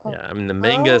 Yeah, I mean the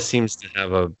manga seems to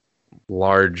have a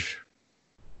large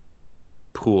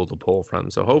pool to pull from,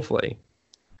 so hopefully.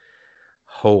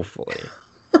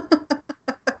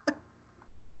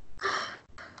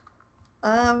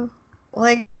 Well,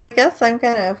 I guess I'm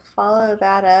gonna follow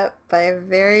that up by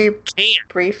very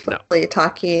briefly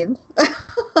talking.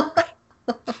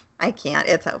 I can't.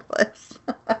 It's hopeless.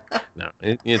 No,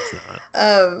 it's not.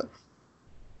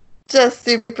 Just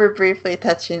super briefly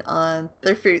touching on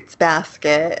the Fruits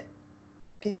Basket,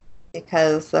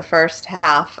 because the first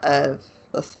half of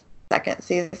the second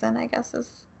season, I guess,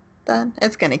 is done.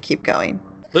 It's going to keep going.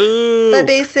 Boo! But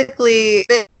basically,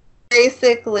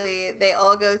 they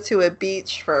all go to a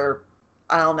beach for,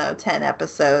 I don't know, 10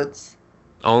 episodes.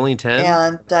 Only 10?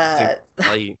 And I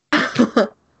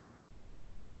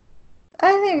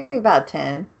think about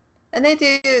 10. And they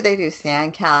do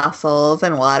sand castles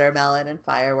and watermelon and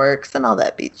fireworks and all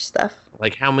that beach stuff.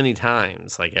 Like how many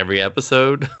times? Like every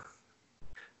episode?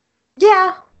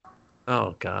 Yeah.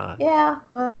 Oh god. Yeah.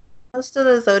 Most of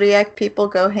the Zodiac people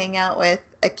go hang out with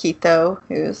Akito,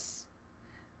 who's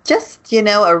just,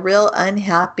 a real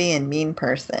unhappy and mean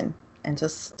person, and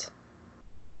just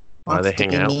wants to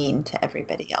be mean to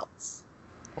everybody else.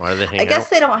 Why do they hang out? I guess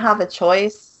they don't have a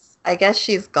choice. I guess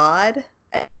she's God,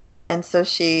 and so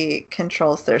she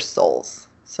controls their souls.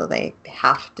 So they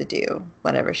have to do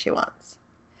whatever she wants.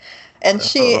 And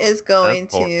she is going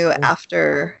to,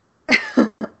 after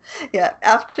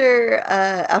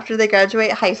they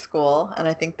graduate high school, and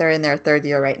I think they're in their third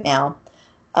year right now,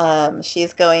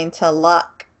 she's going to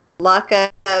lock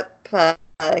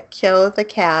up, kill the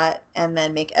cat, and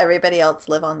then make everybody else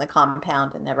live on the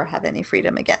compound and never have any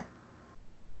freedom again.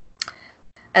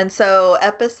 And so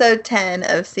episode 10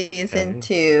 of season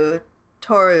 2,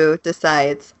 Toru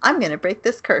decides, I'm going to break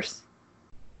this curse.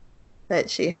 But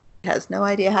she has no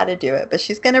idea how to do it, but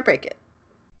she's going to break it.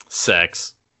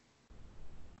 Sex.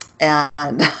 And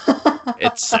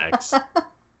it's sex.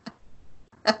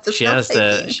 She has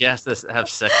to have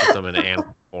sex with them in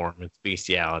animal form. It's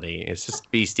bestiality. It's just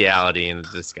bestiality in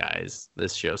disguise.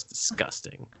 This show's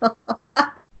disgusting. But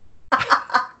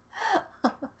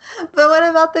what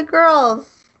about the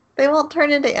girls? They won't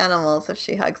turn into animals if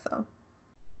she hugs them.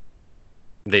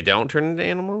 They don't turn into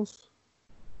animals?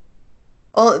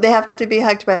 Well, they have to be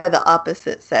hugged by the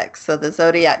opposite sex. So the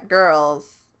Zodiac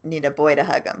girls need a boy to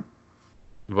hug them.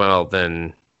 Well,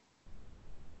 then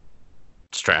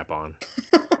strap on.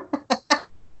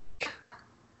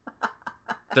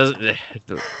 Then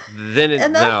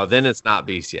it's not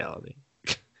bestiality.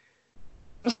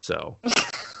 So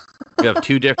you have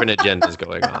two different agendas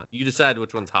going on. You decide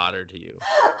which one's hotter to you.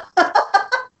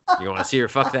 You want to see her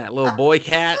fuck that little boy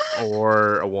cat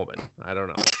or a woman? I don't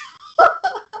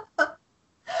know.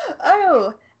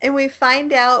 Oh, and we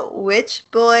find out which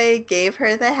boy gave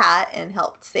her the hat and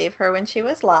helped save her when she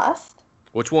was lost.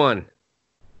 Which one?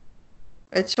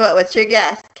 What's your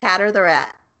guess? Cat or the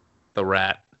rat? The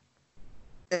rat.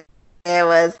 It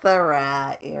was the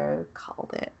rat. You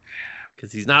called it.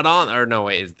 Because he's not on. Or no,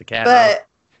 wait, is the cat but,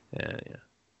 on?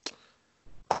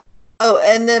 Yeah. Oh,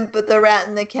 but the rat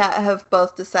and the cat have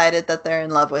both decided that they're in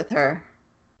love with her.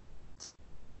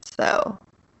 So.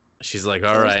 She's like,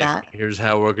 all right, here's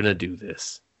how we're going to do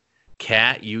this.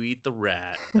 Cat, you eat the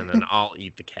rat, and then I'll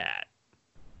eat the cat.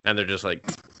 And they're just like,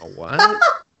 oh, what?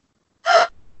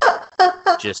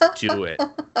 Just do it.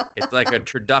 It's like a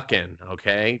turducken,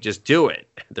 okay? Just do it.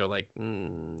 They're like,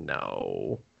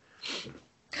 no.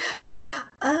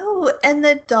 Oh, and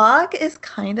the dog is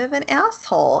kind of an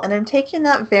asshole, and I'm taking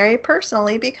that very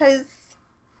personally because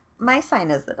my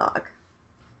sign is the dog.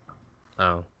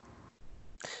 Oh.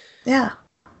 Yeah.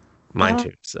 Mine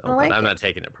too, so but I'm not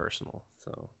taking it personal,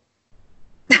 so.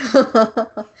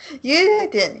 You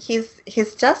didn't. He's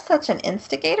just such an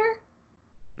instigator.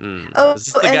 Oh, is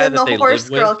this the and guy then that the they horse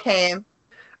live girl with? came.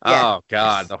 Oh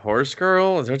God, the horse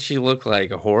girl? Is what she look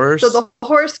like? A horse? So the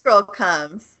horse girl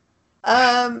comes.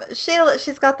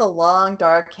 She's got the long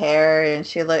dark hair and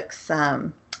she looks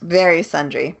very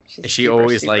sundry. She's Is she super,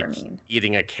 always super like mean.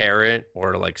 eating a carrot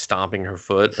or like stomping her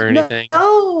foot or anything?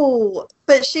 No,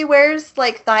 but she wears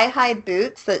like thigh-high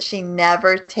boots that she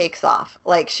never takes off.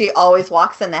 Like she always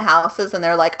walks in the houses and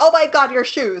they're like, "Oh my God, your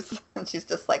shoes!" And she's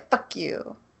just like, "Fuck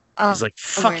you." She's like,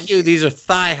 "Fuck you! These are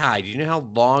thigh-high. Do you know how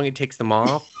long it takes them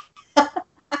off? It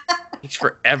takes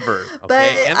forever." Okay, but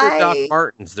and they're Doc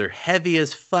Martens. They're heavy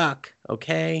as fuck.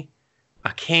 Okay,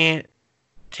 I can't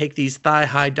take these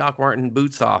thigh-high Doc Marten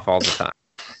boots off all the time.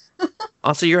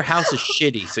 Also, your house is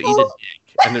shitty, so eat a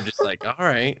dick. And they're just like, all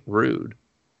right, rude.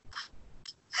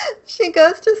 She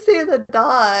goes to see the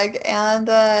dog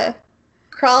and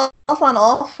crawls on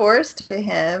all fours to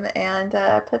him and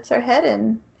puts her head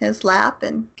in his lap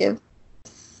and gives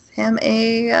him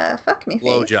a fuck me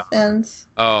Blow face. job. And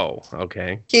oh,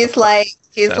 okay. He's like,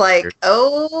 weird.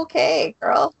 Okay,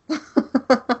 girl.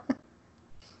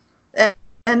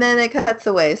 and then it cuts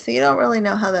away, so you don't really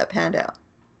know how that panned out.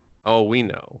 Oh, we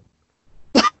know.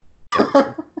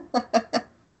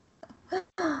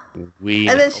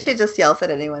 And then she just yells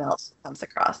at anyone else who comes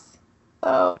across.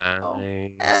 So, I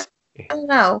don't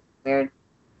know.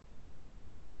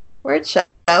 Weird show.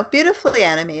 Beautifully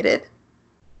animated.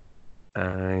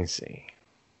 I see.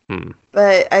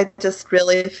 But I just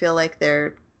really feel like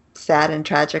they're sad and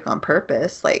tragic on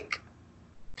purpose. Like,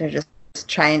 they're just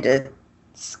trying to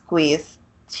squeeze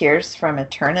tears from a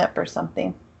turnip or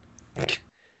something.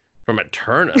 From a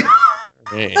turnip?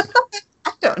 Hey.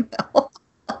 I don't know.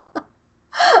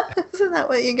 Isn't that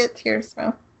what you get tears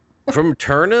from? From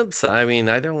turnips? I mean,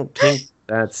 I don't think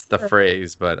that's the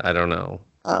phrase, but I don't know.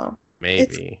 Oh.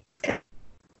 Maybe.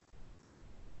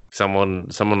 Someone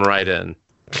write in.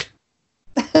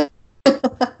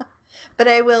 But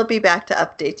I will be back to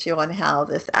update you on how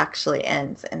this actually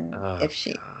ends and if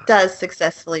she does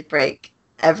successfully break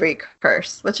every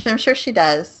curse, which I'm sure she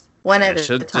does, one at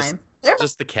a time. There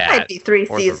just the cat. Might be 3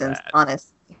 seasons,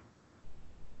 honestly.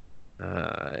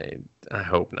 I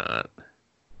hope not.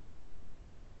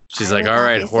 She's like, all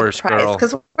right, horse girl.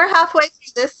 Because we're halfway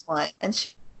through this one, and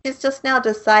she's just now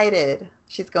decided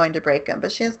she's going to break him,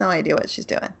 but she has no idea what she's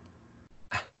doing.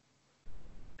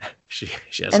 She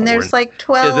and there's like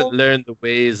 12. She hasn't learned the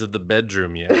ways of the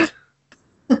bedroom yet.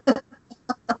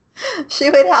 She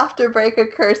would have to break a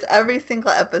curse every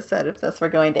single episode if this were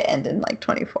going to end in like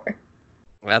 24.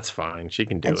 That's fine. She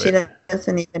can do it. And she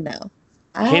doesn't even know.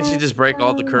 Can't she just break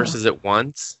all the curses at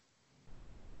once?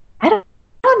 I don't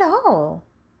know.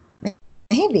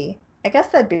 Maybe. I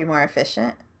guess that'd be more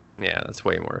efficient. Yeah, that's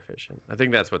way more efficient. I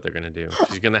think that's what they're going to do.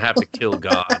 She's going to have to kill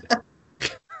God.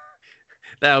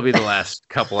 That'll be the last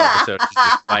couple episodes. She's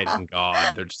just fighting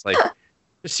God. They're just like,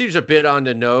 this seems a bit on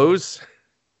the nose.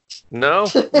 No?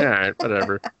 All right,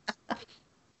 whatever.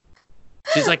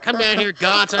 She's like, come down here,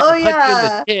 God, so I can punch you in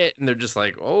the tit. And they're just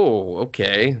like, oh,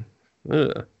 okay.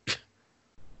 Ugh.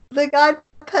 The God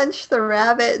punched the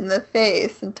rabbit in the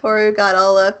face, and Toru got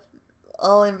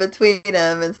all in between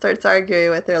him and starts arguing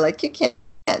with her, like, you can't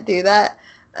do that.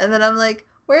 And then I'm like,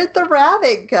 where'd the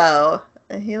rabbit go?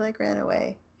 And he, like, ran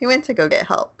away. He went to go get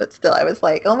help, but still, I was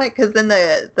like, oh my, because then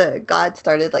the God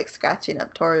started, like, scratching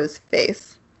up Toru's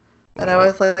face. And I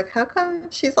was like, how come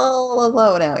she's all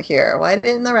alone out here? Why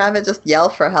didn't the rabbit just yell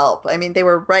for help? I mean, they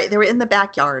were in the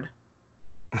backyard.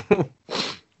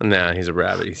 Nah, he's a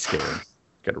rabbit. He's scared.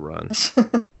 Gotta run.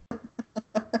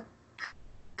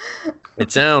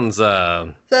 It sounds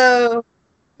so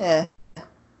yeah.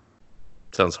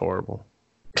 Sounds horrible.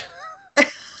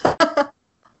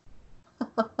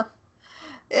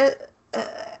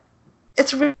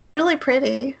 It's really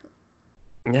pretty.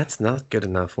 That's not good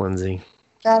enough, Lindsay.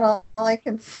 That's all I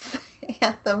can say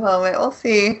at the moment. We'll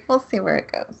see where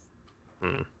it goes.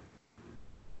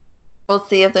 We'll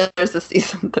see if there's a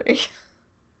season 3.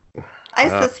 I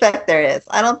suspect there is.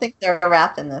 I don't think they're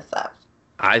wrapping this up.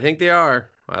 I think they are.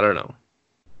 I don't know.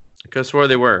 I could have swore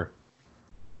they were.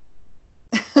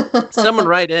 Someone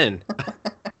write in.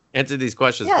 Answer these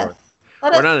questions for us.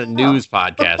 We're not a news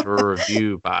podcast. We're a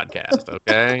review podcast,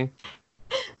 okay?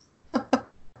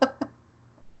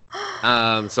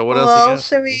 So what else? Well,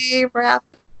 should we wrap?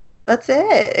 That's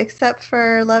it, except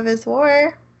for Love is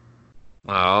War.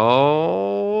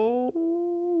 Oh,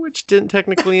 which didn't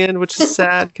technically end, which is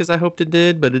sad because I hoped it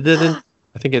did, but it didn't.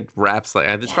 I think it wraps like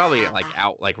it's probably like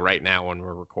out like right now when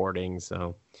we're recording.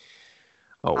 So,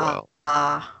 oh well.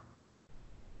 Oh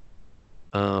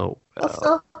well.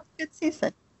 Still good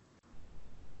season.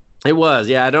 It was,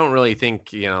 yeah. I don't really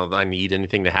think I need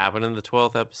anything to happen in the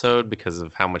 12th episode because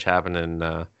of how much happened in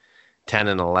 10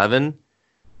 and 11.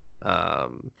 Yeah.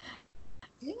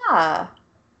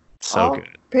 So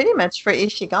good. Pretty much for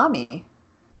Ishigami.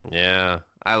 Yeah,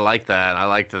 I like that. I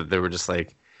like that they were just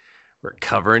like, we're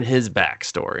covering his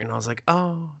backstory. And I was like,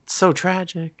 oh, it's so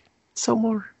tragic. So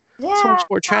much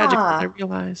more tragic than I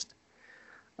realized.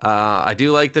 I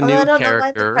do like the new I don't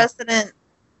character. know why the president...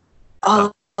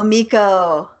 Oh,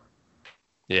 Miko.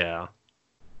 Yeah.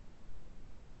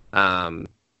 Yeah,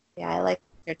 I like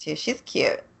her too. She's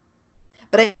cute.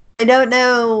 But I don't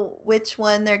know which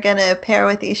one they're going to pair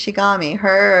with Ishigami,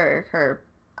 her or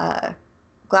her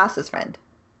glasses friend.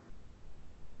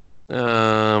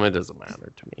 It doesn't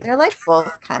matter to me. They're like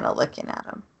both kind of looking at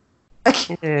him.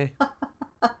 I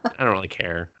don't really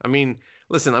care. I mean,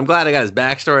 listen, I'm glad I got his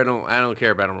backstory. I don't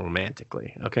care about him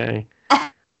romantically. Okay.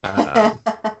 I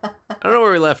don't know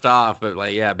where we left off, but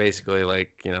like, yeah, basically,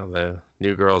 like, the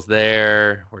new girl's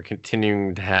there. We're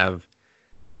continuing to have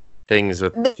things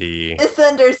with the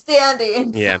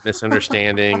misunderstandings. Yeah,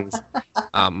 misunderstandings.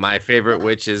 My favorite,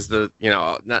 which is the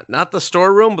not the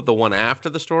storeroom, but the one after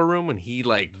the storeroom, when he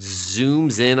like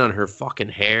zooms in on her fucking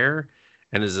hair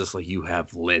and is just like, "You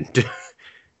have lint,"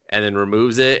 and then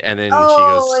removes it, and then she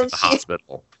goes to the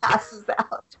hospital. Passes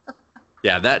out.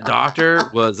 Yeah, that doctor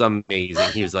was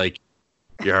amazing. He was like,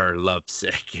 "You're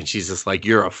lovesick," and she's just like,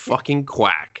 "You're a fucking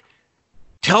quack.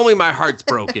 Tell me my heart's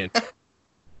broken."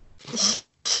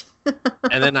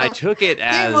 And then I took it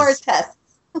as more tests.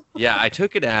 Yeah, I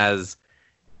took it as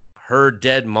her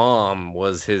dead mom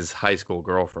was his high school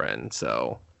girlfriend.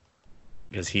 So,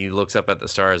 because he looks up at the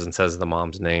stars and says the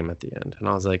mom's name at the end, and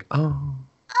I was like, oh,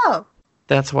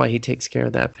 that's why he takes care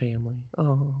of that family.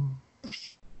 Oh,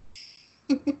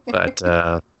 but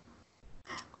that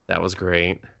was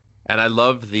great, and I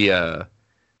loved the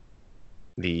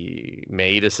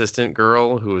maid assistant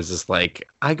girl who was just like,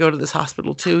 I go to this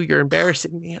hospital too. You're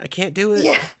embarrassing me. I can't do it.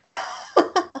 Yeah.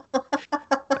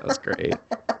 That was great.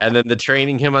 And then the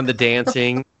training him on the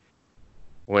dancing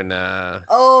when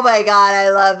oh my god,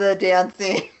 I love the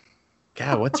dancing.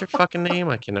 God, what's her fucking name?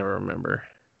 I can never remember.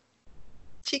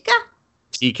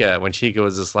 Chica, when Chica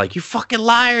was just like, you fucking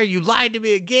liar, you lied to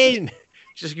me again.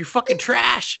 She's like, you're fucking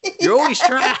trash. You're always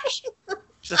trash.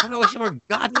 She's like, I'm not wasting more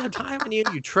goddamn time on you,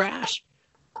 you trash.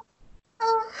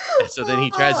 And so then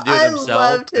he tries to do it himself.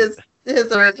 I loved his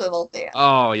original dance.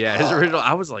 Oh, yeah, his original.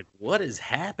 I was like, what is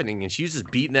happening? And she was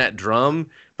just beating that drum,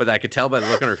 but I could tell by the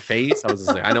look on her face. I was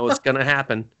just like, I know what's going to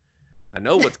happen. I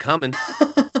know what's coming.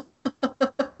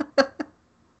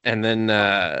 And then,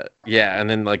 and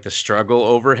then like the struggle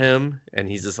over him. And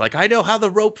he's just like, I know how the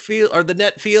the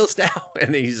net feels now.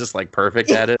 And then he's just like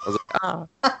perfect at it. I was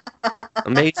like,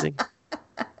 amazing.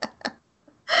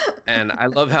 And I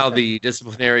love how the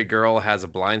disciplinary girl has a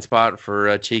blind spot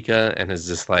for Chica and is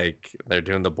just like, they're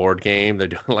doing the board game. They're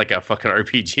doing like a fucking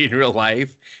RPG in real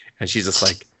life. And she's just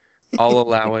like, I'll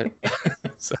allow it.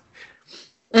 So,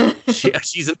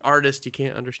 she's an artist. You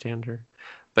can't understand her.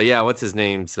 But yeah, what's his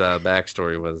name's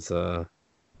backstory was, that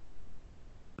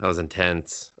was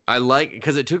intense. I like,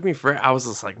 because it took me I was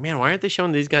just like, man, why aren't they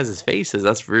showing these guys' faces?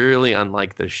 That's really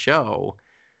unlike the show.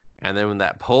 And then when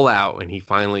that pull out and he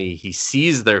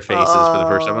sees their faces for the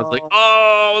first time, I was like,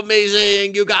 oh,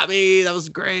 amazing. You got me. That was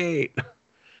great.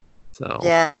 So,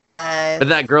 yeah. But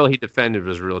that girl he defended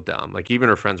was real dumb. Like, even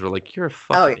her friends were like, you're a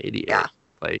fucking idiot. Yeah.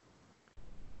 Like,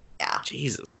 yeah.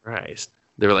 Jesus Christ.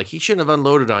 They were like, he shouldn't have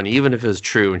unloaded on you, even if it was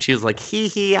true. And she was like,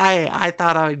 I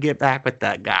thought I would get back with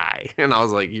that guy. And I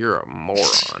was like, you're a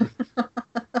moron.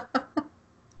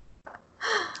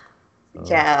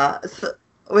 Yeah. So,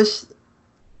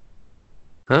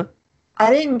 Huh?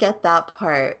 I didn't get that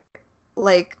part.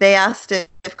 Like, they asked if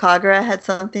Kagura had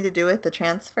something to do with the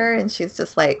transfer, and she's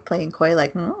just like playing coy,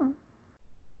 like, Oh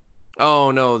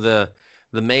no, the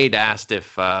maid asked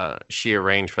if she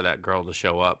arranged for that girl to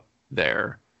show up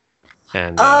there,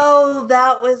 and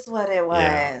that was what it was.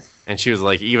 Yeah. And she was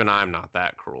like, even I'm not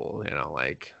that cruel,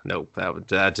 like, nope,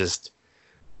 that just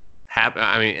happened.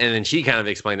 I mean, and then she kind of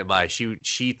explained it by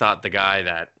she thought the guy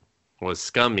that was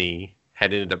scummy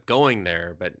had ended up going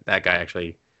there, but that guy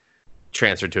actually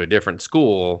transferred to a different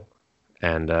school,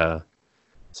 and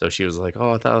so she was like,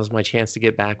 oh, I thought it was my chance to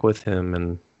get back with him,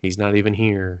 and he's not even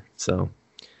here. So,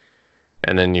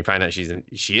 and then you find out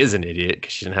she is an idiot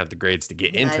because she didn't have the grades to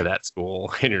get into that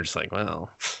school, and you're just like,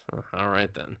 well, all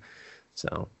right then.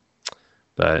 So,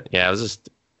 But yeah, it was just,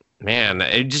 man,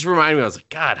 it just reminded me. I was like,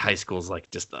 God, high school is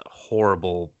like just a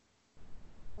horrible,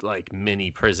 like mini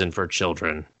prison for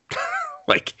children,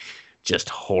 like just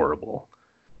horrible.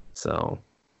 So,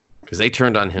 because they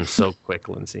turned on him so quick,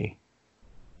 Lindsay,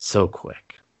 so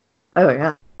quick. Oh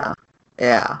yeah,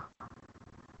 yeah.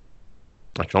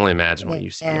 I can only imagine what you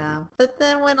see. Yeah, but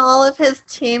then when all of his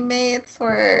teammates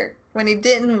were, when he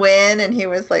didn't win, and he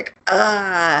was like,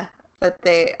 but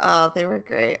they were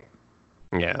great.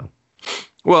 Yeah.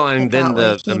 Well, and then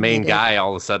the main guy,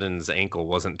 all of a sudden, his ankle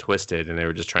wasn't twisted, and they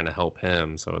were just trying to help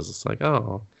him. So I was just like,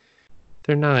 oh,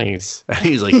 they're nice. And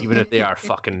he's like, even if they are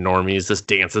fucking normies, this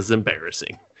dance is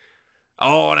embarrassing.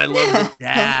 Oh, and I love the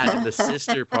dad and the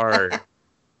sister part.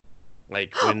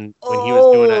 Like when he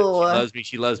was doing it,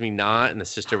 she loves me not, and the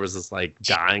sister was just like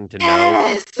dying to know.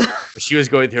 Yes. She was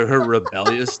going through her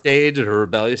rebellious stage, and her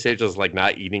rebellious stage was like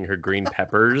not eating her green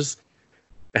peppers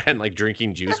and like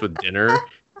drinking juice with dinner.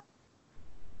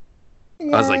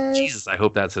 Yes. I was like, Jesus, I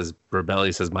hope that's as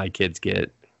rebellious as my kids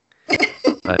get.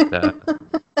 But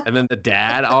and then the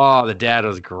dad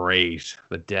was great.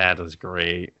 The dad was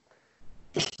great.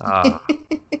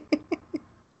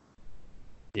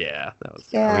 Yeah, that was.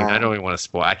 Yeah. I mean, I don't even want to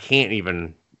spoil. I can't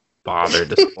even bother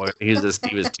to spoil. He was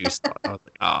too slow. I was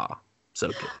like, so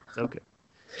good, so good.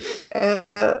 It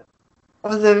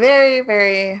was a very,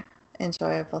 very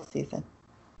enjoyable season.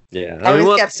 Yeah, I was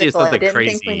we'll skeptical. I didn't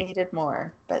think we needed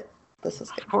more, but this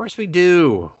was good. Of course we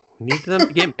do. We need them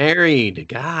to get married.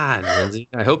 God, Lindsay.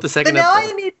 I hope the second. But now I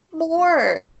need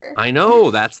more. I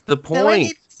know, that's the point. Now I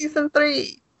need season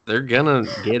 3. They're gonna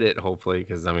get it, hopefully,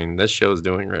 because I mean this show's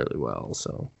doing really well.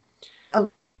 So,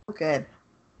 good.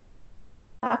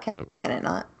 How can it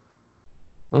not?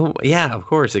 Oh yeah, of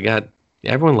course it got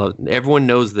everyone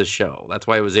knows the show. That's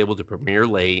why it was able to premiere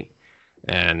late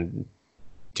and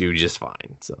do just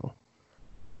fine. So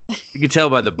you can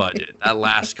tell by the budget. That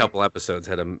last couple episodes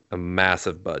had a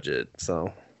massive budget.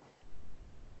 So,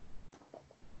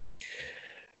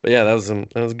 but yeah, that was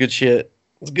good shit.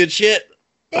 It was good shit.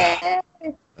 Yeah.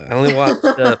 I only watched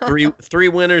three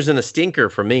winners and a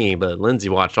stinker for me, but Lindsay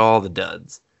watched all the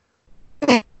duds.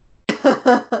 Well,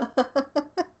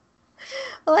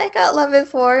 I got Love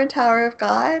is War and Tower of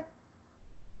God.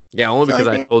 Yeah, only because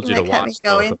I told you to watch.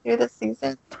 Going through the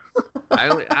season.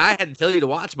 I had to tell you to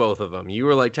watch both of them. You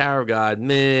were like Tower of God,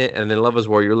 meh, and then Love is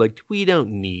War. You're like, we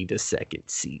don't need a second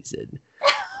season.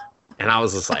 And I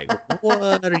was just like,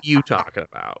 what are you talking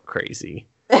about, crazy?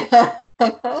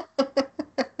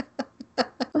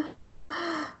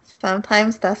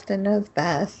 Sometimes Dustin knows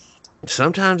best.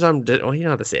 Sometimes you don't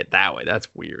have to say it that way. That's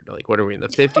weird. Like, what are we in the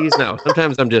 50s? No,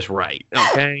 sometimes I'm just right.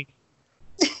 Okay.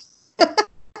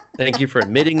 Thank you for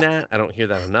admitting that. I don't hear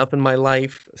that enough in my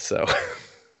life. So,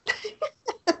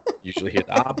 usually hear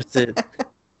the opposite.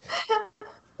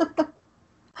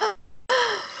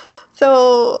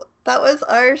 So, that was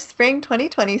our spring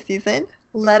 2020 season.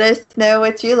 Let us know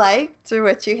what you liked or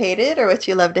what you hated or what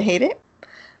you love to hate it.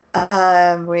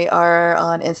 We are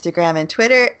on Instagram and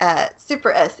Twitter at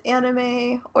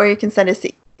SuperSAnime, or you can send us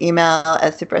an email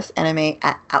at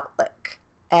supersanime@outlook.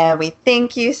 And we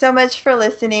thank you so much for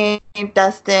listening.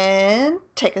 Dustin,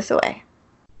 take us away.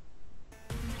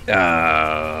 I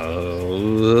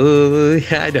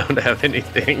don't have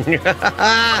anything.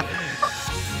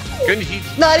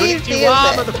 Not easy, is it?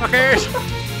 Motherfuckers.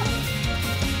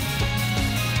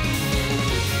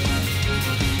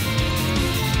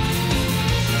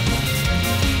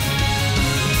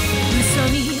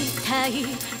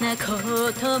 なこ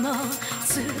とも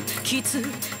突きつ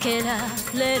けら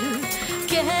れる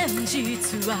現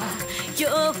実は容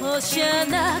赦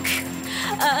なく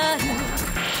ある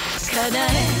叶え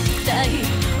たい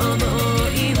想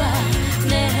いは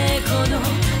猫の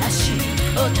足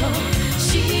音知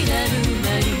らぬ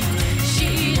間に忍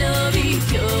び寄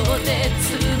って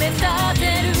詰め立て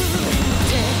る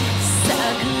手探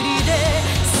りで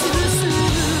進む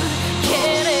け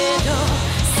れど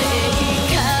正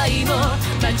解も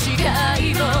間違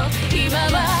いも今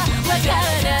はわから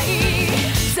ない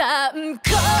残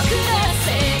酷な選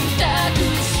択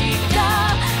しか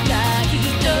ない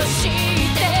とし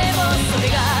てもそれ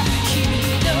が君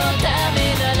のため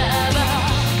ならば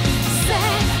背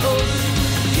負う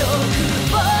欲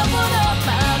望のま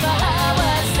ま合わ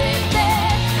せて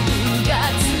うが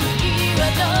ついは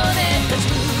どれ立ち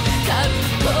向かう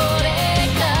これ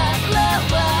から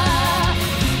は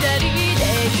二人で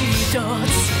一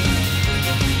つ